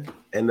mauler, man.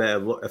 And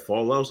that if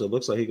all else, it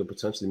looks like he could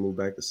potentially move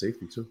back to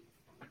safety too.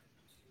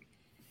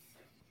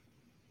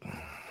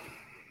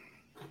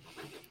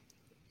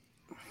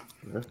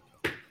 Yeah.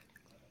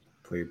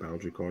 Play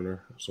boundary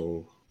corner.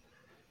 So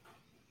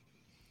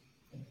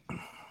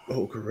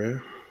whole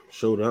career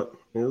showed up.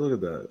 Hey, look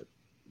at that.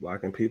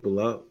 Locking people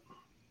up.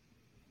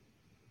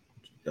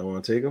 Y'all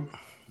want to take him?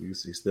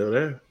 He's still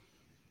there.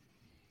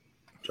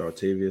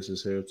 Jartavius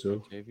is here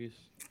too. Jartavius.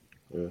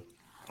 Yeah.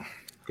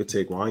 Could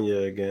take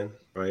Wanya again,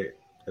 right?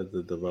 As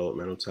the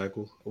developmental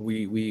tackle.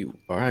 We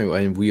all right,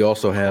 and we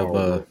also have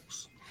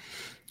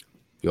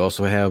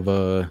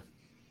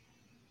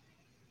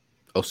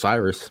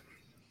Osiris.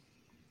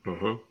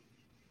 Mm-hmm.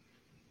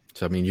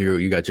 So I mean,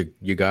 you got your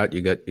guard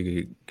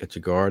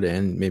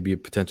and maybe a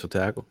potential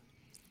tackle.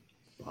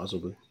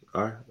 Possibly.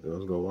 All right,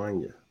 let's go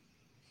Wanya.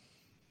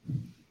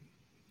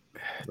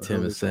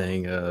 Tim is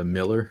saying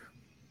Miller.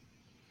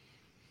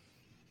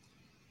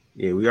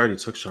 Yeah, we already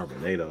took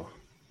Charbonnet though.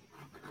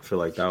 I feel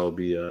like that would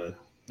be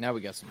now we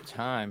got some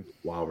time.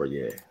 Wow,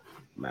 yeah,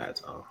 mad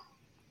time.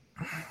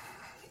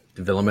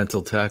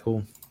 Developmental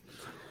tackle.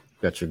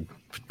 Got your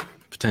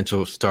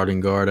potential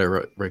starting guard at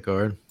right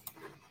guard.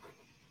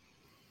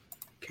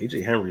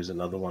 KJ Henry is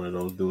another one of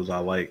those dudes I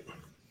like.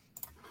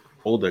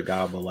 Older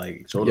guy, but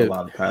like showed a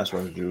lot of pass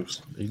rush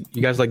juice.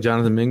 You guys like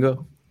Jonathan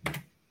Mingo? He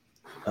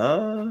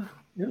was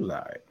all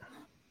right.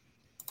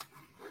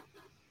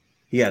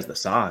 He has the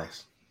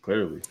size,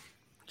 clearly.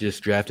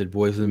 Just drafted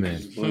Boys of the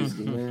Man. Boys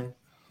the man.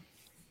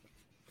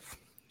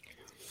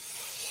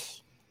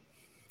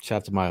 Shout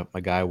out to my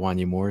guy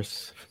Wanya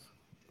Morris.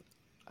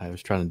 I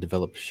was trying to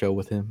develop a show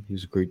with him. He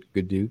was a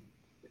good dude.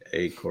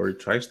 Hey, Corey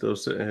Trice still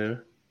sitting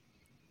here.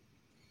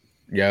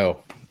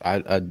 Yo, I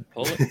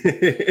Pull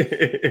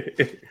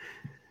it.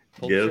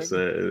 Yes,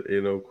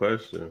 ain't no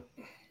question.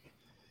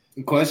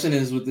 The question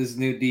is, with this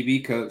new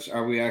DB coach,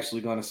 are we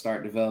actually going to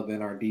start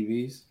developing our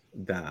DBs?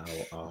 I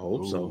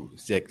hope so.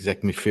 Zach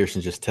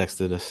McPherson just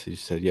texted us. He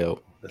said,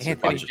 "Yo,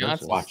 watch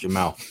your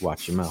mouth.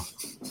 Watch your mouth."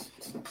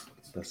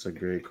 That's a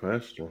great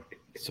question.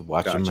 So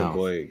watch your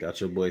mouth. Got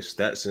your boy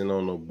Stetson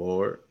on the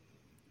board.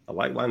 I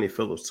like Lonnie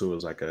Phillips too.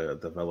 As like a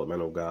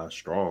developmental guy,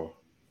 strong.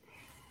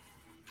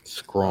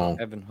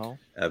 Evan Hall.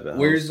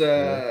 Where's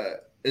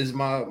is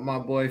my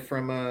boy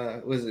from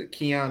was it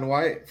Keon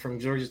White from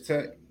Georgia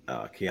Tech?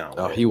 Keon White.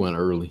 Oh, he went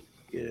early.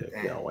 Yeah,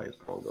 Keon White's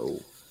gonna go.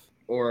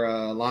 Or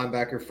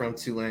linebacker from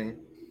Tulane.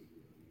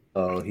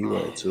 Oh, he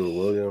went to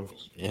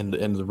Williams. And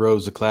the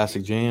Rose, the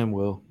classic jam.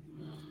 Well,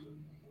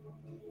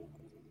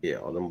 yeah,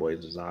 all them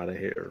boys is out of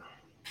here.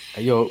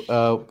 Hey, yo,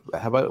 how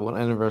about one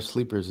of our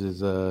sleepers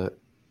is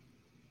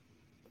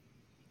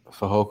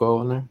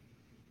Fahoko in there?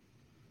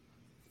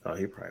 Oh,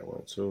 he probably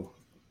went too.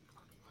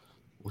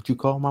 What you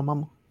call my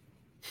mama?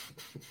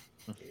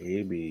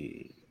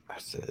 Maybe. I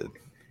said.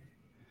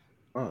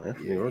 Oh,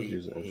 Anthony Ortiz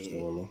is an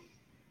interesting one though.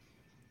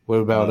 What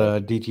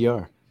about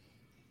DTR?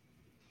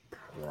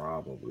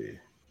 Probably.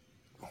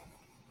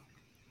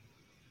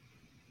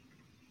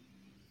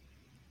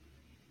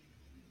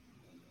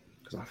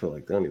 Because I feel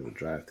like they don't even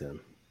draft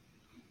him.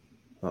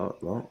 Oh,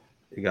 no.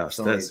 You got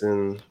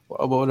Stetson.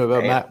 Well, what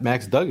about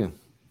Max Duggan?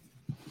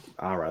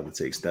 I'd rather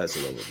take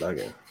Stetson over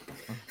Duggan.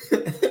 He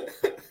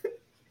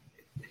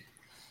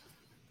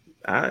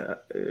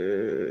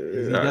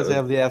doesn't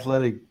have the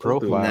athletic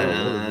profile.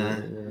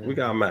 Nah. We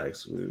got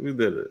Max. We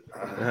did it.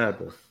 It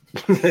happened.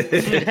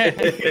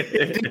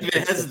 Didn't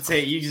even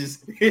hesitate. You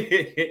just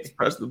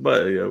press the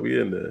button. Yeah, we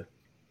in there.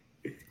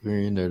 We're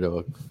in there,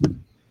 dog.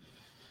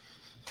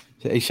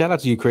 Hey, shout out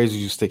to you crazies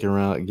who's sticking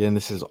around. Again,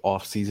 this is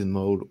off-season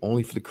mode,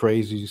 only for the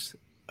crazies.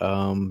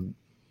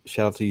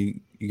 Shout out to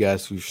you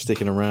guys who's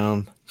sticking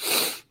around,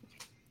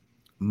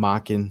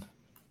 mocking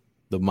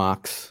the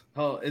mocks.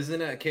 Oh, isn't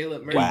that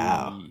Caleb Murphy?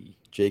 Wow.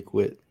 Jake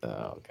Witt.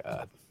 Oh,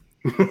 God.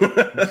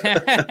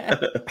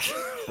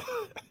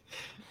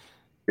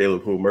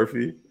 Caleb who,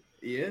 Murphy?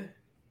 Yeah.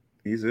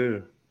 He's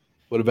here.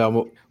 What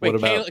about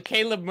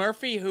Caleb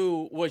Murphy,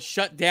 who was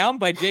shut down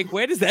by Jake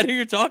Witt? Is that who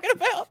you're talking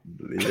about?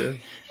 Yeah.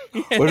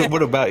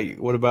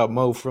 What about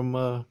Mo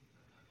from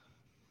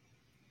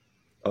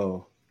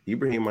Oh,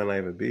 Ibrahim might not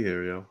even be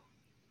here, yo.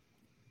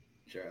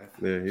 Draft.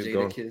 Yeah, he's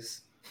gone.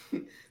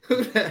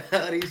 Who the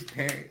hell are these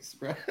parents,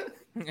 bro?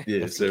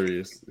 Yeah,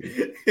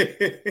 seriously.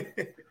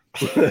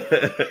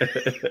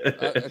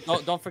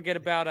 Don't forget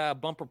about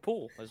Bumper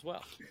Pool as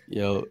well.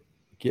 Yo,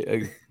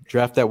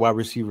 draft that wide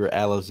receiver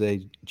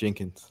Alize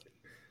Jenkins.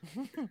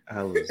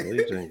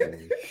 Alize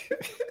Jenkins.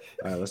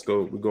 All right, let's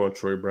go. We're going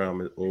Troy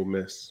Brown, Ole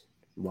Miss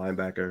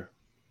linebacker.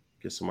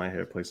 Get somebody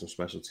here, play some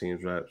special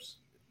teams reps.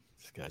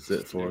 That's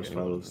it for us,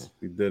 fellas.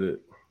 We did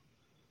it.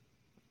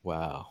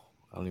 Wow,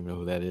 I don't even know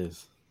who that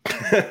is.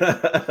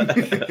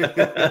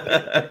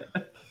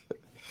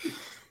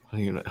 I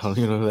don't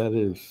even know who that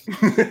is.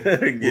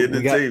 Get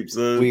the tape,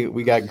 son.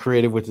 We got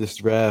creative with this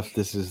draft.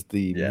 This is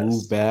the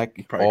move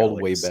back all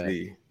the way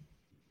back.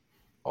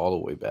 All the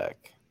way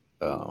back.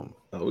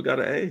 We got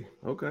an A.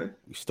 Okay.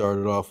 We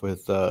started off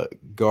with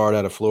guard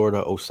out of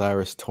Florida,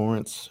 Osiris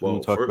Torrance, who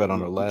we talked about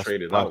on our last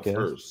traded podcast. Out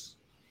first.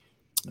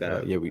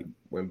 We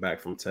went back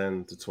from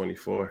 10 to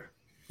 24.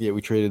 Yeah,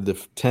 we traded the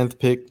 10th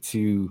pick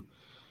to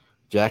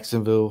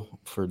Jacksonville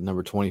for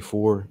number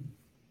 24,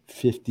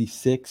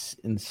 56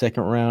 in the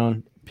second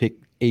round, pick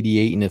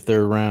 88 in the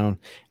third round,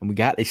 and we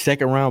got a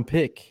second round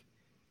pick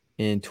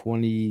in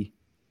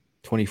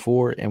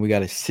 2024, and we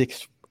got a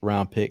sixth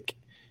round pick,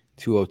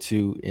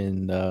 202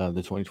 in the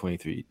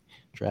 2023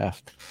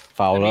 draft.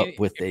 Followed up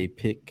with a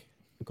pick.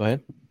 Go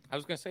ahead. I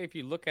was gonna say, if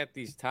you look at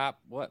these top,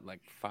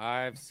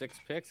 5, 6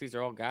 picks, these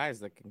are all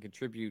guys that can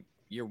contribute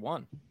year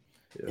one.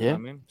 Yeah.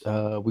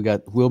 We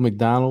got Will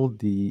McDonald,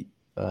 the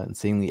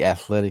insanely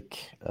athletic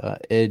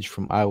edge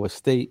from Iowa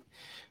State.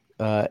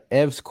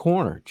 Ev's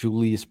corner,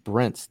 Julius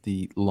Brents,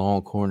 the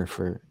long corner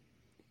for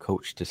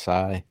Coach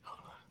Desai.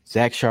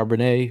 Zach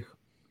Charbonnet,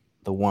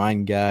 the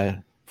wine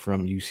guy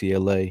from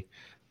UCLA.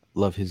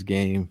 Love his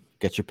game.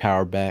 Get your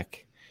power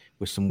back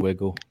with some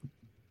wiggle.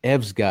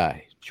 Ev's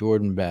guy,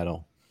 Jordan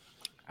Battle.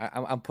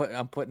 I'm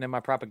putting in my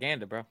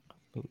propaganda, bro.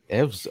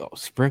 Ev's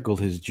sprinkled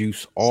his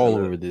juice all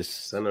over this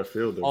center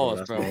fielder.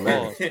 Pause.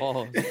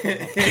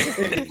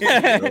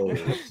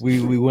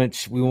 We went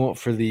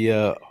for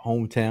the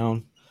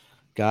hometown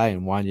guy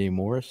in Wanye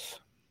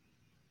Morris,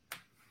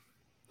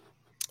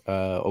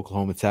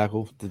 Oklahoma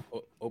tackle.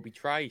 Obi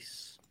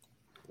Trice,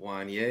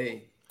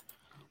 Wanye,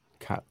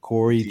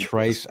 Corey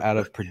Trice out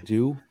of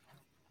Purdue.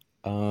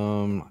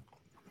 You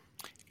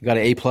got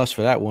an A+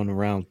 for that one,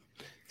 around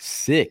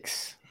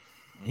 6.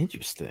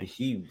 Interesting.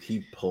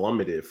 He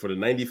plummeted for the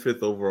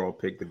 95th overall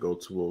pick to go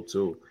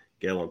 202.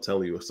 Gail, I'm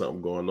telling you, there's something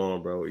going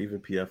on, bro. Even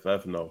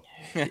PFF know.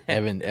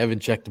 Evan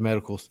checked the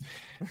medicals.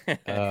 We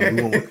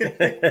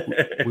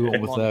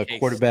went with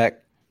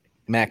quarterback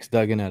Max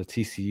Duggan out of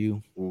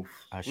TCU. We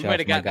might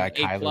have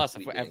gotten an A+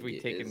 if we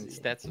taken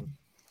Stetson.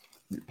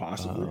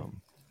 Possibly.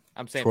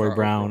 I'm saying Troy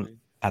Brown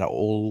out of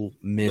Ole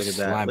Miss.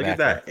 Look at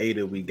that A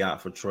that we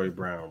got for Troy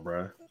Brown,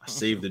 bro. I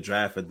saved the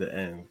draft at the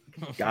end.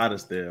 Got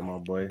us there, my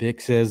boy.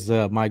 Vic says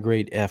my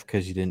grade F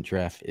because you didn't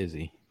draft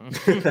Izzy.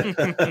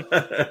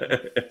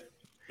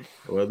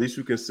 Well, at least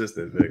you're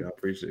consistent, Vic. I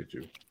appreciate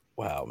you.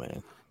 Wow,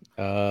 man.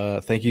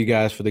 Thank you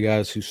guys for the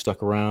guys who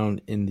stuck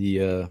around in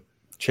the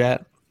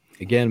chat.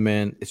 Again,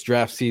 man, it's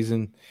draft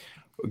season.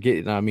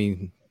 Only the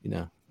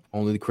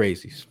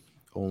crazies.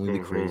 Only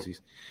the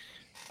crazies.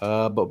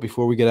 But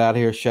before we get out of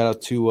here, shout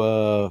out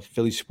to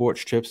Philly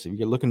Sports Trips. If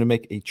you're looking to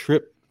make a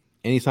trip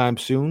anytime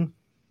soon,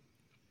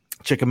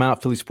 check them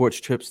out,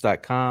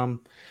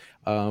 phillysportstrips.com.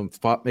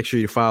 Make sure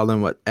you follow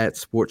them at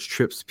Sports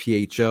Trips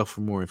PHL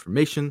for more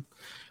information.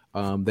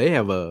 They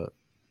have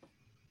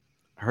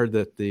heard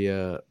that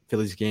the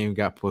Phillies game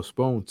got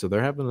postponed, so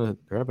they're having a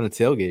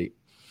tailgate.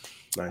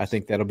 Nice. I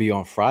think that'll be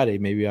on Friday.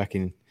 Maybe I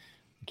can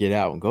get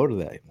out and go to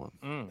that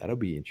one. That'll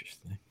be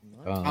interesting.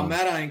 I'm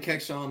mad I didn't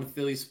catch you on the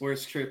Philly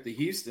sports trip to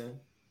Houston.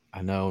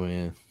 I know,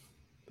 man.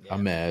 Yeah.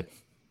 I'm mad.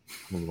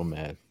 I'm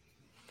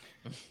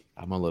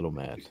a little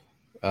mad.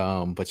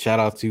 But shout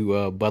out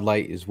to Bud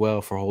Light as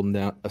well for holding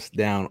us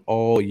down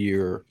all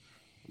year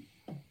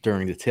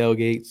during the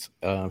tailgates.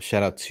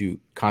 Shout out to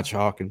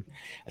Conshohocken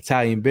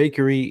Italian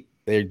Bakery.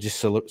 They just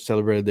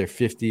celebrated their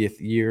 50th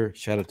year.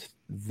 Shout out to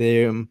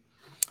them.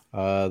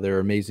 They're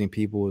amazing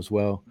people as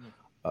well.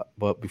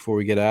 But before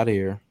we get out of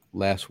here,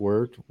 last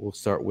word. We'll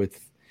start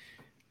with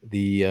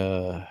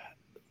the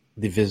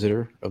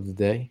visitor of the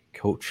day,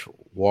 Coach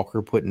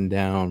Walker, putting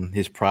down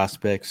his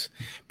prospects,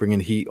 bringing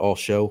the heat all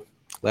show.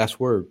 Last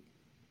word.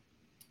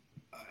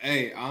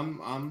 Hey,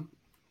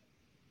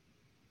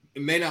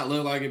 it may not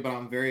look like it, but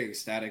I'm very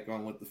ecstatic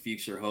on what the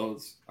future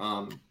holds.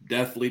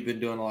 Definitely been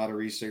doing a lot of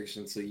research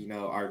into,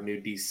 our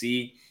new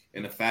DC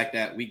and the fact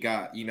that we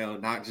got,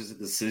 not just a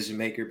decision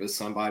maker, but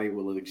somebody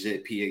with a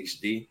legit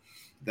PhD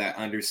that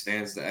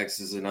understands the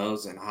X's and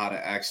O's and how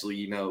to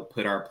actually,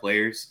 put our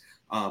players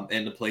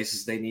in the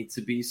places they need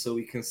to be so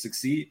we can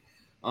succeed.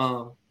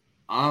 I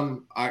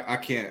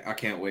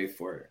can't wait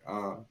for it.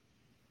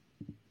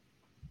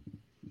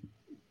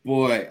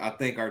 Boy, I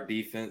think our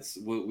defense,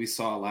 what we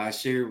saw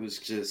last year, was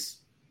just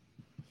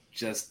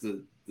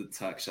the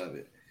touch of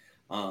it.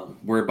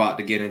 We're about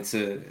to get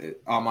into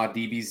all my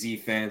DBZ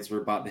fans.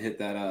 We're about to hit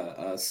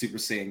that Super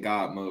Saiyan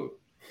God mode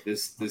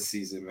this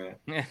season, man.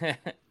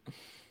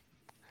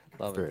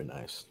 Love Very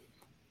nice.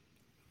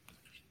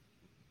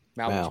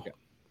 Mal.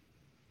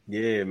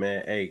 Yeah,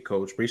 man. Hey,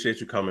 Coach, appreciate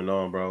you coming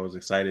on, bro. I was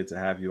excited to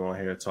have you on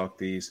here to talk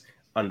these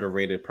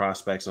underrated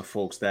prospects of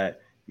folks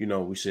that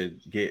we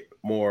should get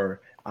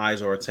more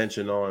eyes or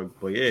attention on.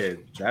 But yeah,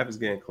 draft is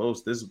getting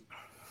close.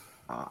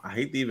 I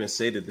hate to even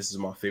say that this is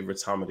my favorite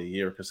time of the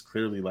year because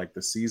clearly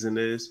the season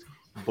is,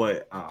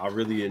 but I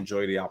really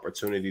enjoy the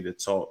opportunity to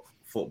talk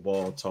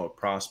football, talk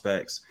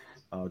prospects,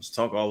 just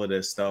talk all of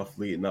this stuff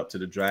leading up to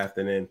the draft.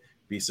 And then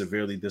be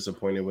severely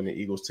disappointed when the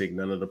Eagles take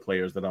none of the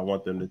players that I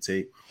want them to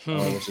take,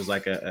 which is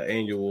like an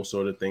annual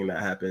sort of thing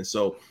that happens.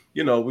 So,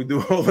 we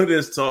do all of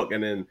this talk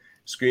and then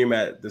scream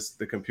at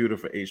the computer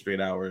for 8 straight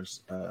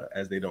hours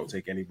as they don't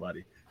take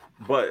anybody.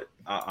 But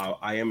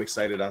I am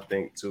excited, I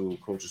think, to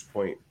Coach's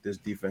point, this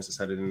defense is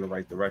headed in the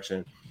right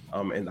direction.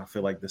 And I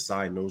feel like the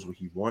side knows what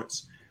he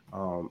wants.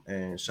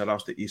 And shout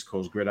outs to East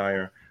Coast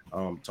Gridiron.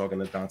 Talking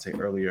to Dante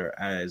earlier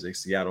as a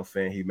Seattle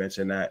fan, he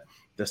mentioned that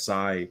the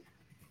side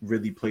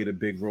really played a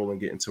big role in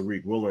getting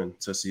Tariq Woolen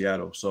to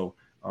Seattle. So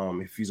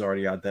if he's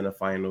already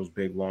identifying those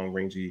big, long,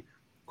 rangy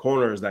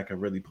corners that can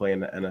really play in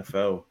the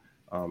NFL,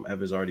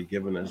 Eva's already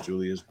given us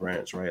Julius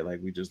Branch, right? Like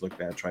we just looked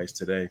at Trice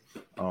today.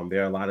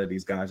 There are a lot of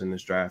these guys in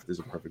this draft. There's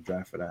a perfect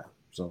draft for that.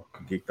 So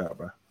geeked out,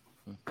 bro.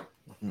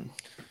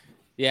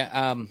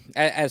 Yeah.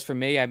 As for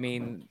me, I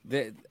mean,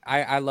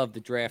 I love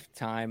the draft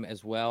time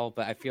as well,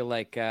 but I feel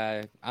like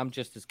I'm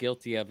just as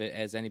guilty of it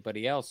as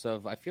anybody else.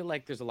 I feel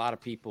like there's a lot of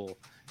people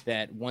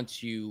that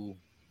once you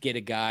get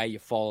a guy, you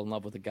fall in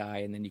love with a guy,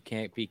 and then you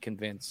can't be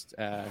convinced,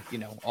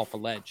 off a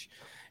ledge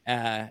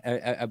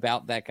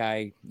about that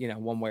guy,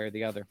 one way or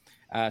the other.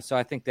 So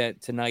I think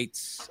that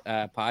tonight's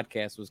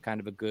podcast was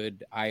kind of a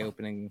good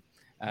eye-opening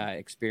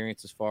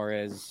experience as far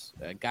as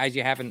guys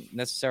you haven't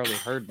necessarily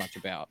heard much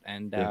about,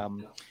 and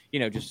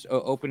just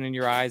opening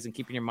your eyes and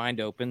keeping your mind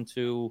open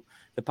to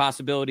the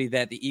possibility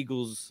that the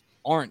Eagles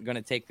aren't going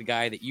to take the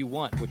guy that you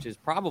want, which is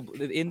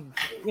probably in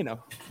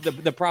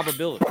the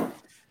probability.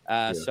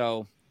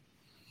 So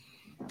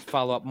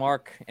follow up,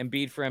 Mark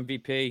Embiid for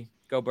MVP.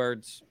 Go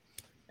Birds,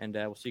 and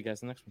we'll see you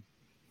guys in the next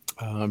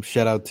one.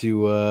 Shout out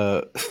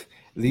to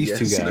these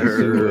two guys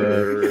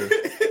who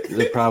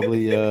they're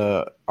probably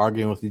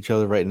arguing with each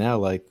other right now.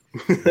 Like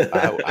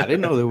I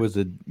didn't know there was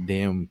a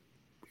damn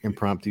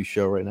impromptu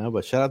show right now,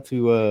 but shout out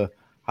to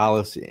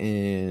Hollis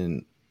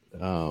and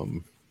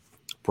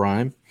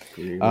Prime.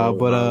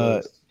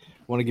 But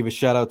want to give a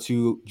shout out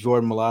to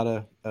Jordan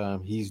Malata.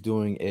 He's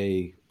doing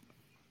an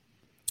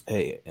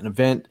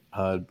event,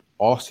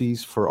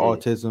 Aussies for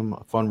Autism,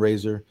 a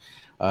fundraiser.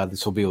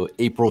 This will be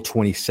April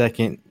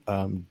 22nd.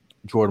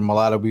 Jordan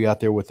Malata will be out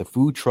there with a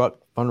food truck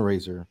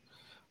fundraiser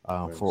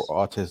for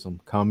autism.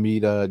 Come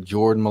meet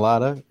Jordan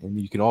Malata, and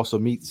you can also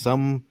meet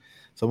some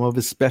of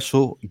his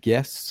special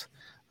guests.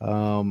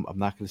 I'm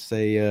not going to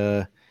say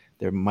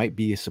there might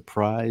be a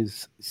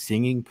surprise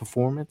singing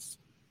performance.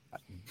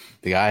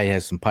 The guy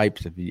has some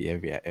pipes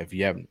if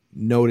you haven't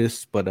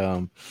noticed, but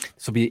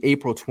this will be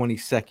April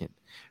 22nd.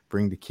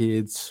 Bring the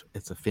kids.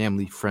 It's a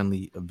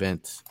family-friendly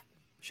event.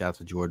 Shout out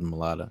to Jordan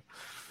Malata.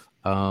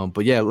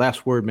 But yeah,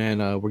 last word, man.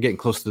 We're getting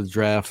close to the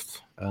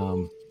draft.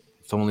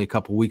 It's only a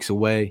couple weeks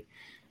away.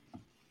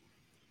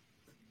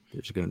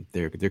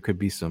 There could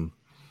be some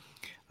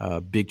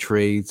big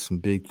trades, some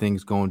big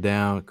things going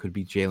down. It could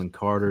be Jalen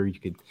Carter. You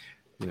could,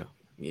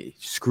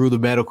 screw the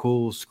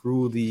medicals,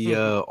 screw the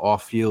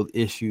off-field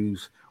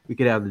issues. We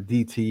could have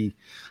the DT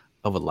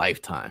of a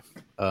lifetime,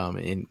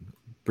 and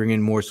bring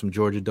in some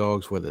Georgia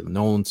dogs, whether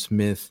Nolan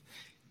Smith.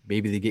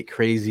 Maybe they get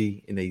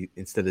crazy and they,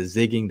 instead of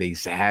zigging, they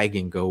zag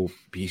and go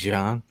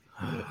Bijan.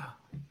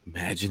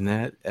 Imagine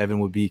that. Evan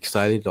would be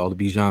excited. All the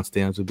Bijan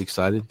stands would be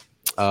excited.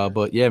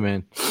 But yeah,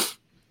 man,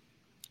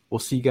 we'll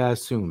see you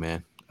guys soon,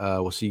 man.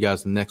 We'll see you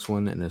guys in the next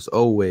one. And as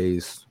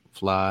always,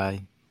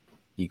 fly,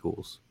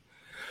 Eagles.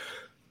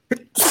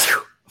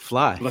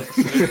 Fly.